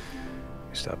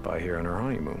 we stopped by here on our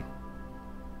honeymoon.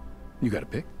 You got a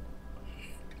pic?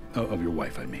 Oh, of your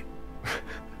wife, I mean.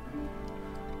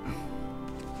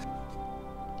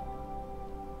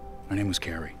 Her name was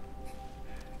Carrie.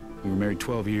 We were married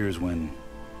 12 years when...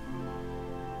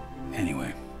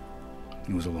 Anyway,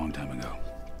 it was a long time ago.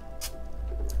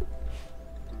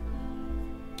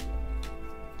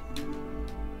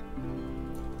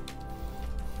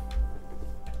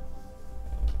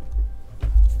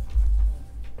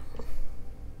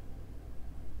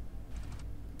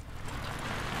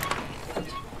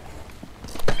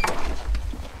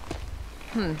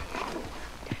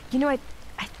 You know, I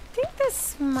think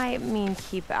this might mean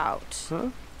keep out. Huh?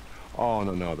 Oh,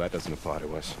 no, that doesn't apply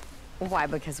to us. Why?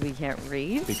 Because we can't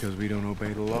read? Because we don't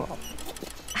obey the law.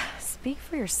 Speak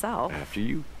for yourself. After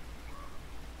you.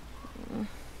 All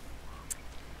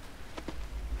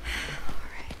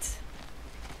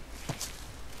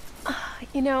right.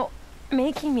 You know,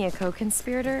 making me a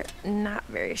co-conspirator, not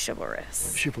very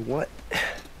chivalrous. Chivalrous what?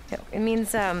 No, it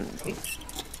means, right.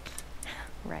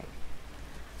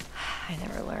 I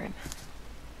never learn.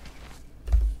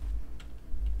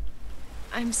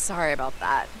 I'm sorry about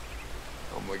that.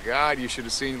 Oh my God, you should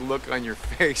have seen the look on your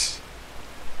face.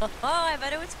 Oh, I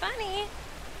bet it was funny.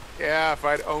 Yeah, if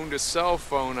I'd owned a cell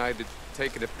phone, I'd have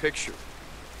taken a picture.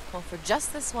 Well, for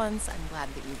just this once, I'm glad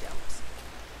that you don't.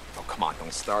 Oh, come on,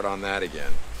 don't start on that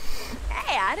again.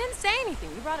 Hey, I didn't say anything.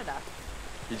 You brought it up.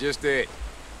 You just did.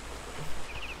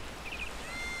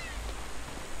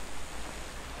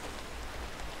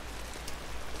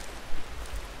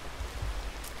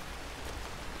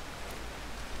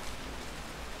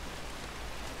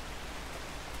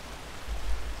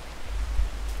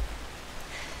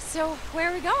 So, where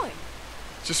are we going?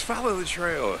 Just follow the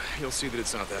trail. You'll see that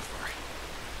it's not that far.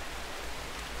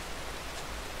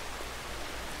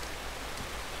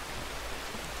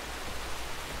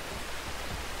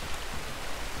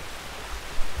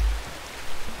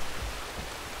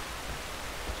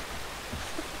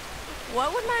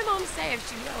 What would my mom say if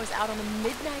she knew I was out on a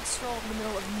midnight stroll in the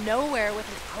middle of nowhere with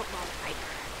an outlaw fighter?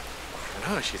 I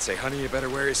don't know. She'd say, honey, you better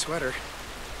wear your sweater.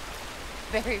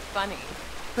 Very funny.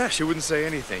 Yeah, she wouldn't say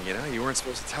anything, you know? You weren't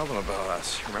supposed to tell them about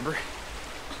us, remember?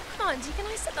 Come on, Deacon,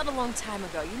 I said that a long time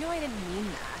ago. You know I didn't mean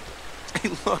that. Hey,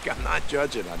 look, I'm not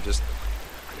judging. I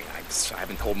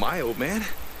haven't told my old man.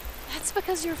 That's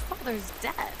because your father's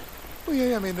dead. Well,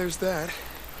 yeah, I mean, there's that.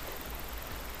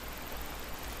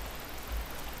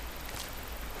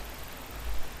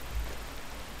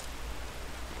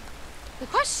 The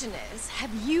question is,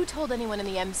 have you told anyone in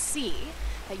the MC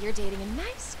that you're dating a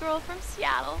nice girl from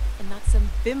Seattle and not some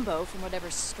bimbo from whatever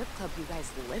strip club you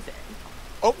guys live in?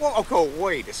 Oh, well, okay,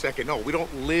 wait a second. No, we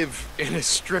don't live in a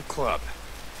strip club.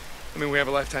 I mean, we have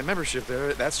a lifetime membership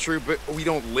there, that's true, but we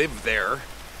don't live there.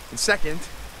 And second,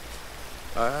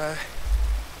 I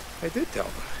did tell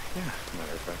them. Yeah,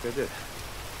 matter of fact, I did.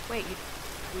 Wait,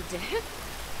 you did?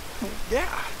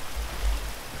 Yeah.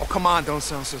 Oh, come on, don't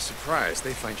sound so surprised.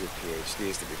 They find your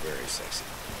PhDs to be very sexy.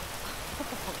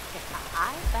 Yeah,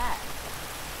 I bet.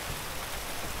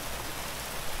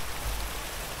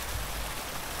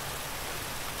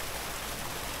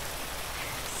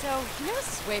 So, you know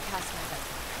this is way past my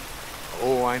bedtime.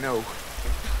 Oh, I know.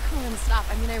 I'm gonna stop.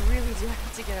 I mean, I really do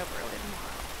have to get up early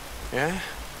tomorrow. Yeah?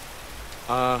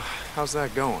 How's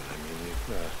that going? I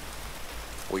mean,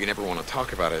 well, you never want to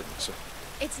talk about it, so...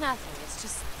 It's nothing. It's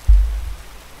just...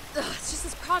 It's just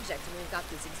this project, and we've got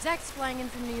these execs flying in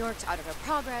from New York to audit our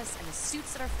progress, and the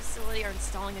suits at our facility are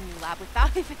installing a new lab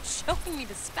without even showing me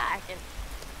the spec, and...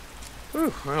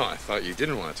 Whew, well, I thought you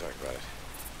didn't want to talk about it.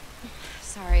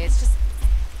 Sorry, it's just...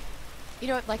 You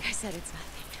know what, like I said, it's nothing.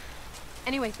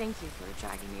 Anyway, thank you for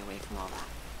dragging me away from all that.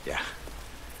 Yeah,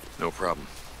 no problem.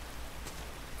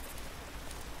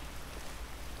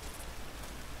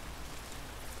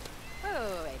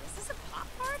 Wait, is this a pop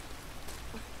card?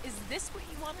 Is this what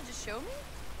you wanted to show me?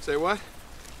 Say what?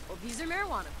 Well, these are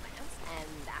marijuana plants, and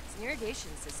that's an irrigation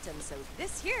system, so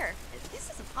this here, this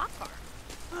is a pot farm.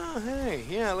 Oh, hey,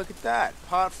 yeah, look at that.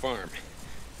 Pot farm.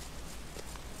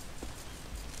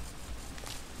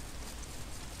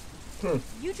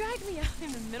 You dragged me out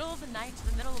in the middle of the night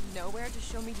to the middle of nowhere to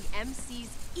show me the MC's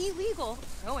illegal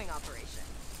growing operation.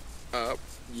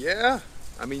 Yeah.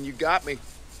 I mean, you got me.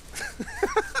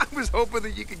 I was hoping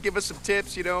that you could give us some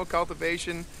tips, you know,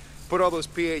 cultivation. Put all those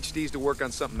PhDs to work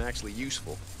on something actually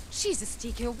useful. Jesus,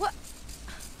 Deacon, what?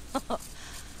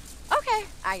 Okay,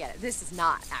 I get it. This is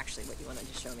not actually what you wanted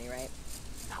to show me, right?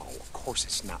 No, of course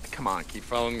it's not. Come on, keep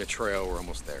following the trail. We're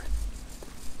almost there.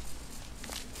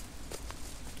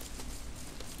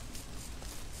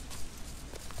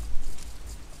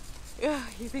 Ugh,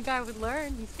 you think I would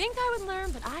learn? You think I would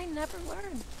learn, but I never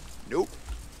learned. Nope.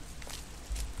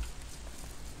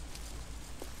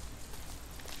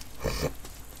 Oh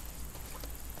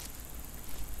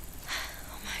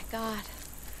my God.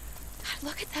 God,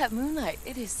 look at that moonlight.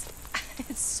 It's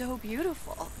so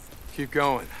beautiful. Keep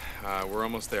going. We're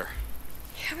almost there.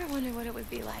 You ever wonder what it would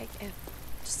be like if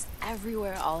just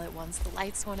everywhere all at once the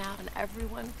lights went out and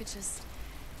everyone could just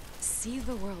see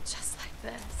the world just like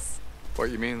this? What,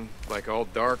 you mean, like all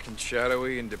dark and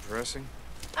shadowy and depressing?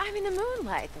 I mean the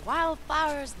moonlight, the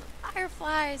wildflowers, and the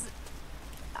fireflies.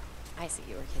 Oh, I see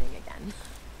you were kidding again.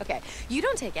 Okay, you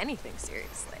don't take anything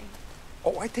seriously.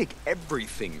 Oh, I take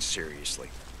everything seriously.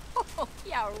 Oh,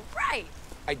 yeah, right.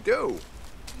 I do.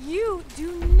 You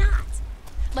do not.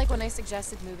 Like when I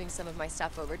suggested moving some of my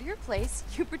stuff over to your place,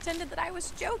 you pretended that I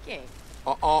was joking.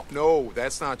 No,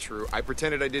 that's not true. I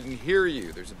pretended I didn't hear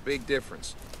you. There's a big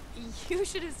difference. You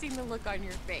should have seen the look on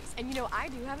your face. And you know, I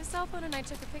do have a cell phone and I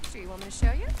took a picture. You want me to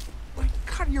show you? My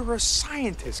God, you're a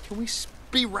scientist. Can we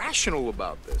be rational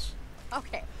about this?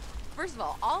 Okay. First of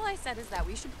all I said is that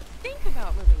we should think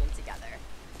about moving in together.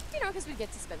 You know, because we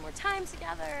get to spend more time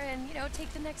together and, you know,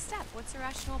 take the next step. What's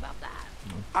irrational about that?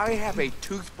 I have a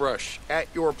toothbrush at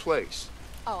your place.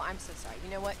 Oh, I'm so sorry. You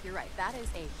know what? You're right. That is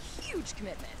a huge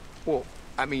commitment. Well,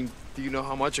 I mean, do you know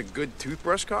how much a good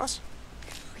toothbrush costs?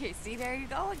 Okay, see, there you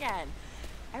go again.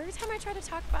 Every time I try to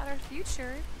talk about our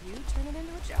future, you turn it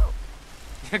into a joke.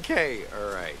 Okay,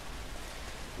 all right.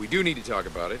 We do need to talk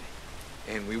about it,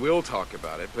 and we will talk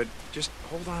about it, but just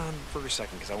hold on for a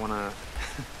second, because I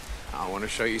want to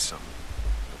show you something,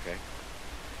 okay?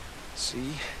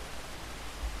 See?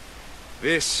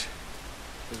 This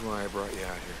is why I brought you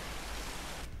out here.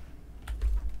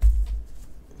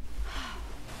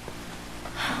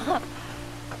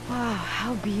 Wow,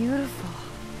 how beautiful.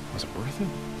 Was it worth it?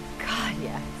 God,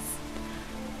 yes.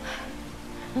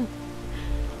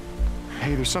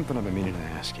 Hey, there's something I've been meaning to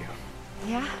ask you.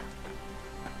 Yeah?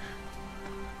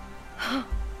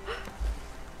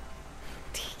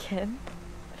 Deacon.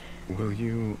 Will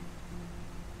you...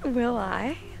 Will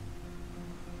I?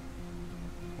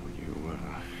 Will you,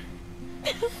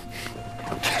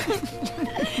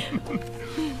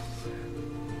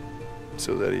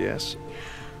 So that a yes?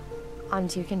 On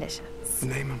 2 conditions.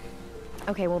 Name them.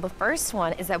 Okay, well, the first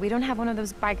one is that we don't have one of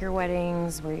those biker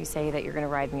weddings where you say that you're gonna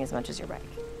ride me as much as your bike.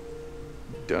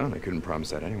 Done. I couldn't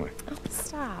promise that anyway. Oh,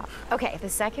 stop. Okay, the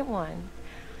second one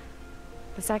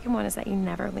is that you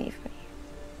never leave me.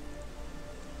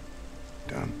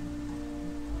 Done.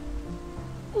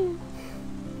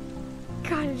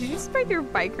 God, did you just break your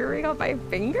biker ring on my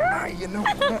finger? You know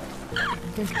what? I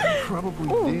think I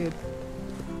probably did.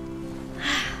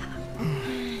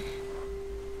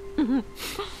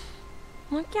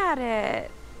 Look at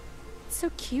it. It's so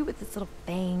cute with its little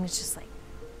fangs just like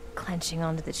clenching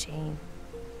onto the chain.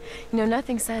 You know,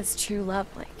 nothing says true love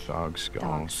like Dog skulls.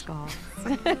 dog skulls.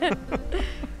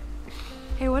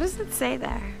 Hey, what does it say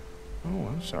there? Oh,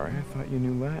 I'm sorry. I thought you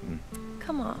knew Latin.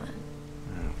 Come on.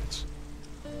 No, it's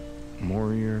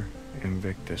Morior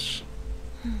Invictus.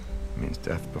 It means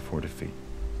death before defeat.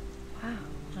 Wow,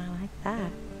 I like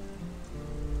that.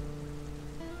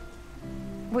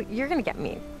 Well, you're gonna get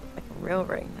me like a real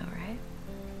ring, though, right?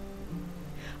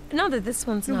 Not that this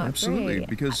one's not absolutely, great.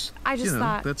 because I just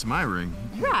thought that's my ring.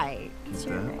 Right, it's Keep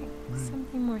your that. ring. Right.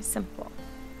 Something more simple,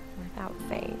 without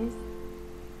fangs.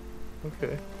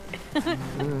 Okay.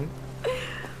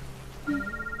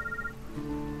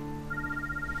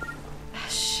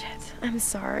 Shit, I'm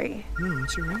sorry. No,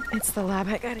 it's all right. It's the lab,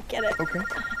 I gotta get it. Okay.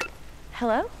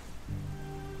 Hello?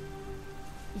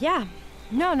 Yeah.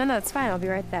 No, it's fine. I'll be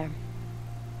right there.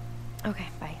 Okay,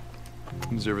 bye.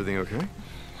 Is everything okay?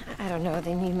 I don't know.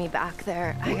 They need me back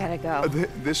there. I gotta go.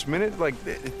 This minute? Like,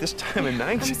 at this time of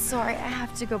night? I'm sorry. I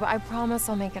have to go, but I promise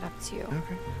I'll make it up to you.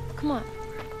 Okay. Come on.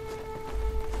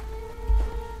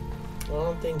 I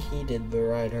don't think he did the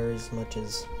ride her as much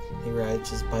as he rides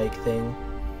his bike thing.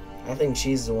 I think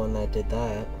she's the one that did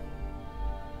that.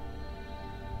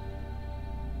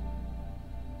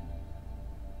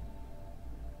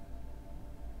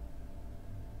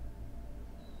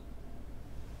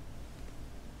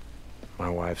 My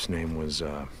wife's name was,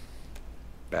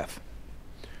 Beth.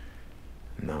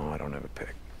 No, I don't have a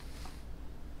pick.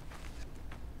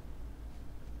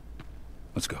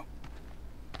 Let's go.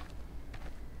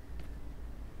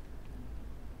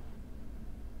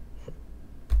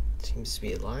 Seems to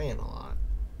be lying a lot.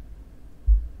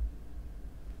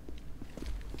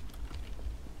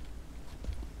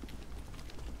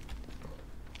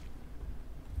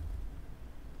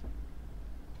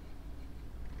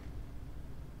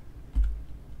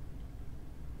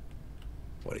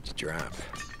 What did you drop?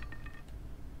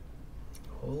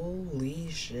 Holy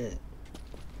shit.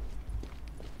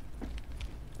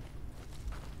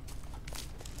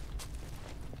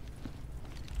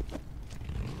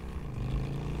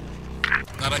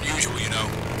 Not unusual, you know.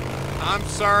 I'm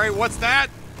sorry, what's that?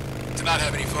 To not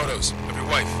have any photos of your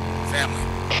wife, family.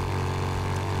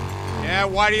 Yeah,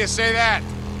 why do you say that?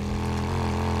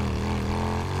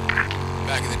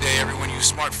 Back in the day, everyone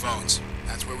used smartphones.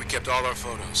 That's where we kept all our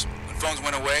photos. When phones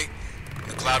went away, when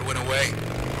the cloud went away,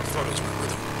 our photos went with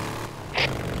them.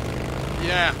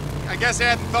 Yeah, I guess I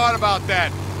hadn't thought about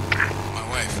that. My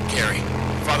wife, Carrie,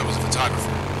 her father was a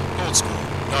photographer. Old school,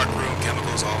 dark room,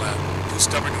 chemicals, all that. Too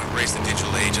stubborn to embrace the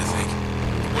digital age, I think.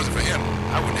 If it wasn't for him,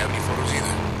 I wouldn't have any photos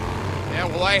either. Yeah,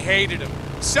 well, I hated him.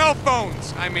 Cell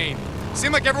phones, I mean.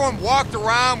 Seemed like everyone walked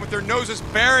around with their noses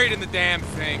buried in the damn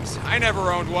things. I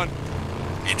never owned one.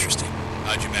 Interesting.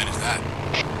 How'd you manage that?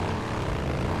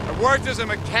 I worked as a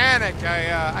mechanic.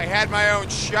 I had my own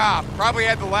shop. Probably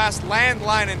had the last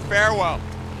landline in Farewell.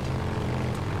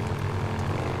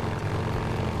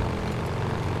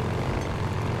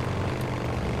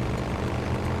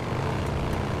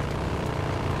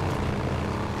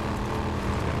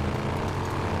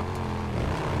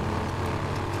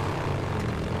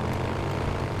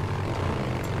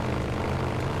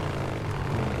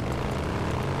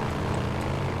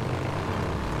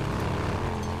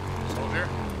 Soldier?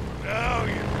 No,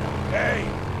 you... Hey!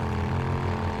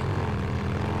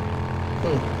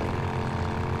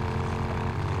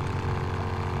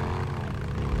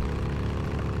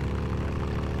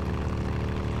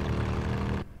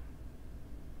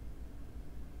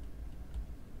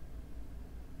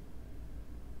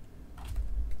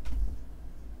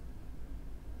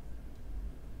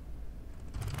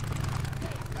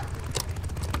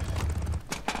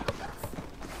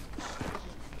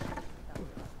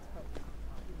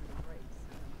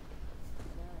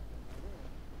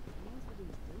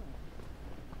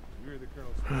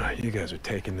 You guys are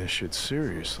taking this shit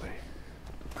seriously.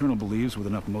 Colonel believes with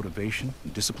enough motivation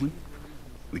and discipline,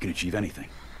 we can achieve anything.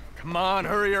 Come on,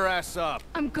 hurry your ass up.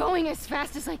 I'm going as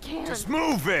fast as I can. Just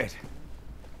move it!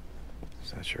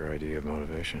 Is that your idea of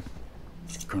motivation?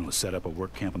 Colonel has set up a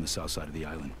work camp on the south side of the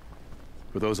island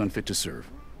for those unfit to serve.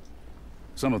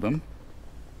 Some of them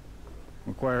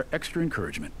require extra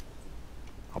encouragement.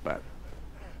 I'll bet.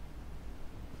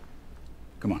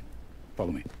 Come on,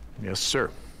 follow me. Yes, sir.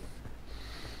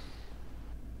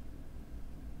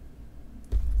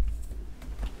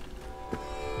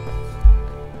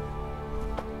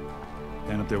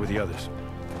 Stand up there with the others.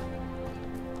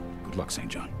 Good luck, St.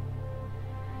 John.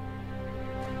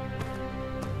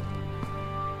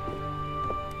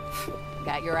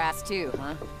 Got your ass too,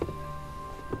 huh?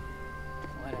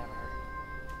 Whatever.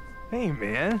 Hey,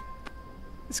 man.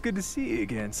 It's good to see you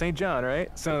again. St. John,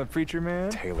 right? Son of the preacher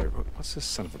man? Taylor, what's this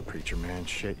son of a preacher man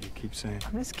shit you keep saying?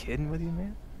 I'm just kidding with you,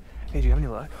 man. Hey, do you have any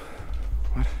luck?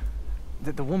 What?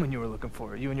 The woman you were looking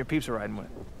for, you and your peeps are riding with.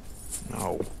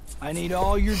 No. I need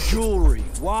all your jewelry,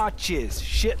 watches,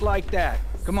 shit like that.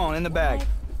 Come on, in the bag.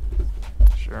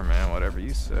 Sure, man, whatever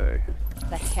you say.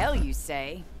 The hell you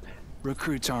say?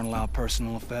 Recruits aren't allowed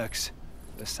personal effects.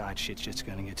 The side shit's just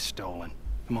gonna get stolen.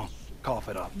 Come on, cough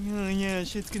it up. Yeah,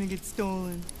 shit's gonna get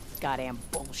stolen. Goddamn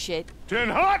bullshit. Tin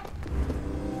hot!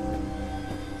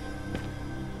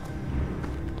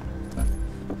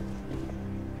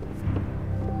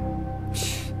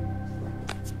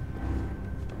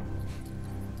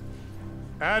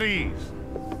 At ease.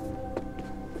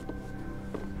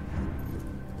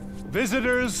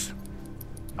 Visitors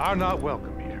are not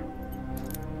welcome here.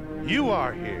 You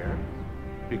are here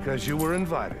because you were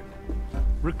invited,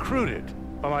 recruited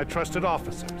by my trusted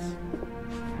officers.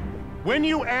 When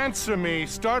you answer me,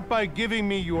 start by giving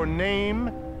me your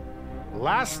name,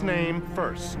 last name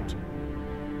first.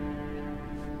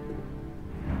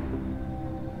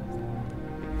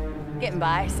 Getting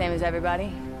by, same as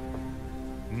everybody.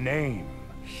 Name.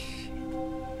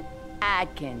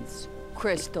 Adkins.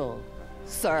 Crystal.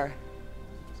 Sir.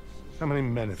 How many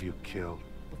men have you killed?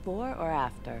 Before or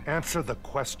after? Answer the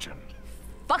question.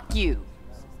 Fuck you!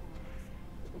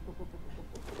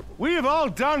 We have all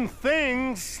done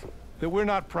things that we're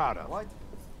not proud of. What?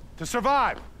 To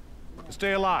survive. To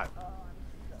stay alive.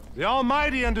 The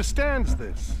Almighty understands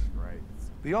this. Right.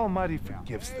 The Almighty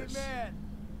forgives this.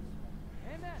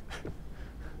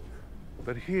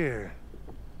 But here,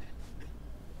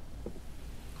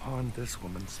 on this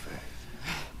woman's face,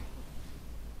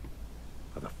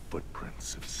 are the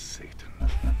footprints of Satan.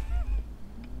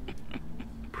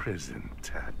 Prison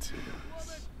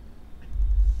tattoos.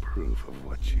 Proof of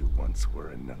what you once were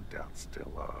and no doubt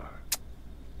still are.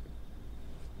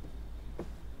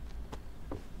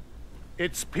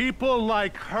 It's people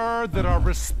like her that are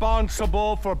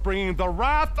responsible for bringing the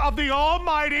wrath of the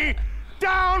Almighty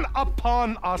down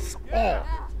upon us all.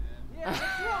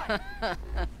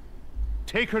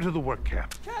 Take her to the work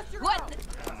camp. What?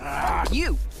 Fuck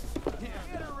you!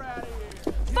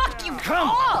 Fuck you! Come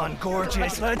all! on,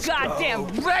 gorgeous, let's Goddamn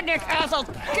go. redneck assholes!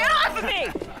 Get off of me!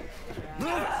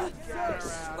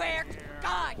 Swear to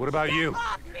God. What about you?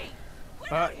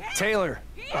 Taylor,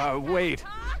 Wade.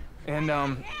 And,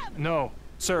 no,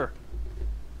 sir.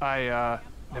 I,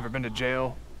 never been to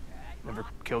jail. Never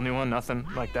killed anyone, nothing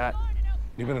like that.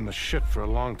 You've been in the shit for a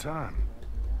long time.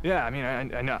 Yeah, I mean,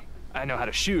 I know how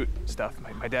to shoot stuff.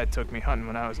 My dad took me hunting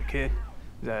when I was a kid.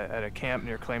 At a camp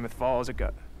near Klamath Falls. It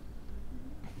got...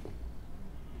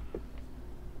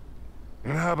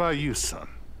 And how about you, son?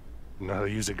 You know how to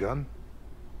use a gun?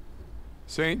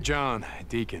 St. John,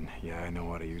 Deacon. Yeah, I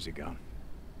know how to use a gun.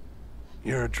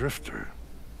 You're a drifter.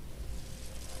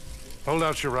 Hold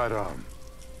out your right arm.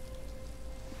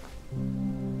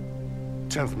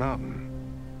 10th Mountain.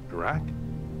 Iraq?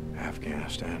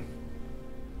 Afghanistan.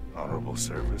 Honorable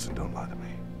service, and don't lie to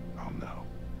me. I'll know.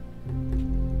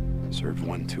 Served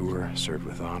one tour, served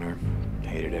with honor.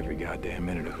 Hated every goddamn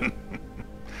minute of it.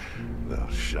 Thou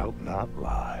shalt not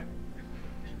lie.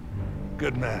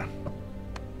 Good man.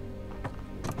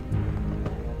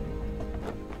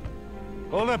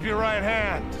 Hold up your right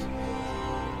hand.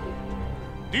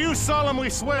 Do you solemnly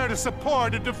swear to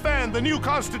support and defend the new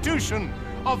Constitution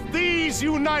of these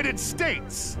United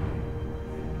States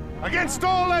against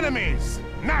all enemies,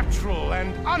 natural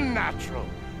and unnatural,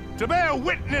 to bear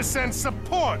witness and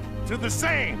support to the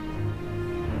same,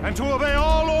 and to obey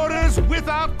all orders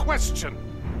without question?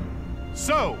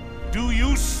 So, do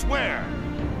you swear?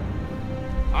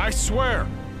 I swear.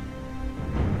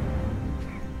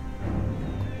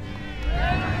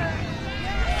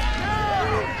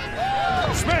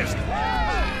 Dismissed!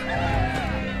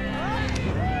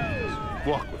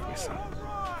 Walk with me, son.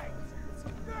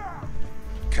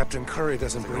 Captain Curry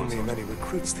doesn't bring me many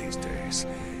recruits these days.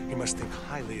 He must think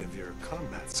highly of your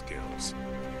combat skills.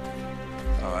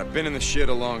 Oh, I've been in the shit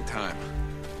a long time.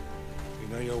 You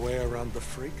know your way around the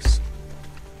freaks?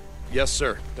 Yes,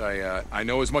 sir. I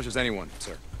know as much as anyone,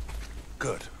 sir.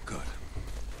 Good, good.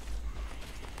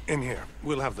 In here.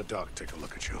 We'll have the doc take a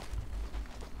look at you.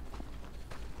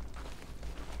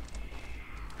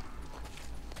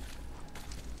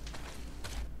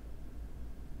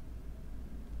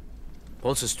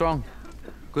 Pulse is strong.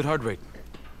 Good heart rate.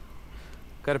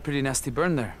 Got a pretty nasty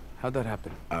burn there. How'd that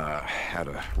happen? Had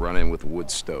a run-in with a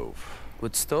wood stove.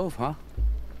 Wood stove, huh?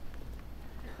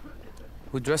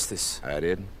 Who dressed this? I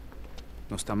did.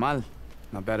 No está mal.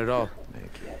 Not bad at all.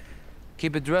 Thank you.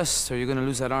 Keep it dressed or you're gonna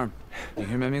lose that arm. You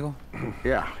hear me, amigo?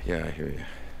 Yeah, I hear you.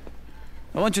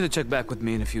 I want you to check back with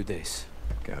me in a few days.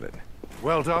 Got it.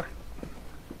 Well, Doc?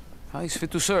 He's fit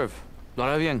to serve. Lo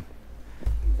hará bien.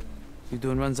 You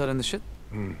doing runs out in the shit?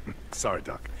 Sorry,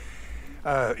 Doc.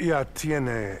 Ya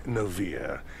tiene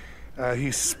novia.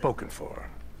 He's spoken for.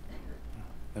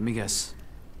 Let me guess.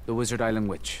 The Wizard Island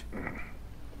Witch.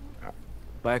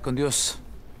 Vaya con Dios.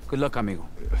 Good luck, amigo.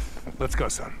 Let's go,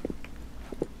 son.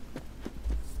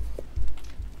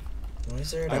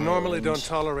 I normally don't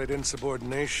tolerate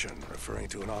insubordination, referring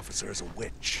to an officer as a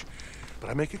witch. But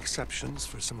I make exceptions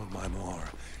for some of my more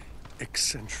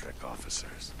eccentric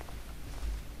officers.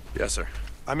 Yes, sir.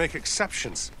 I make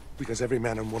exceptions because every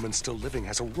man and woman still living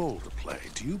has a role to play.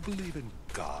 Do you believe in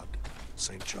God,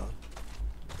 St. John?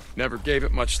 Never gave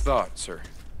it much thought, sir.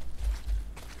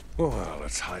 Well,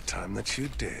 it's high time that you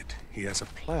did. He has a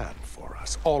plan for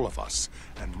us, all of us,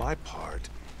 and my part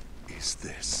is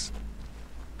this.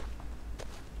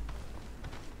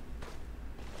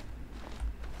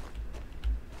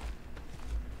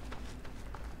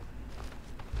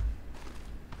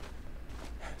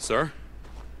 Sir?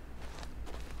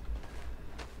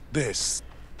 This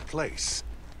place.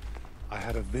 I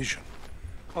had a vision.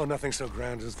 Oh, nothing so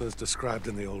grand as those described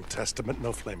in the Old Testament.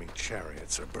 No flaming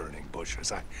chariots or burning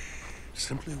bushes. I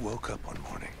simply woke up one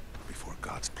morning before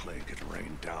God's plague had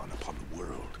rained down upon the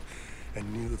world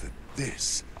and knew that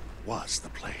this was the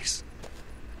place.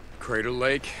 Crater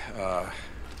Lake,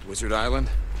 Wizard Island?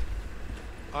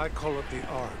 I call it the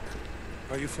Ark.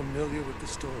 Are you familiar with the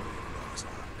story of Noah's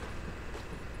Ark?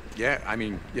 Yeah, I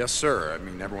mean, yes, sir. I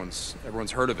mean, everyone's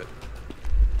heard of it.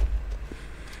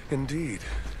 Indeed.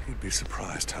 You'd be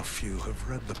surprised how few have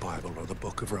read the Bible or the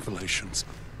Book of Revelations.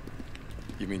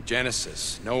 You mean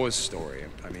Genesis, Noah's story?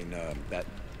 I mean,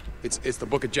 it's the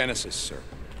Book of Genesis, sir.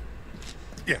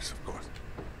 Yes, of course.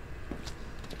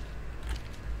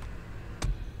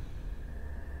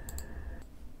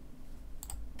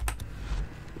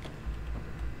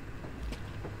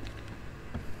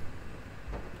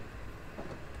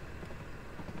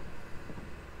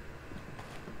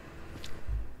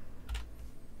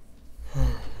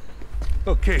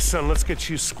 Okay, son, let's get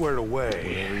you squared away.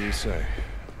 Whatever you say.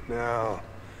 Now,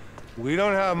 we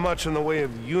don't have much in the way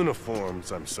of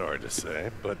uniforms, I'm sorry to say,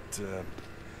 but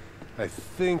I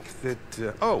think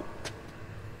that... oh!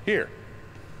 Here.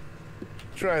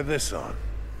 Try this on.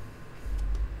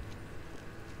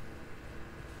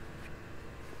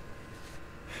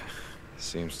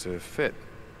 Seems to fit.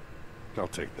 I'll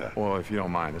take that. Well, if you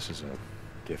don't mind, this is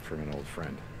a gift from an old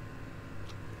friend.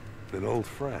 An old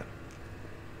friend?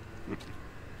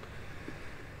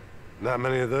 Not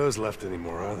many of those left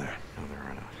anymore, are there? No, there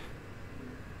are not.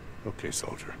 Okay,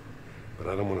 soldier. But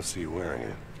I don't want to see you wearing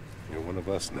it. You're one of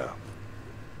us now.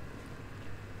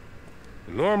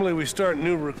 Normally we start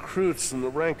new recruits in the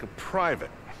rank of private.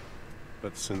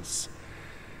 But since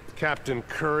Captain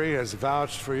Curry has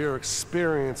vouched for your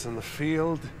experience in the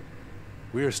field,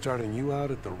 we are starting you out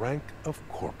at the rank of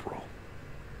corporal.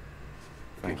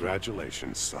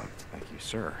 Congratulations, son. Thank you,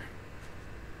 sir.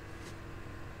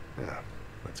 Yeah,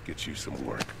 let's get you some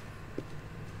work.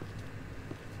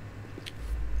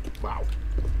 Wow.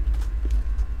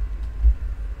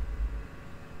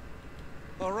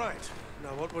 All right.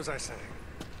 Now, what was I saying?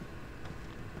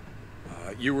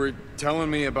 You were telling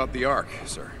me about the Ark,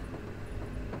 sir.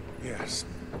 Yes,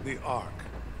 the Ark.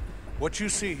 What you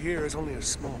see here is only a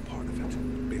small part of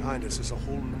it. Behind us is a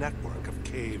whole network of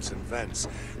caves and vents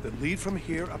that lead from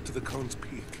here up to the Cone's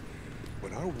Peak.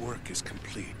 When our work is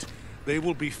complete, they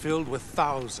will be filled with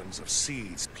thousands of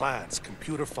seeds, plants,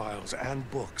 computer files, and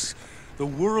books. The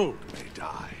world may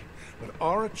die, but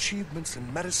our achievements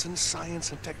in medicine,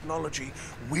 science, and technology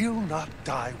will not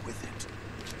die with it.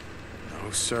 No,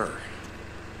 sir.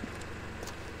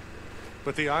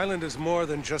 But the island is more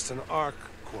than just an Ark,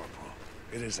 Corporal.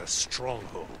 It is a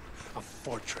stronghold, a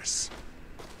fortress.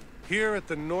 Here at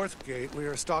the North Gate, we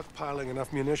are stockpiling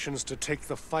enough munitions to take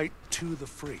the fight to the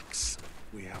freaks.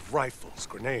 We have rifles,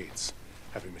 grenades,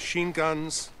 heavy machine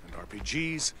guns, and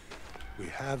RPGs. We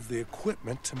have the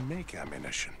equipment to make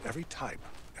ammunition. Every type,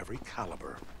 every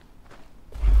caliber.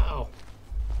 Wow.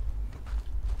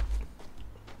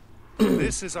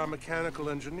 This is our mechanical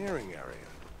engineering area.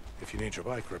 If you need your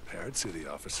bike repaired, see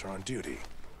the officer on duty.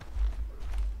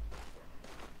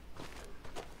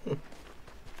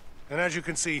 And as you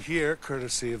can see here,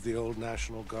 courtesy of the old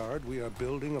National Guard, we are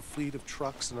building a fleet of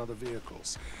trucks and other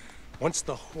vehicles. Once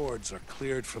the hordes are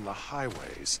cleared from the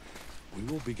highways, we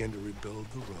will begin to rebuild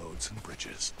the roads and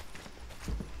bridges.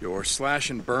 Your slash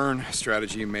and burn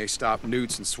strategy may stop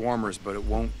newts and swarmers, but it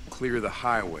won't clear the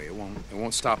highway. It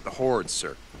won't stop the hordes,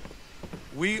 sir.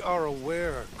 We are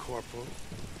aware, Corporal.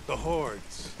 The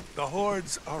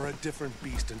hordes are a different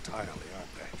beast entirely,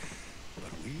 aren't they?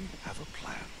 But we have a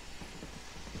plan.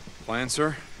 Plan,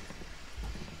 sir?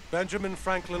 Benjamin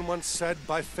Franklin once said,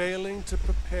 by failing to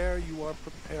prepare, you are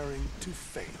preparing to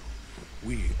fail.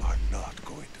 We are not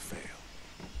going to fail.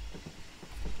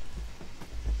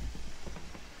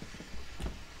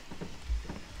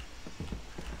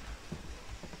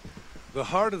 The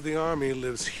heart of the army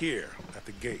lives here, at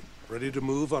the gate, ready to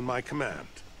move on my command.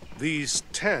 These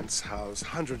tents house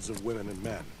hundreds of women and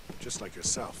men, just like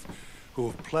yourself, who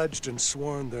have pledged and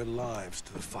sworn their lives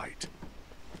to the fight.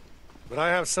 But I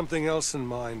have something else in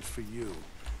mind for you.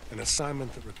 An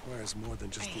assignment that requires more than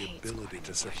just the ability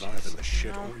to survive in the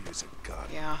shit or use a gun.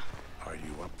 Yeah. Are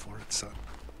you up for it, son?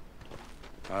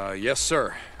 Yes,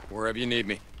 sir. Wherever you need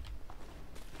me.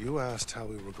 You asked how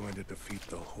we were going to defeat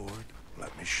the Horde.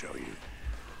 Let me show you.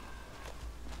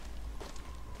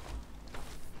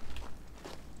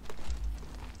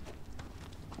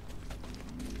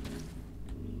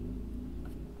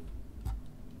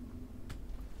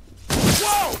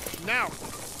 Whoa! Now!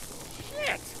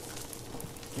 Shit!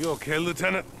 You okay,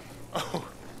 Lieutenant? Oh,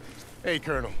 hey,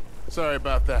 Colonel. Sorry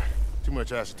about that. Too much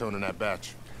acetone in that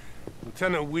batch.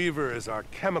 Lieutenant Weaver is our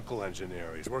chemical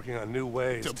engineer. He's working on new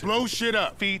ways to blow shit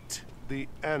up. Defeat the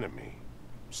enemy.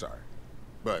 Sorry.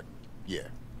 But, yeah.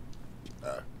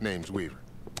 Name's Weaver.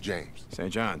 James.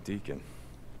 St. John, Deacon.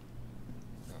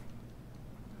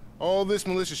 All this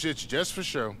militia shit's just for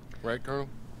show. Right, Colonel?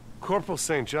 Corporal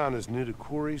St. John is new to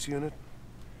Corey's unit.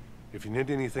 If you need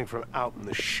anything from out in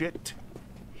the shit,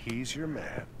 he's your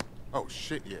man. Oh,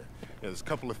 shit, yeah. There's a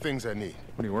couple of things I need.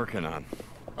 What are you working on?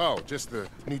 Oh, just the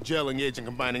new gelling agent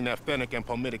combining naphthenic and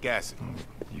palmitic acid.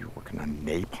 You working on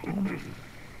napalm?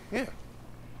 Yeah.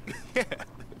 Yeah.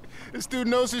 This dude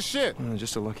knows his shit.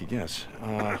 Just a lucky guess.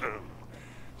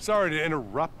 Sorry to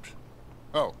interrupt.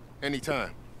 Oh,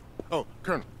 anytime. Oh,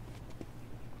 Colonel.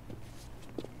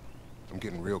 I'm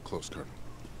getting real close, Colonel.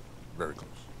 Very close.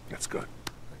 That's good.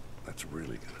 That's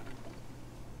really good.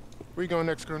 Where you going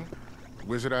next, Colonel?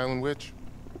 Wizard Island Witch?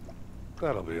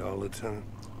 That'll be all, Lieutenant.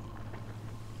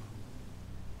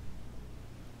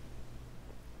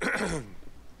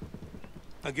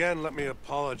 Again, let me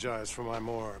apologize for my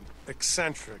more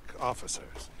eccentric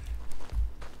officers.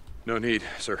 No need,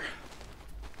 sir.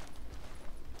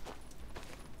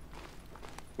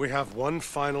 We have one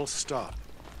final stop.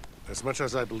 As much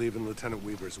as I believe in Lieutenant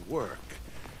Weaver's work,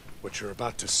 what you're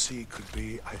about to see could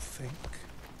be, I think,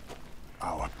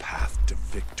 our path to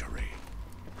victory.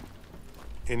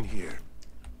 In here.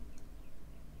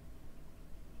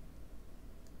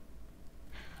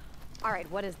 All right,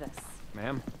 what is this?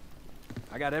 Ma'am,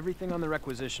 I got everything on the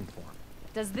requisition form.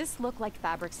 Does this look like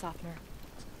fabric softener?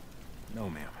 No,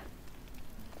 ma'am.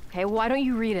 Okay, why don't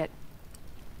you read it?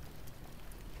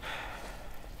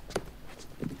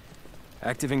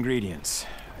 Active ingredients.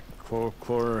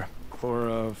 Chloroform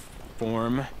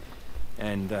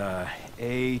and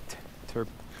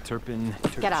terpin.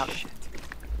 Get out. Shit.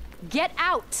 Get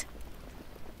out!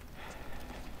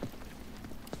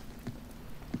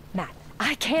 Matt,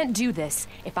 I can't do this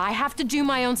if I have to do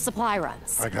my own supply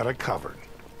runs. I got it covered.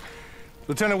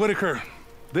 Lieutenant Whitaker,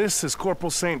 this is Corporal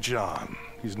St. John.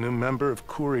 He's a new member of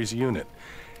Corey's unit.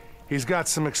 He's got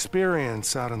some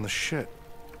experience out in the shit.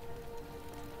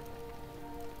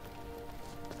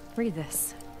 Read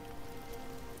this.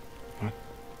 What?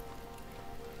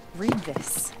 Read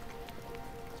this.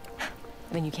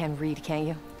 I mean, you can read, can't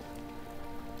you?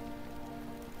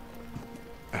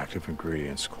 Active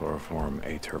ingredients, chloroform,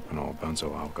 aterpenol,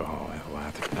 benzoyl alcohol,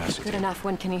 lactic acid. Good enough.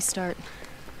 When can he start?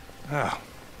 Ah,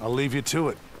 I'll leave you to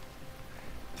it.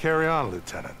 Carry on,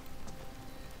 Lieutenant.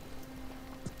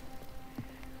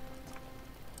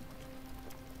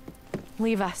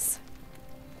 Leave us.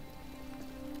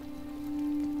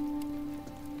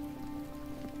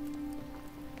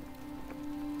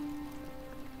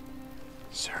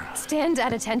 Sarah. Stand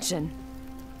at attention.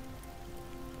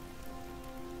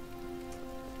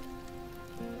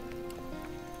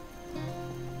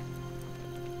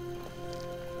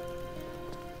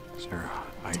 Sarah,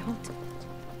 I... Don't.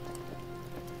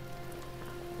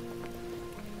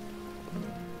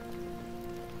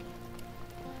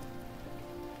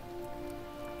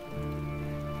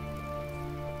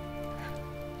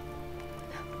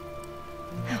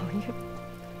 No,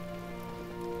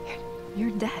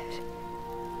 you're dead.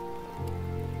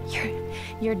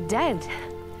 You're dead.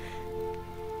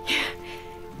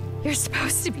 You're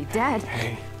supposed to be dead.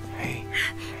 Hey.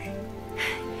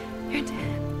 You're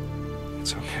dead.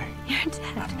 It's okay. You're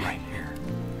dead. I'm right here.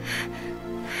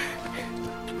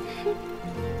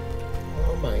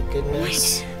 Oh my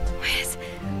goodness.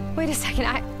 Wait a second.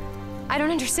 I don't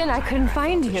understand. I couldn't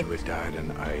find you. You had died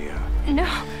and No,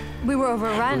 we were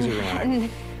overrun. Who's alive? And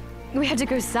we had to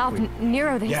go south.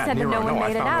 Nero, they said Nero, that no one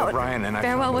made it out. O'Brien, and I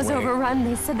Farewell found a was way overrun.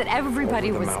 They said that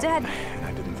everybody over the was mountain, dead. And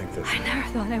I didn't think that I never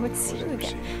thought I would see you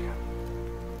again.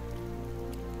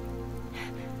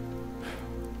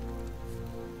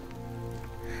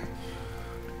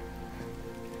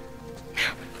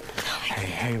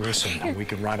 Hey, listen, we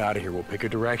can ride out of here. We'll pick a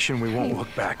direction. We won't look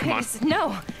back. Come on.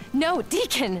 No,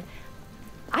 Deacon.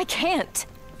 I can't.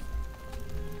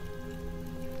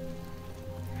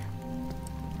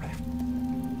 Are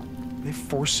they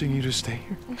forcing you to stay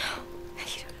here? No,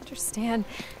 you don't understand.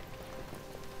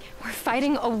 We're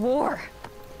fighting a war.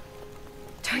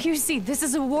 To Don't you see, this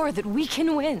is a war that we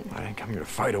can win. I didn't come here to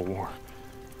fight a war.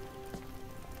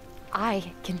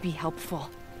 I can be helpful.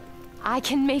 I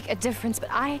can make a difference, but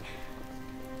I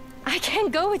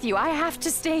can't go with you. I have to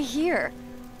stay here.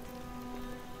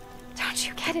 Don't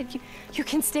you get it? You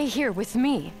can stay here with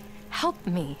me. Help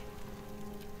me.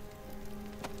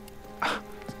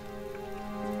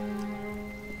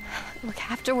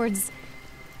 Look, afterwards,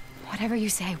 whatever you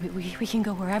say, we can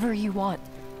go wherever you want.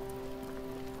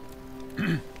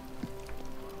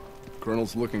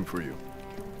 Colonel's looking for you.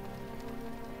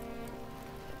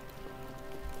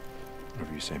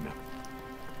 Whatever you say, man.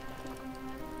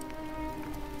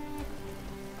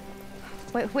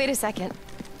 Wait a second.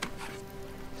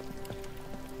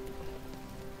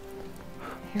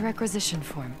 Your requisition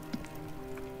form.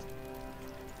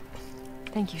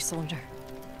 Thank you, soldier.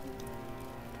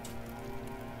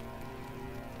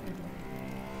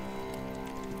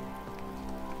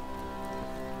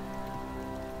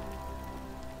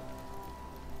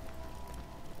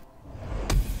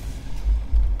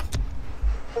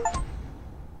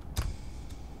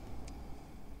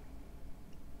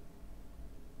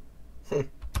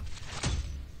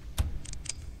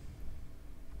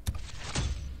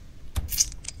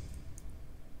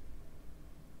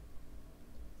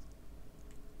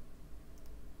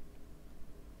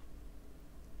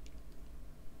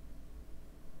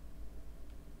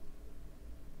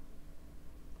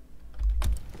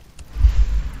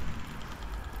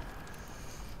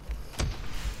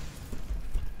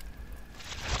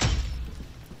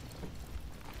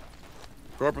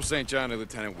 Corporal St. John to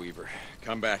Lieutenant Weaver.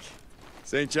 Come back.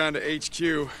 St. John to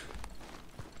HQ.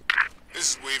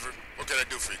 This is Weaver. What can I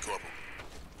do for you,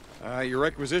 Corporal? Your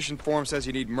requisition form says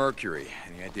you need mercury.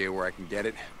 Any idea where I can get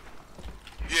it?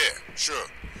 Yeah, sure.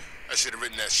 I should have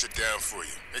written that shit down for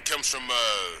you. It comes from,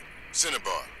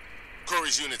 Cinnabar.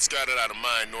 Corey's unit scouted out a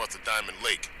mine north of Diamond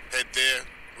Lake. Head there,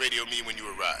 radio me when you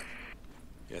arrive.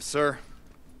 Yes, sir.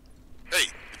 Hey,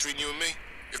 between you and me,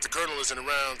 if the Colonel isn't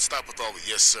around, stop with all the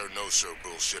yes sir, no sir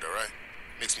bullshit, all right?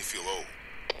 Makes me feel old.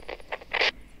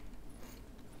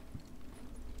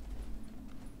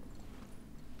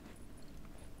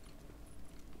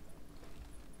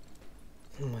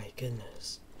 Oh my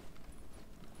goodness.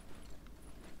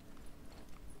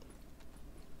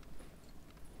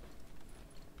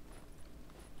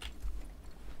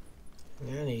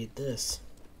 I need this.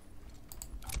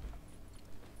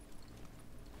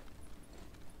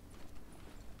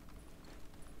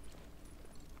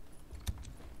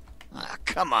 Ah,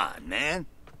 come on, man.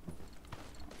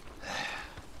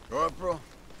 Corporal,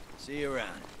 see you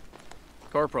around.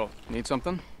 Corporal, need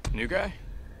something? New guy?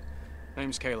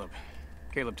 Name's Caleb.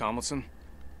 Caleb Tomlinson.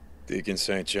 Deacon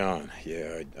St. John.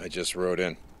 Yeah, I just rode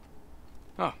in.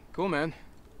 Oh, cool, man.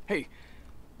 Hey,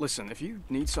 listen, if you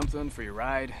need something for your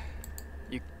ride,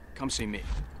 you come see me.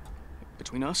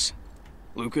 Between us,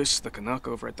 Lucas, the Canuck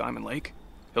over at Diamond Lake,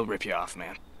 he'll rip you off,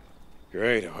 man.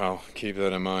 Great, well, keep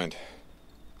that in mind.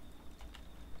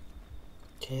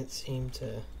 Can't seem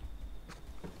to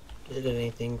get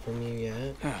anything from you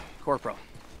yet. Corporal,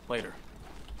 later.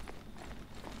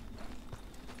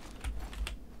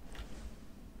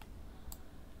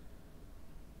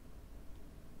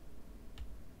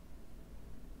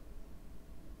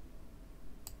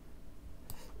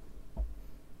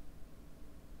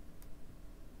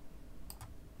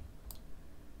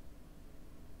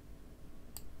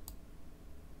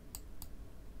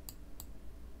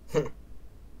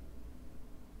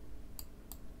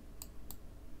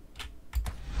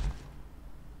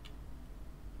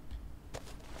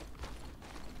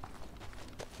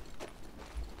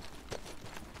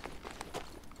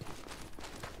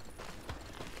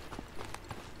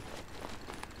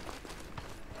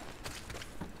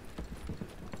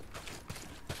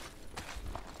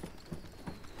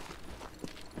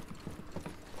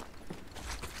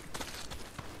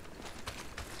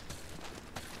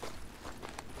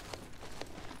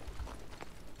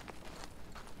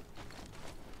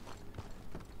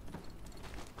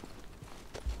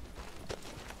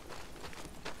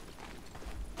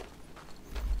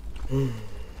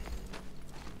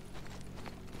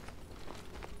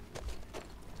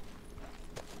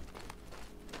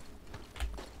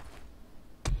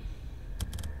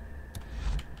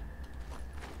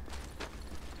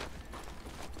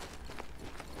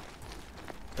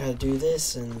 Gotta do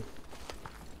this and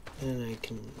then I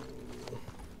can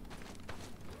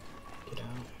get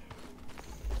out.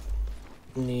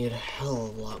 Need a hell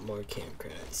of a lot more camp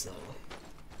credits though.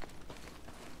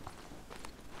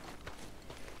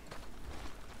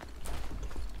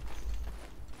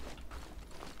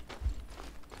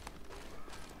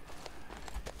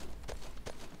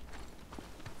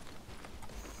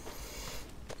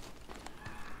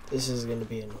 This is going to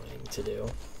be annoying to do.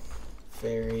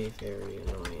 Very, very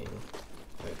annoying.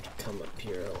 I have to come up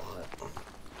here a lot.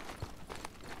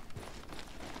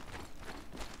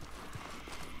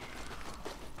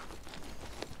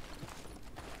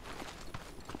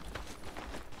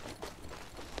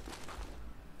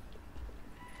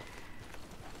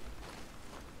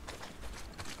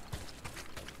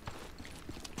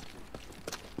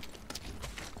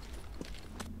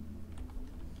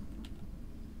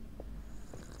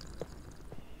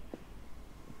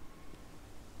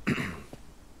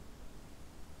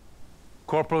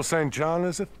 Corporal St. John,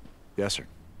 is it? Yes, sir.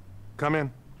 Come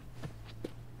in.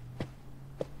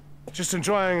 Just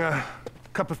enjoying a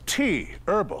cup of tea,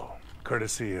 herbal,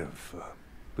 courtesy of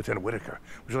Lieutenant Whitaker.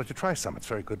 Would you like to try some? It's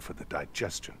very good for the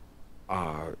digestion.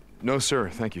 No, sir.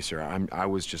 Thank you, sir. I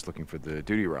was just looking for the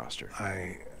duty roster.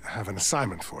 I have an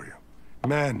assignment for you.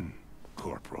 Men,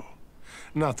 Corporal.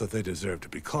 Not that they deserve to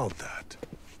be called that.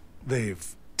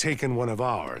 They've taken one of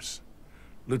ours.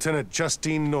 Lieutenant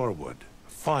Justine Norwood.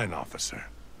 Fine officer.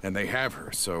 And they have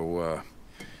her, so,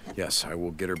 yes, I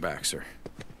will get her back, sir.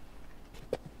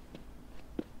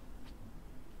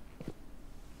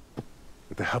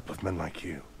 With the help of men like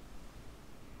you,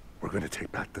 we're going to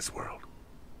take back this world.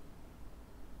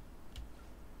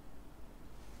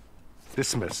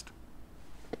 Dismissed.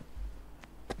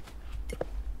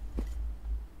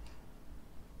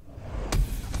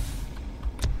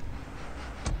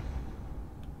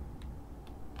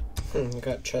 I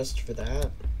got chest for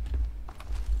that.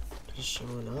 Just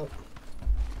showing up.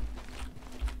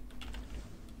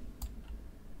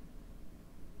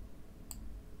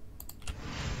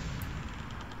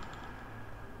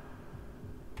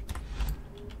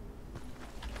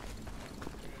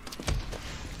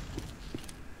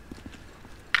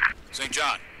 St.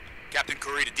 John. Captain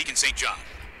Curry to Deacon St. John.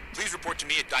 Please report to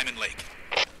me at Diamond Lake.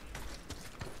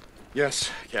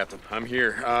 Yes, Captain. I'm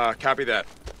here. Copy that.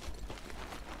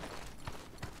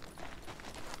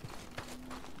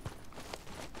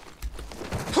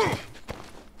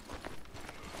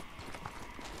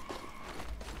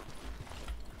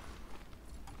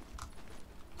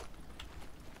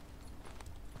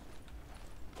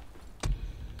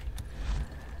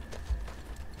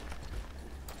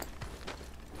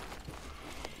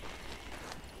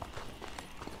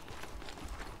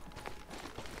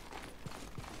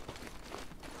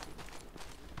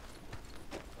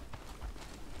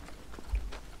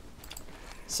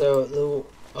 So the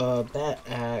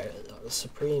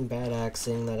Supreme Bat Axe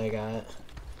thing that I got.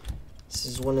 This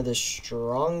is one of the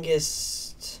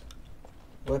strongest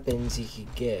weapons you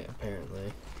could get,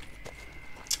 apparently.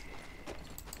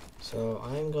 So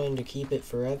I'm going to keep it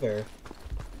forever.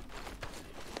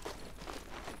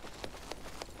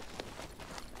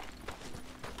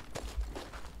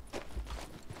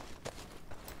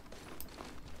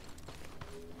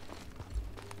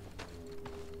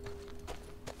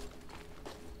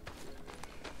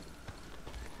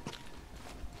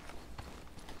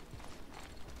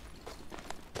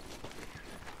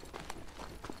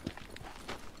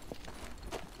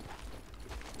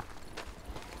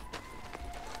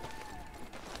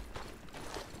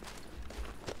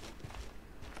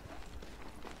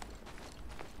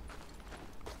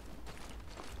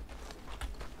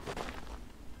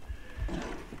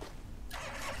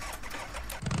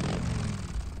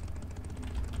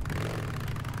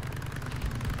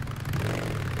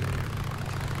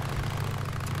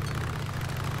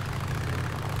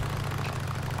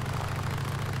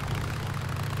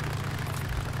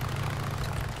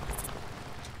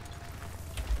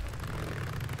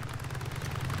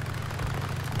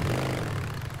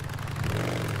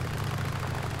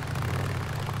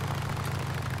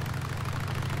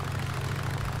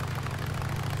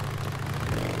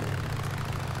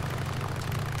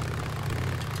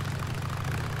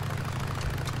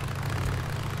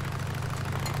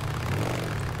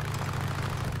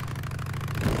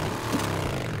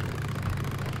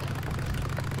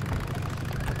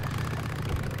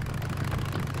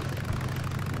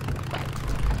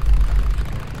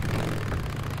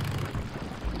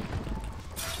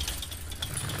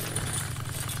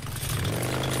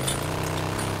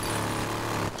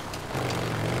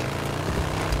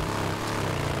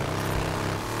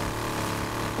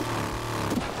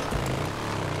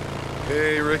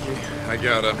 Hey, Ricky. I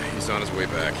got him. He's on his way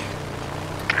back.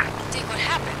 Dick, what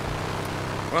happened?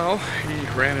 Well,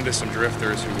 he ran into some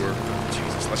drifters who were...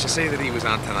 Jesus, let's just say that he was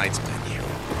on tonight's menu.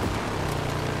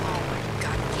 Oh my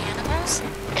god, cannibals?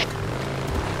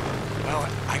 Well,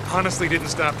 I honestly didn't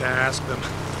stop to ask them.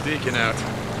 Deacon out.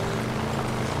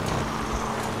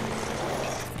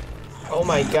 Oh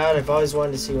my god, I've always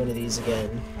wanted to see one of these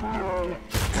again.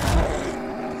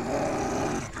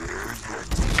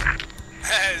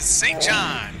 is St.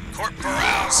 John.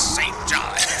 Corporal St.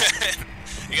 John.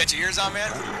 You got your ears on,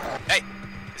 man? Hey,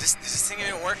 is this thing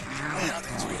even work? Man, I don't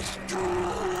think it's working.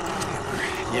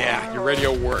 Yeah, your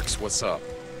radio works. What's up?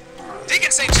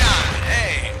 Deacon St. John,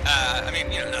 hey. I mean,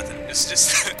 nothing.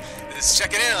 Just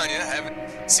checking in on you. I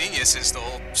haven't seen you since the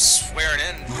whole swearing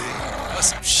in thing. That was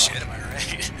some shit, am I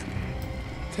right?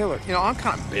 Taylor, I'm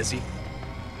kind of busy.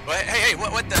 Well, hey,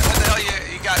 what the hell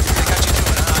you got you doing?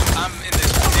 I'm in the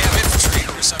damn infantry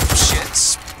or some shit.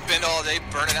 Spend all day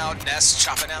burning out nests,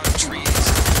 chopping down trees,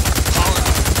 hauling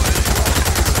wood.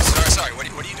 Sorry, what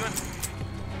are you doing?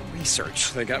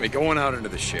 Research. They got me going out into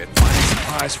the shit, finding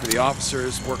supplies for the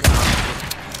officers, working on...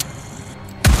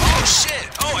 Oh, shit!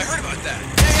 Oh, I heard about that.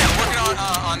 Yeah, working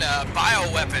on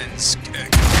bioweapons,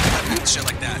 shit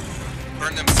like that.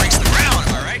 Burn them freaks to the ground,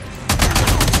 am I right?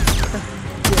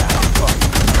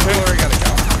 Taylor, I gotta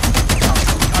go.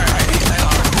 Alright,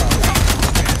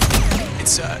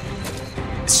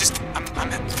 it's just, I'm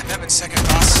having second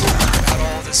thoughts about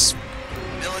all this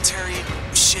military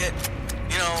shit,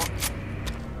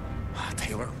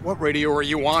 Taylor, what radio are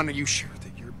you on? Are you sure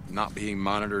that you're not being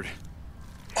monitored?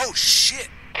 Oh, shit!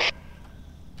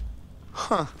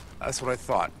 Huh, that's what I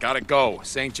thought. Gotta go.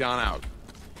 St. John out.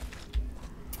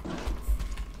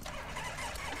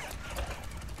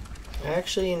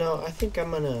 Actually, I think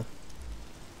I'm gonna...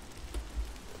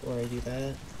 Before I do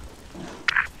that...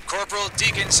 Corporal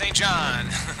Deacon St. John.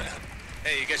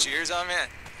 Hey, you got your ears on, man?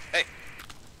 Hey.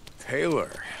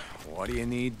 Taylor, what do you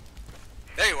need?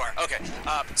 There you are. Okay.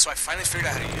 So I finally figured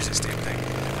out how to use this damn thing.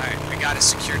 Alright, we got a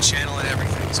secure channel and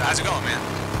everything. So how's it going, man?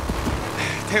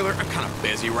 Taylor, I'm kind of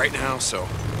busy right now, so...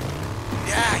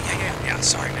 Yeah.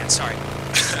 Sorry, man. Sorry.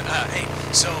 Hey,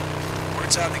 so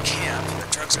word's out in the camp. The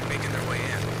drugs are making their way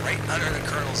in. Right under the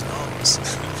Colonel's nose.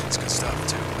 It's good stuff,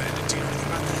 too. Do you know anything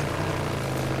about that?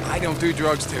 I don't do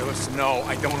drugs, Taylor. No,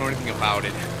 I don't know anything about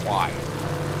it. Why?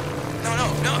 No.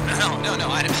 I don't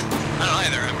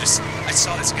either. I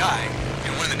saw this guy,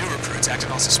 one of the new recruits, acting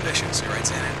all suspicious. He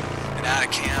writes in it. And out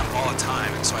of camp all the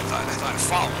time. And so I thought I'd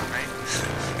follow him, right?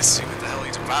 Let's see what the hell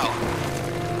he's about.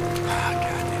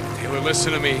 Goddamn. Taylor,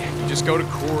 listen to me. You just go to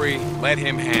Corey, let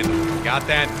him handle it. Got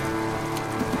that?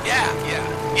 Yeah.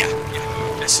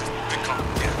 This is a good call.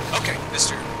 Yeah. Okay,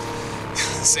 Mr.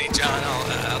 St. John,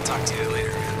 I'll talk to you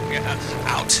later. Yeah,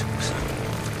 out.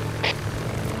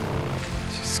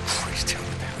 Jesus Christ, tell me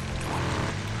that.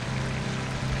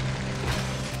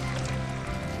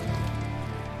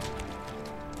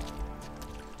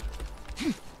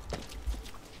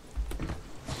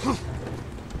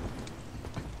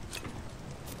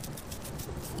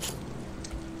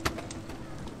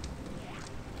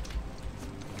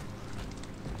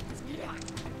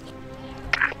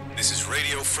 This is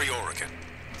Radio Free Oregon.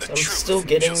 The I'm truth still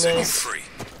getting shall set you this. free.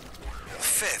 The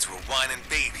feds were whining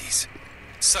babies,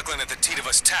 suckling at the teat of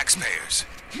us taxpayers.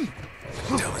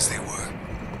 Dumb as they were,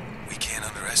 we can't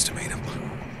underestimate them.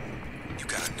 You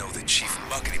gotta know that Chief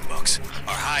Muckety Mucks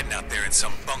are hiding out there in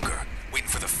some bunker, waiting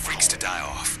for the freaks to die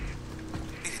off.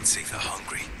 They didn't save the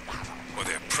hungry, or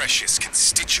their precious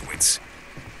constituents.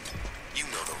 You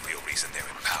know the real reason they're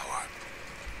in power.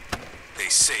 They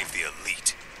saved the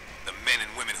elite, the men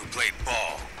and women who played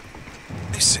ball.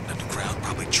 They're sitting underground,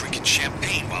 probably drinking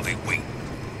champagne while they wait.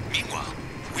 Meanwhile,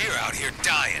 we're out here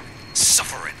dying,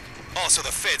 suffering. Also,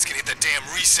 the feds can hit the damn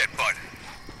reset button.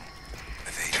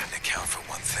 But they didn't account for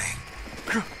one thing.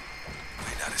 We're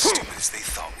not as stupid as they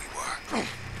thought we were.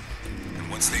 And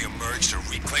once they emerge to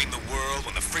reclaim the world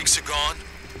when the freaks are gone,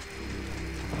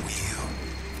 we'll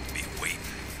be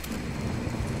waiting.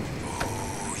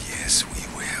 Oh, yes, we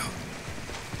will.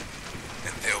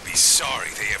 And they'll be sorry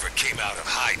they ever came out of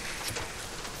hiding.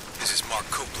 This is Mark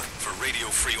Copeland for Radio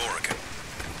Free Oregon.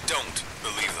 Don't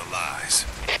believe the lies.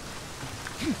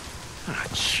 Ah,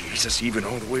 Jesus, even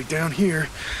all the way down here,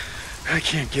 I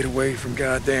can't get away from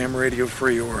goddamn Radio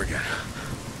Free Oregon.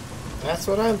 That's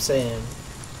what I'm saying.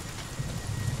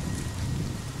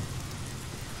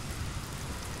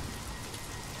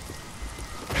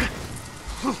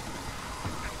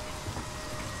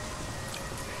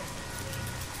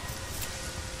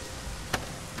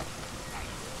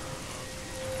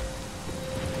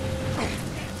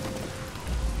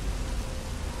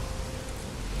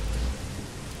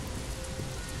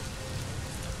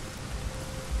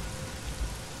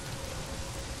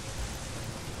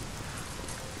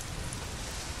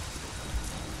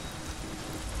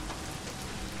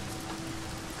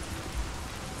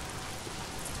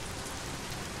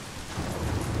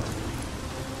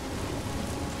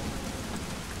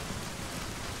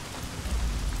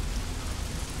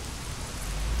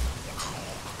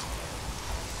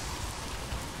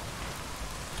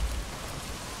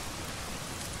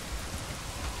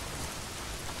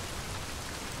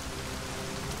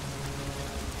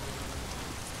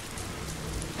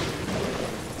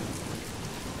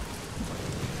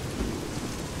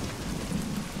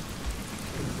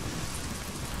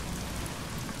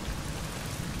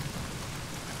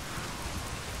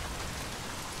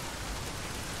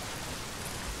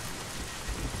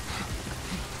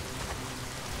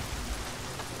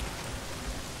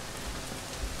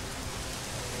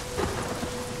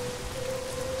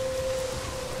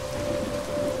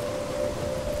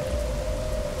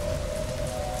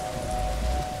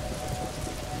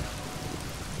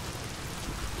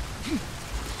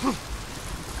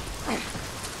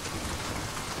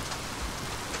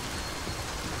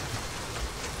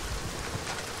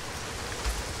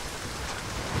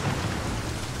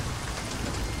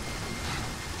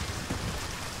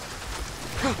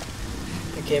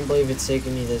 can't believe it's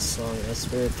taking me this long. I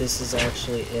swear this is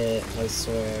actually it. I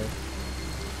swear.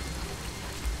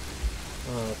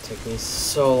 Oh, it took me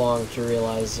so long to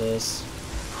realize this.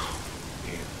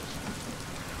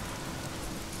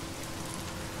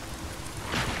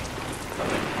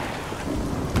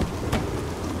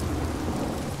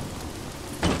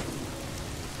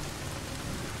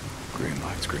 Green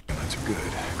lights are good.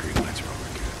 Green lights are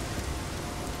always good.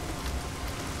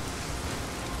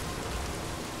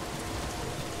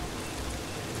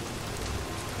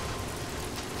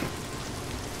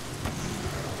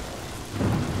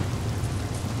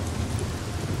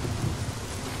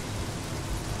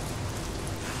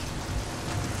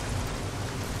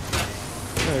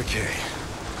 Okay,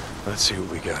 let's see what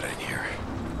we got in here.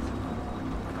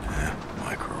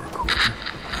 Micro recorder.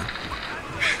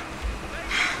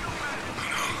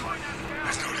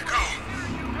 There's nowhere to go.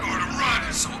 Nowhere to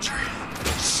run, soldier.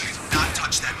 Shit, do not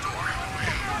touch that door.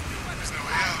 There's no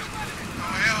way out. No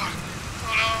way out.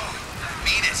 Oh no. I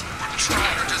mean it. We're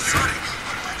trying or deserting.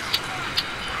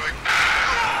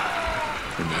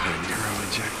 Another Nero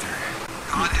injector.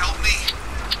 God help me.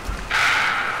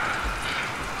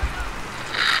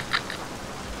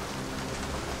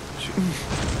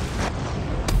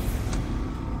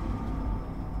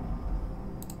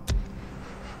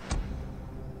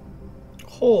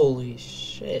 Holy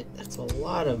shit, that's a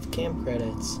lot of camp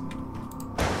credits.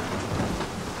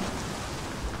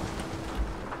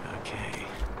 Okay.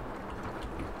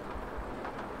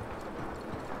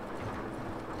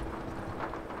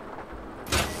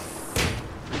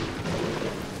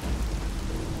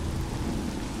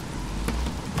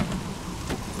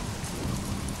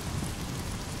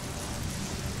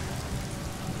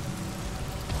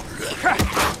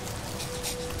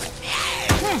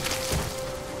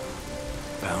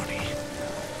 Bounty.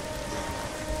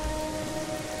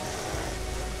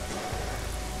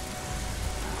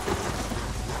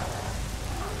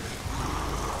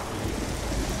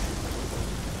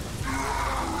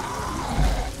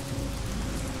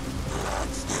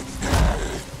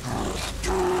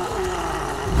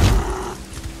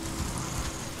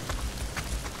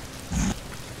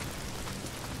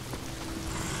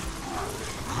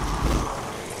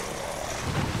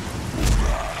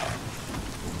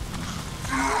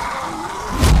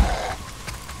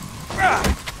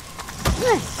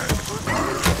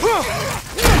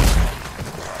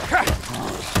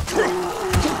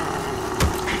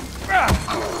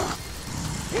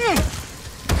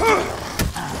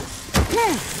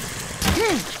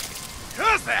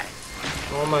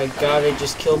 Oh my god, I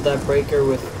just killed that breaker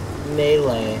with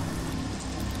melee.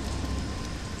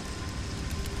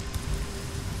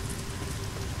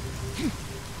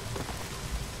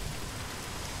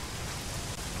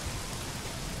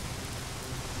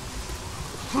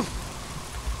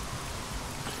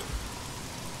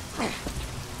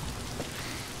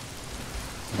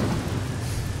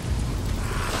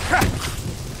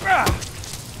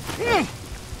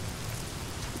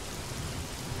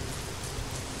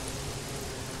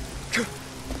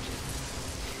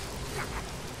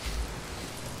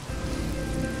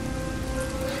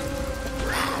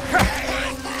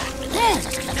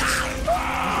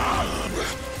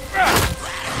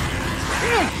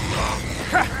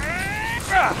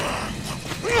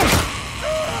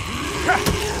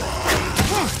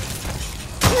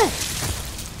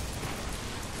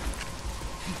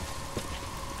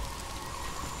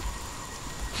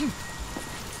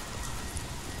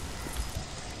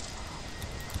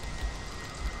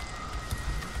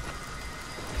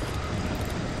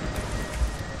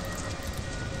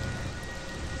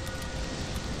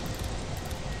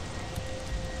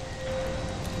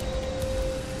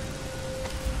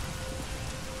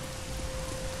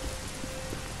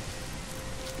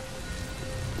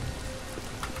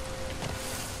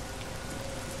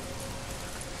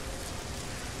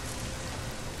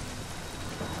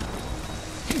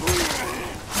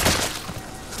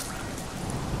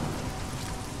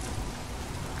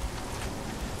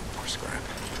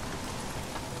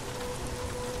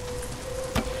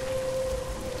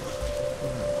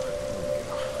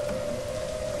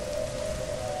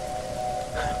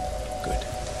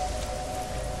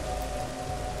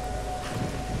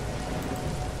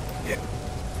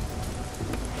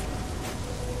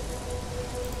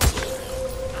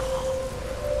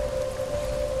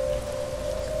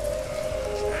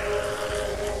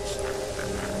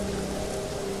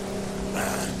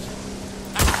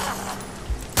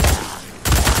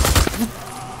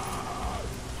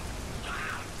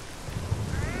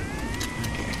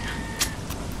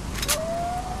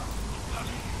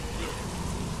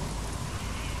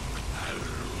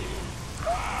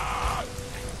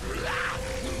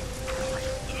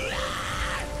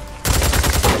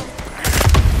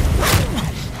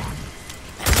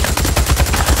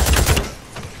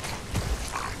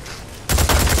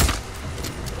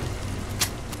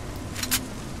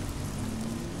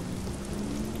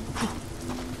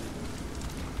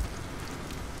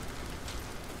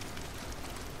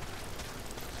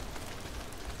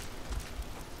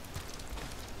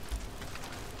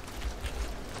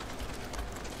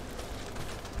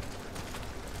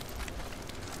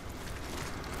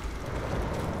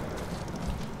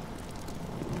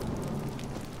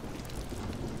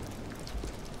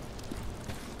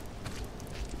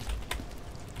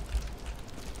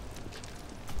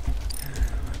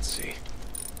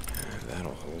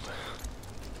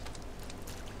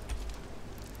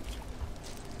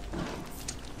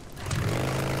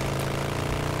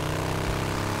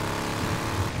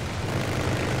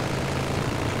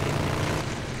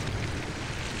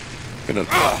 gonna...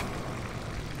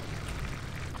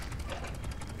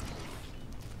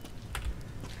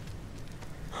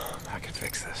 I can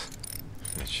fix this.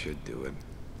 That should do it.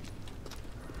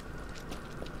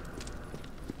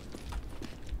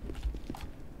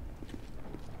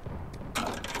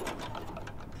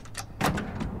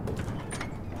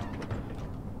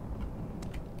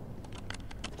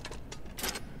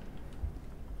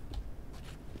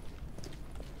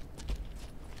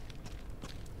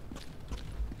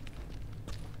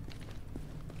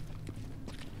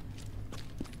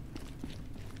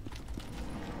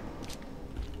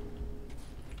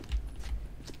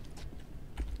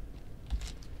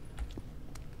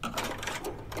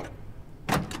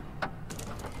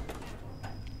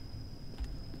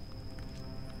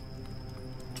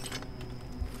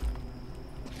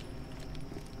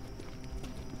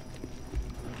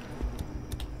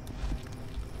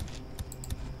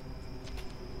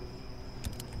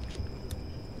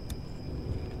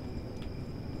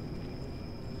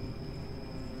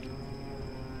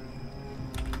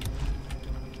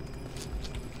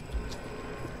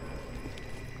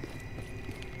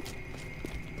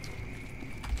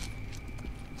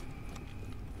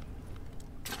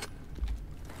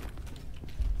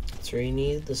 That's where you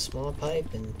need the small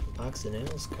pipe and box of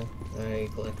nails that I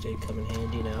collected come in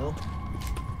handy now.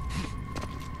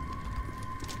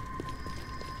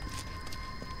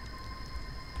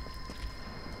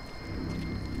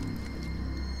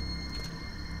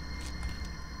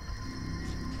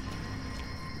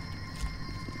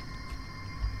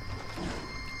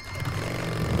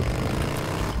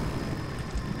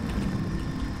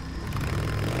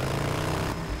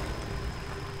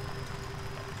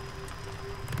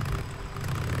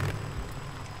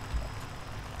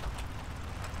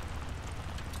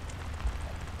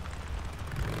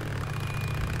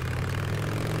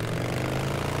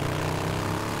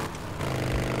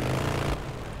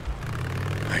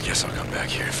 I guess I'll come back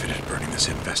here and finish burning this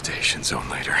infestation zone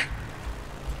later.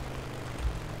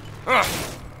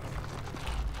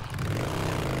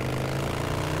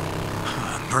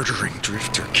 Murdering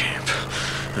drifter camp.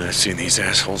 I've seen these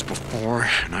assholes before,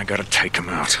 and I gotta take them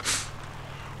out.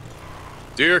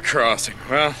 Deer crossing.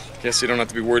 Well, guess you don't have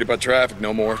to be worried about traffic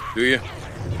no more, do you?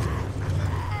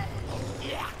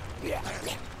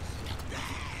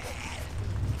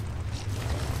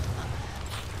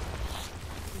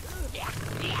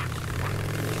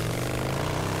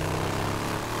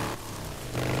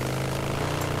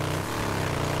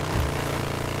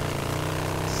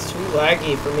 It's too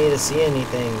laggy for me to see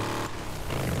anything.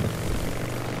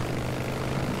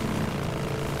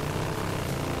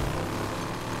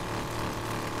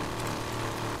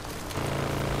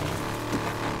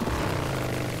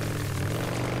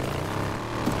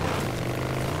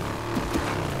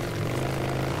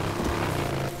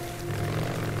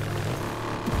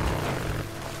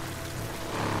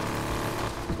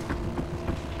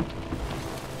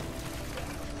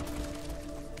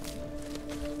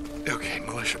 Okay,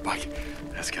 militia bike.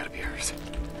 That's gotta be hers.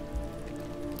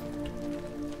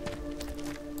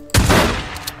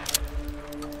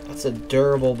 That's a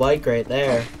durable bike right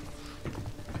there.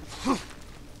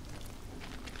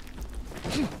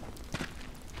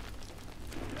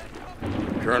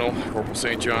 Colonel, Corporal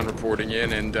St. John reporting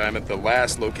in, and I'm at the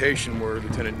last location where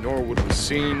Lieutenant Norwood was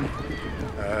seen.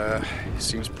 He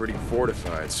seems pretty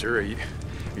fortified, sir. Are you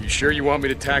sure you want me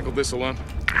to tackle this alone?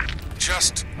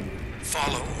 Just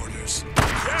follow orders.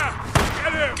 Yeah,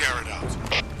 get him! Garrett out.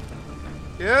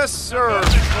 Yes, sir.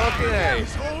 Fucking A.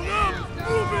 Hold up!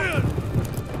 Move in!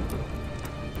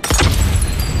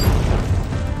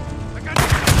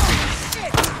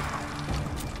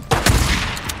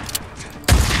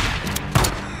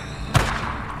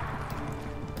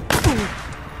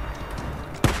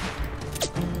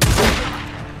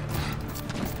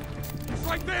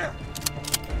 Right there!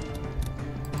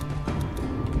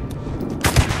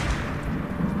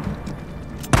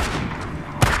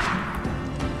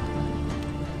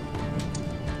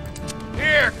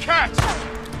 Here, catch!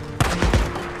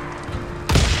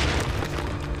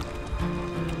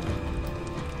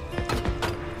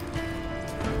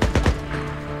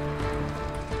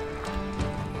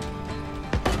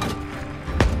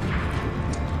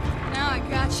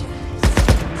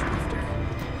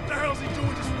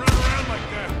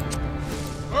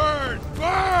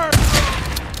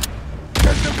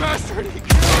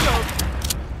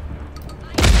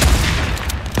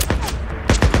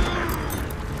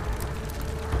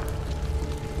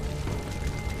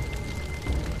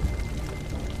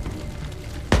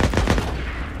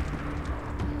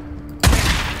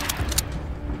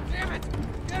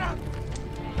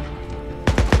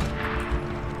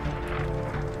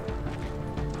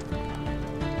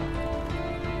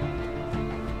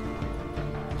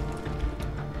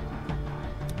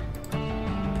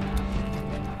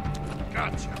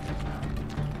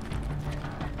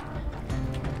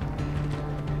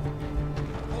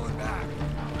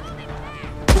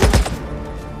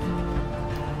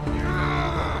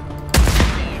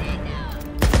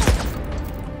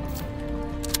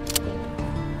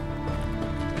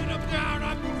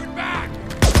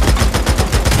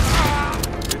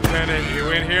 Lieutenant, you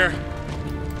in here?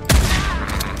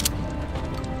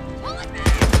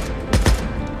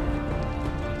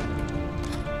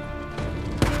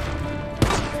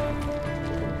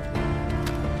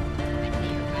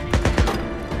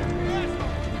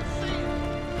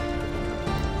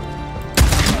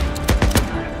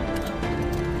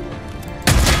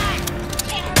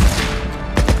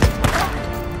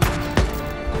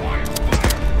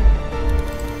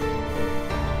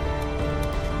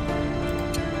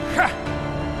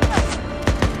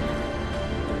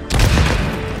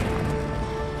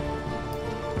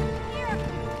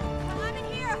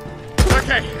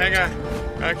 Okay, hang on.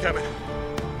 I'm coming.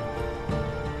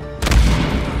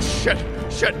 Shit!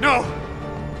 Shit, no!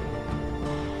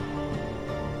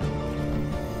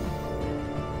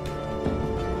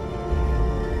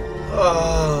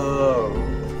 Oh.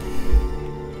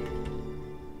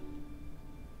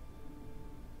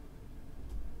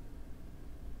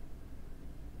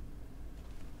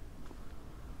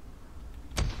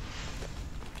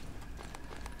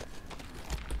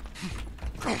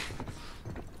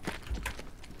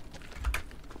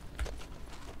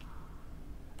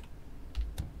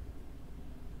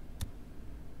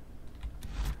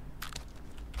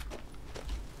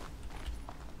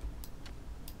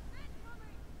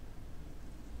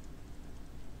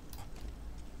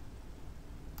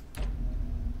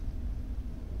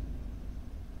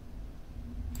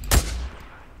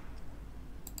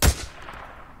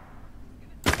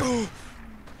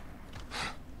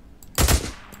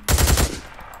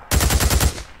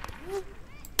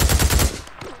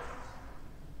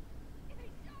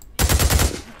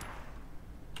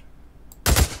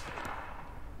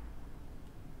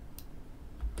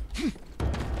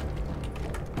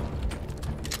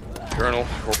 Colonel,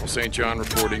 Corporal St. John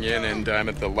reporting in, and I'm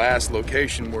at the last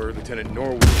location where Lieutenant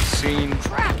Norwood was seen.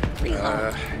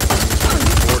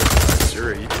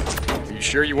 Sir, are you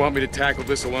sure you want me to tackle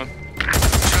this alone?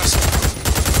 Just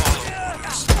follow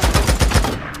orders.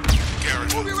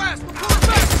 Garrett. Move your ass! We're pulling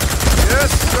back!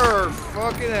 Yes, sir.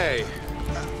 Fucking A.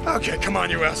 Okay, come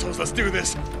on, you assholes. Let's do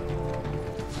this.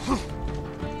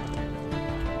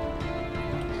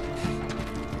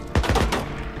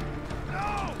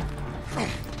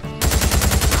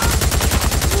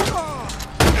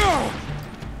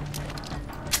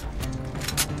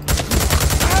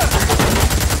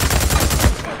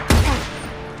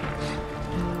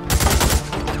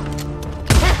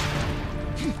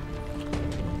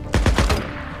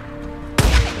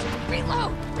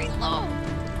 Reload! Reload!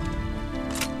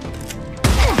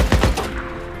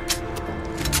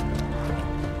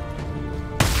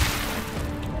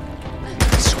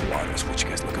 So what? That's what you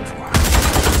guys looking for?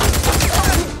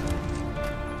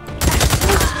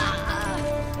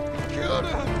 Shoot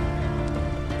him!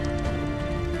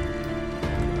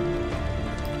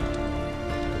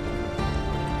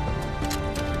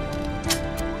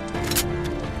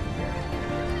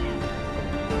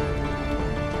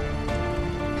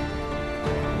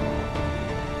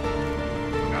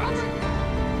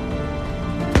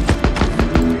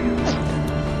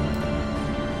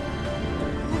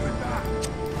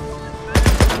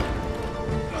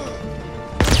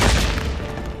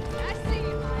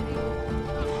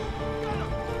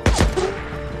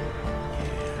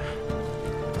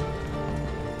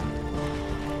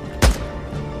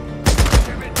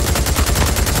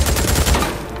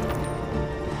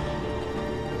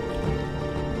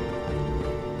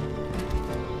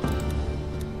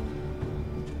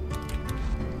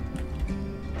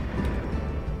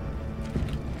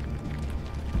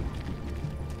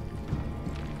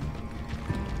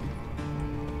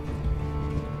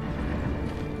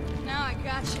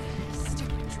 Gotcha,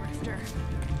 stupid drifter.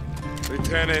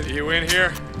 Lieutenant, you in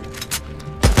here?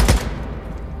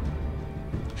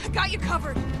 I got you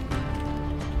covered.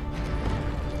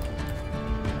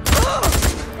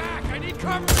 Back! I need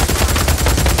cover!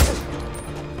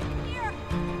 Here!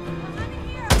 Behind me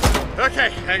here! Okay,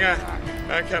 hang on.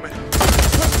 I'm coming.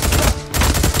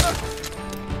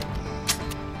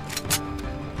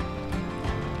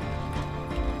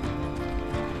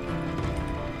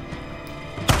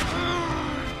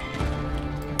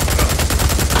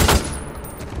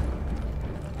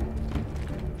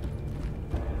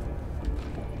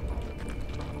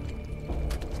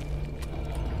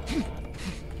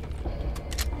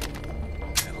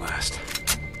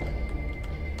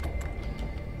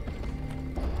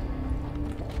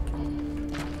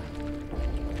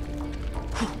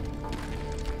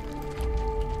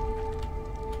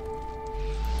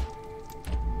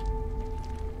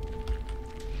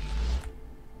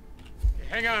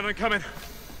 Hang on, I'm coming.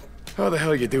 How the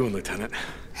hell are you doing, Lieutenant?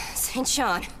 St.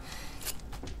 John.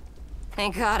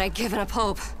 Thank God I'd given up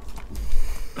hope.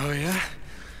 Oh, yeah?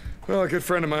 Well, a good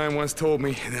friend of mine once told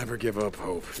me, never give up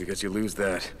hope, because you lose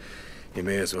that, you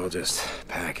may as well just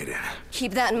pack it in.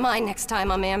 Keep that in mind next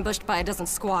time I'm ambushed by a dozen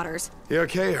squatters. You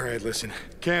okay? All right, listen.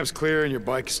 Camp's clear and your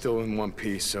bike's still in one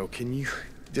piece, so can you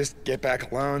just get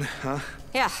back alone, huh?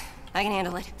 Yeah, I can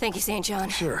handle it. Thank you, St. John.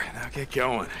 Sure, now get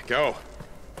going. Go.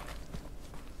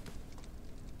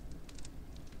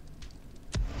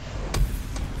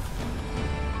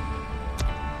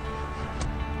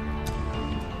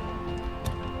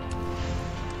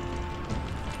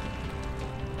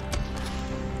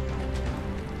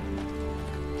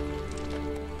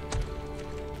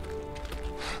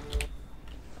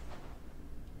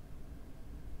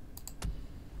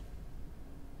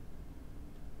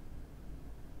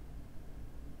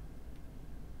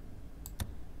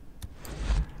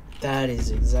 That is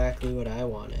exactly what I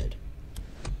wanted.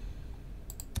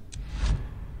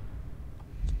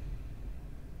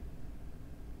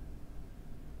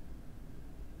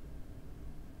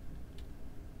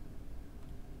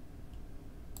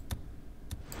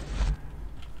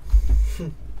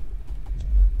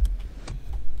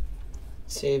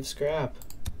 Save scrap.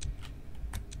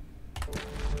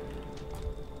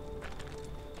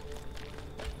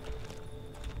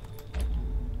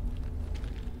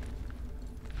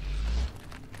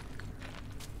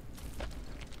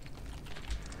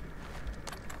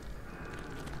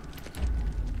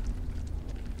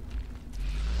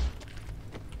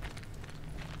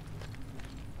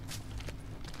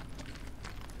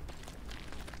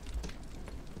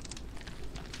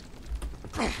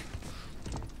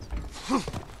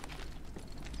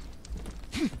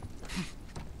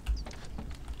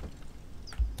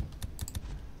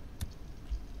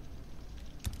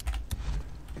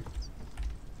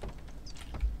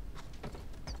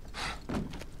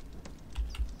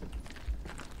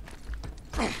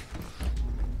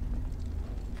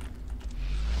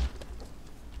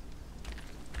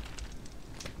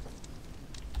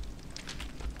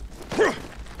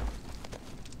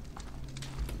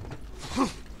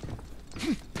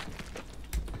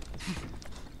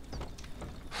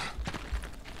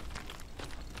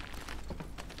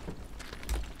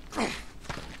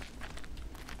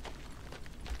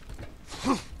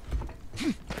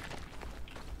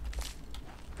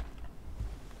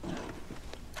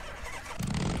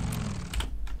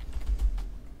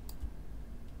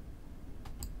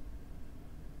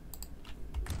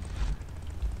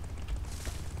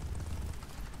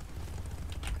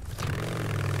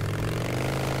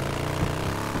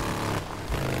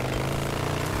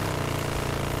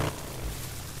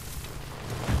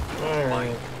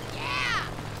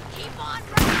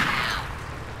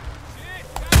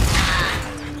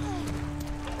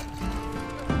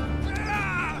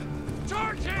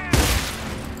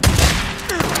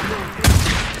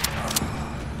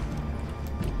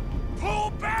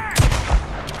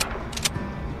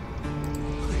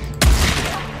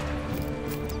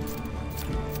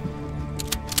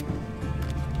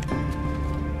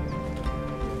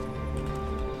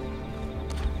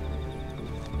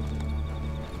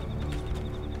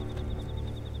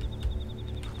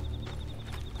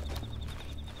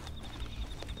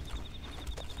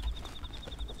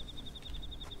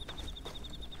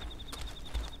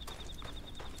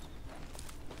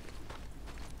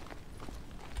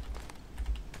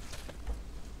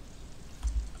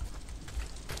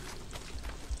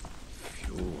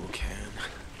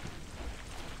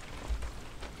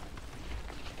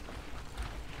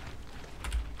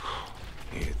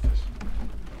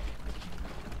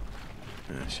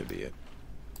 That should be it.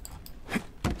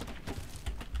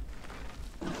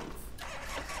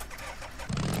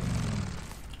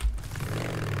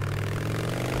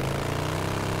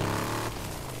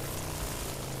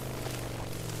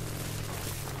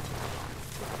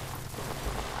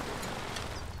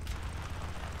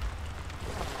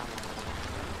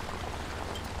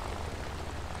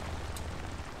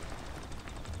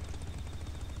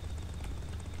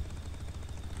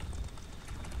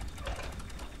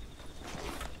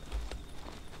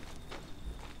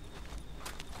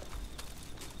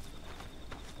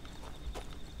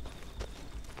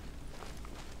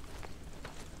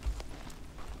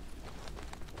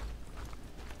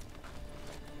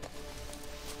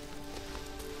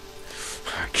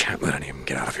 Can't let any of them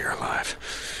get out of here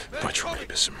alive. Bunch of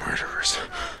rapists and murderers.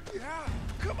 Yeah,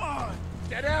 come on!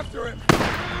 Get after him!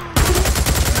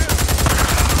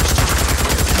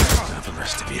 Now the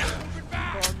rest of you.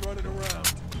 I'm running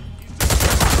around.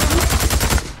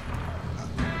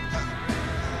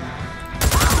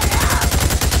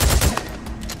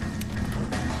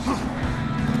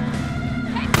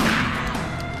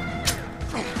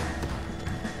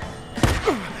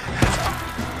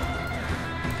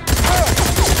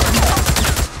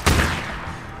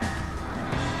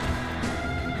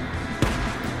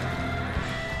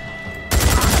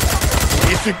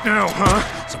 think now,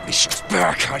 huh? Somebody shoots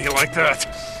back. How do you like that?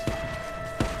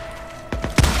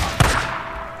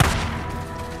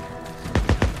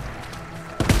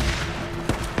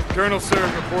 Colonel, sir,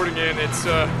 reporting in. It's,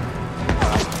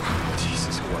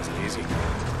 Jesus, it wasn't easy.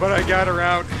 But I got her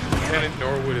out. Lieutenant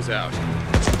Norwood is out.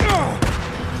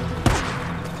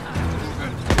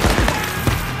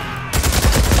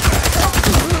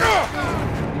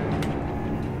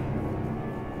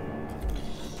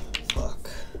 Fuck.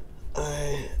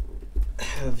 I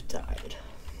have died.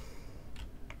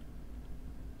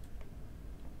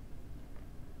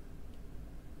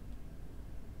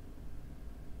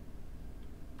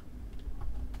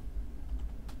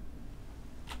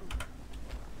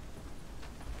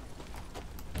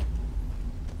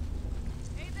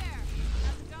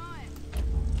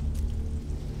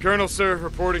 Colonel, sir,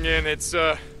 reporting in. It's,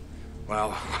 well,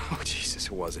 oh, Jesus,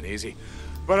 it wasn't easy.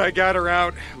 But I got her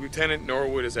out. Lieutenant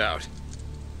Norwood is out.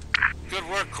 Good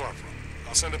work, Corporal.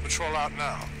 I'll send a patrol out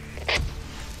now.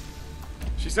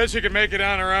 She said she could make it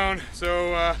on her own,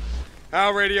 so,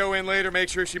 I'll radio in later, make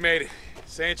sure she made it.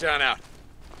 St. John out.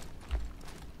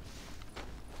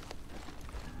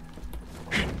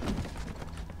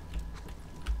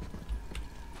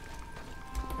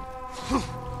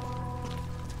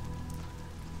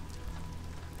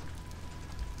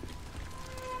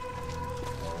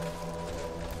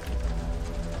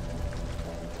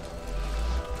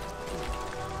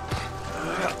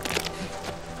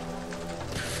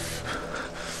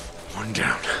 One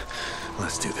down.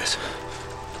 Let's do this.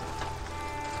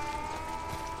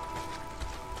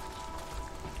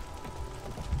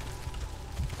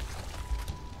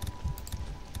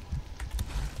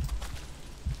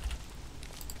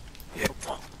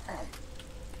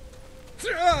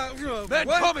 Men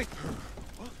coming!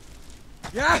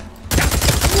 Yeah?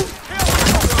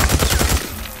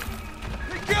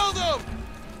 They killed him!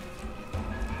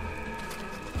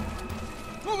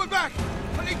 Moving back!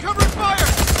 I need cover and fire!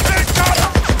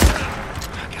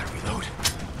 I gotta reload.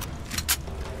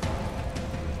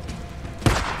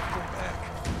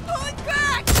 Pulling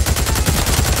back!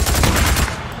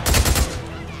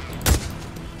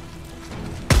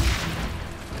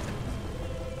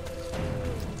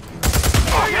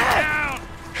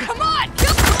 Come on!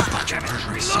 Kill Can't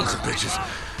hurt me, sons of bitches.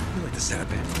 You like to set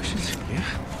up ambushes, yeah?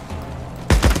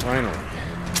 Finally.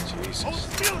 Jesus.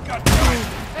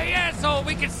 Hey, asshole,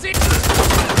 we can see.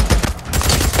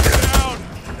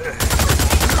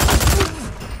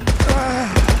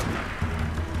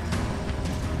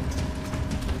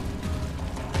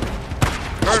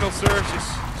 Colonel, sir,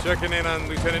 just checking in on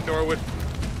Lieutenant Norwood.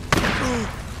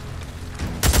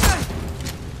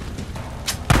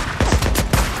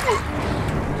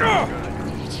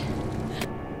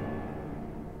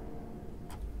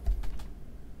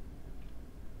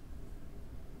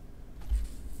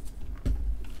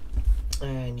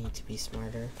 I need to be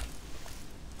smarter.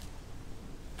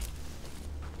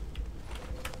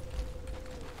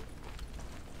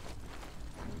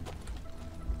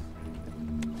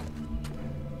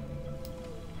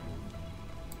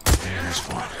 There's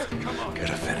one.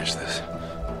 Gotta finish this.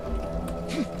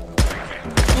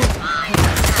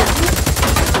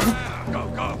 Go,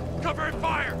 go! Cover and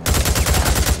fire!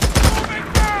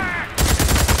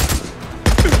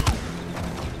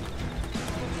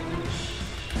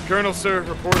 Colonel, sir,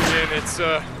 reporting in. It's,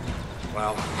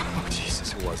 well, oh,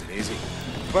 Jesus, it wasn't easy.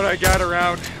 But I got her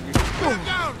out. Man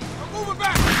down! I'm moving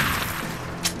back!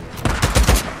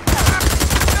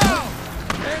 Down!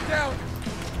 Man down!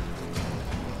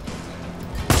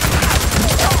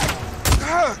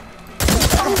 Come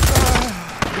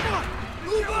on!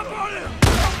 Move up on him!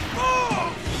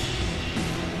 Move!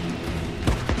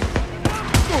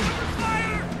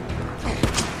 Fire!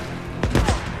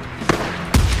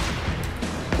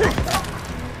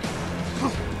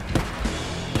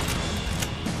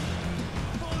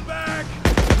 Pull back!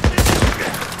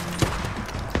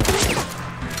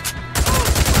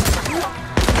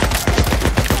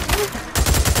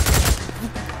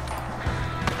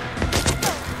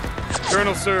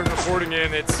 Colonel, sir, reporting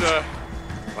in. It's,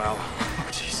 well, oh,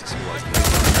 Jesus, it wasn't easy.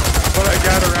 But I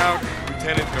got her out.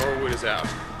 Lieutenant Norwood is out.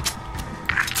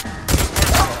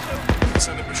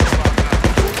 Send a patrol out now.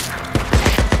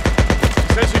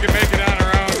 Said she could make it on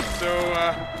her own, so,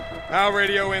 I'll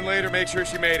radio in later, make sure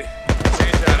she made it.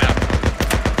 St. John out.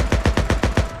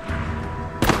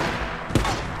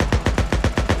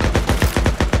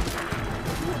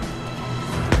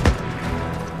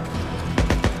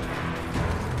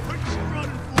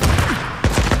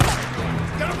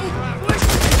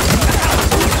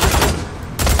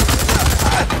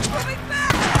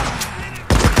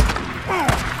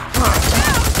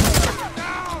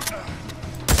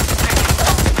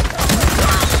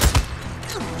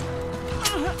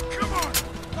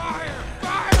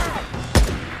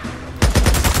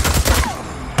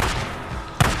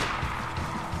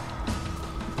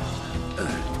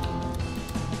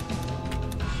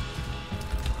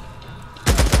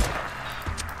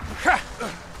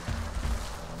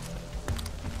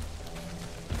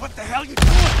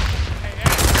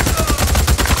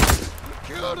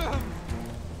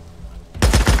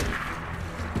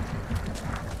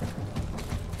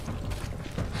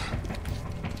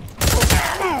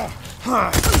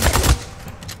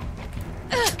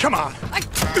 Come on.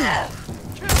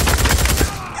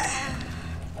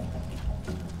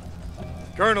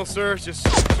 Colonel, sir, just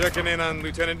checking in on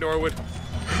Lieutenant Norwood.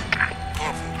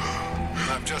 Corporal,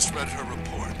 I've just read her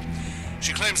report.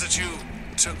 She claims that you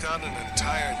took on an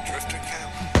entire drifter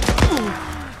camp.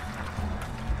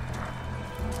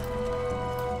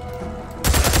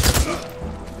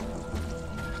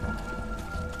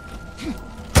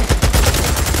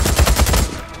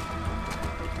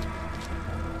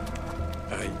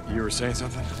 You were saying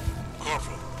something?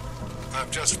 Corporal, I've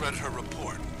just read her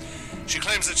report. She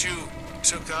claims that you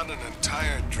took on an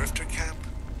entire drifter camp,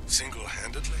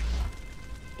 single-handedly.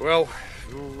 Well,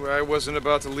 I wasn't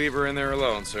about to leave her in there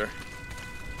alone, sir.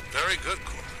 Very good,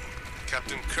 Corporal.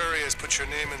 Captain Curry has put your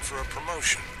name in for a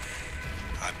promotion.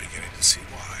 I'm beginning to see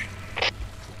why.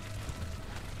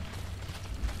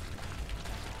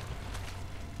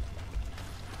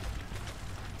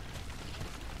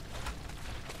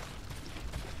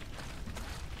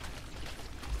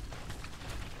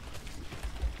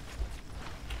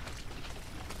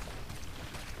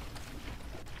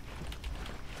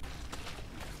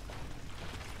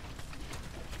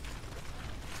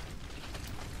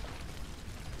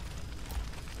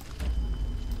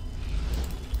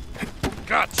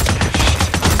 Gotcha.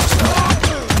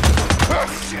 Oh,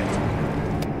 shit.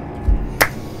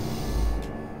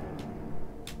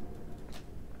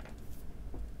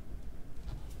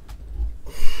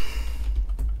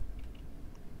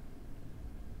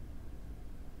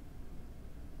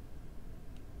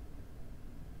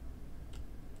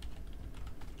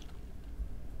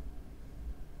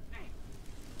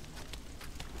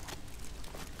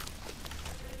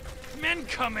 Men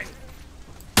coming!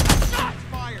 Shots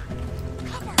fired!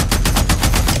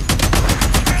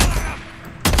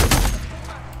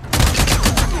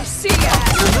 See ya!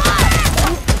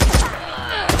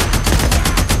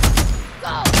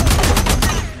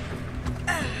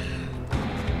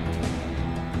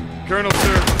 Colonel,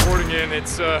 sir, reporting in.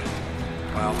 It's,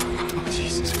 well,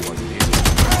 Jesus, it wasn't easy.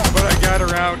 But I got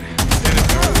her out. Lieutenant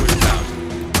Norwood is out.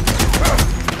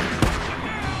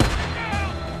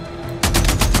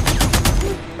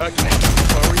 Okay,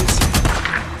 what were you saying?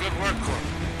 Good work,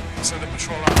 Corporal. Send a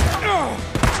patrol out.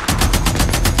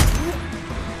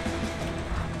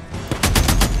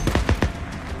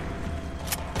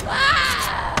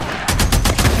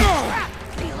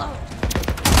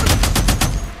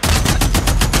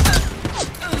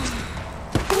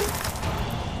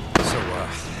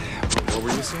 What were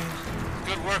you saying?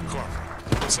 Good work,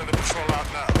 Corporal. Send a patrol out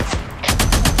now.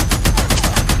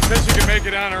 Said she could make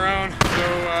it on her own,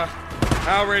 so,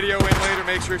 I'll radio in later,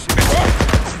 make sure she makes it.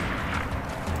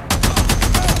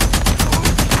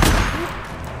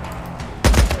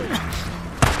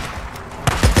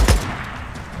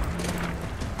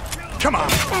 Come on!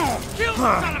 Kill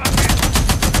the son of a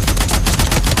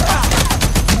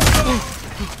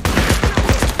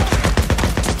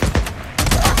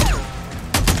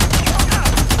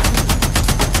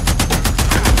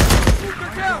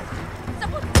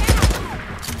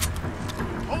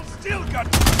Hold still, gun!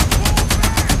 Pull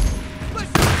back!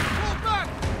 Listen, pull back!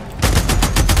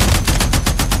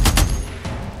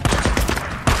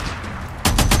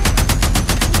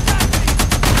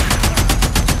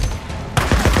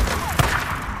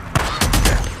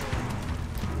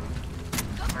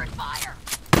 Covering fire!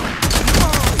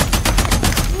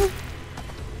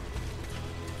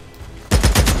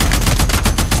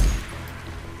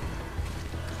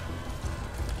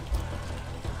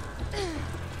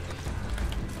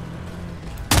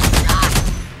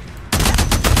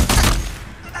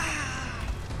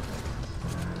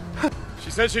 She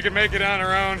said she could make it on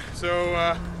her own,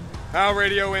 so, I'll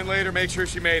radio in later, make sure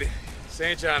she made it.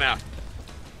 St. John out.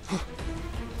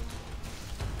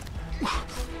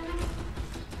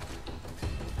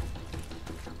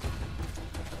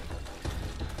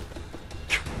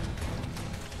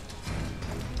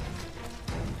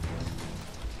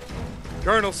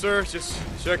 Colonel, sir, just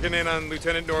checking in on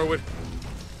Lieutenant Norwood.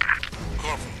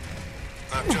 Corporal,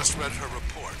 I've just read her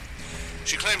report.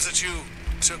 She claims that you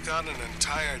took on an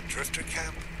entire drifter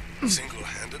camp,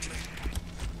 single-handedly.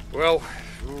 Well,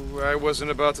 I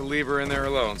wasn't about to leave her in there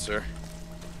alone, sir.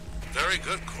 Very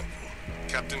good, Corporal.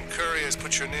 Captain Curry has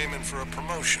put your name in for a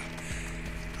promotion.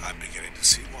 I'm beginning to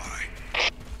see why.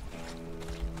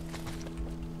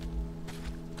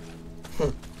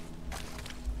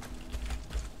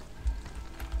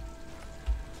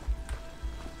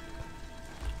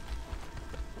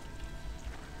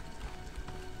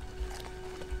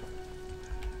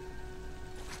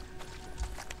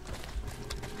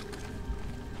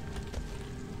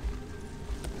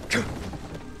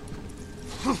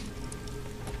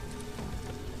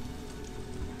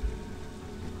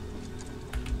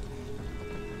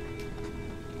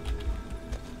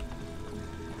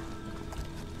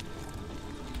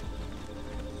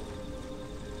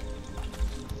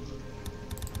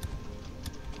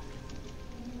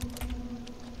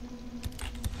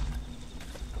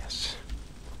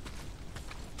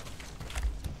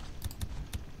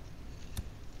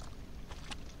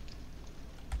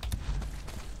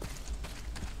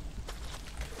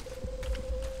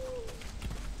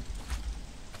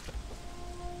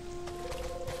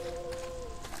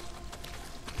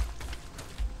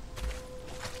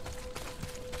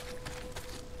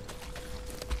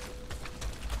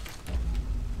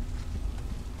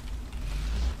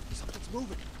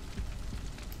 moving.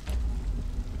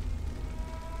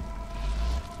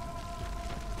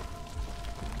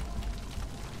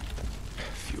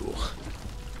 Fuel.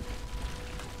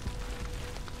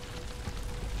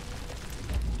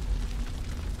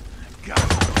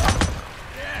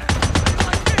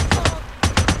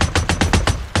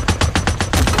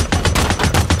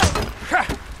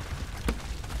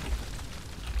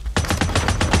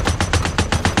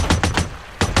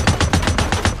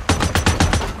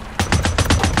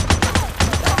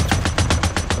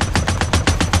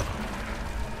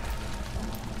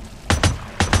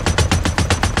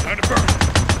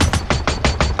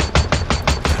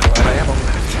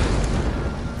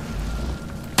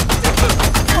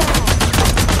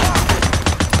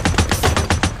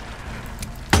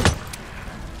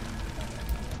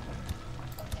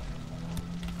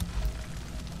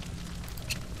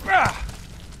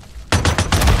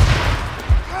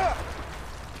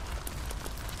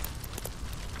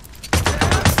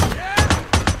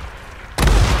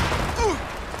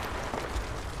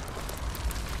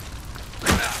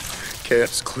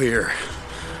 Camp's clear.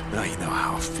 Now you know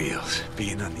how it feels,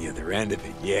 being on the other end of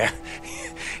it, yeah?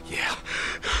 Yeah.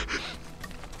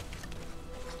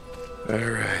 All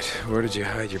right, where did you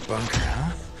hide your bunker,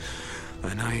 huh?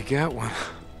 I know you got one.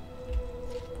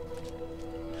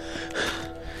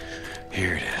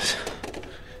 Here it is.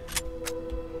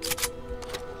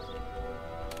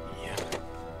 Yeah.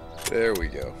 There we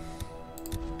go.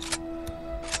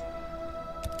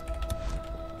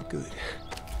 Good.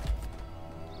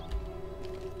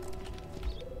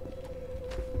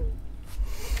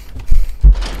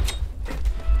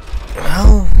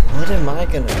 Well, what am I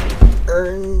gonna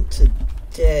earn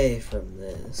today from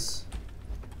this?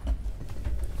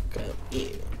 Gonna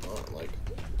be like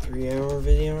a 3-hour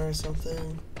video or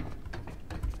something?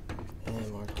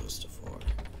 And more close to 4.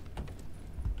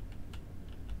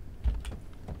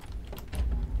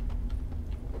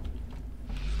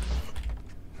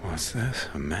 What's this?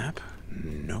 A map?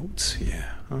 Notes?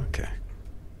 Yeah, okay.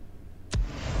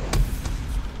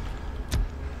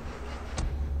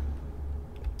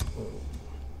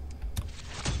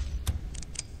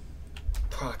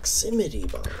 Proximity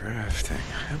bomb. Crafting.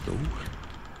 Hello.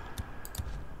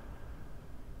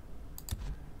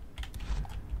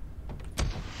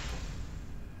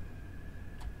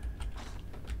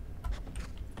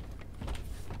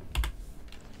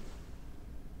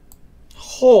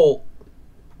 Halt.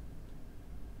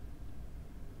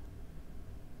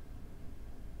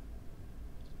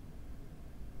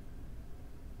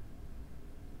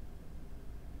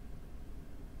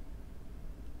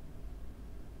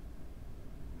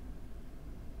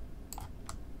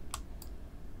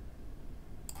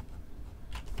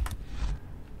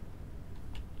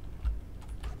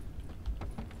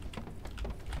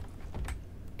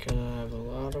 Gonna have a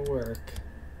lot of work.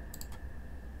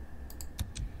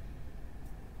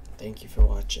 Thank you for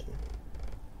watching.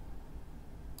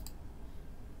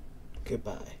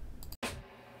 Goodbye.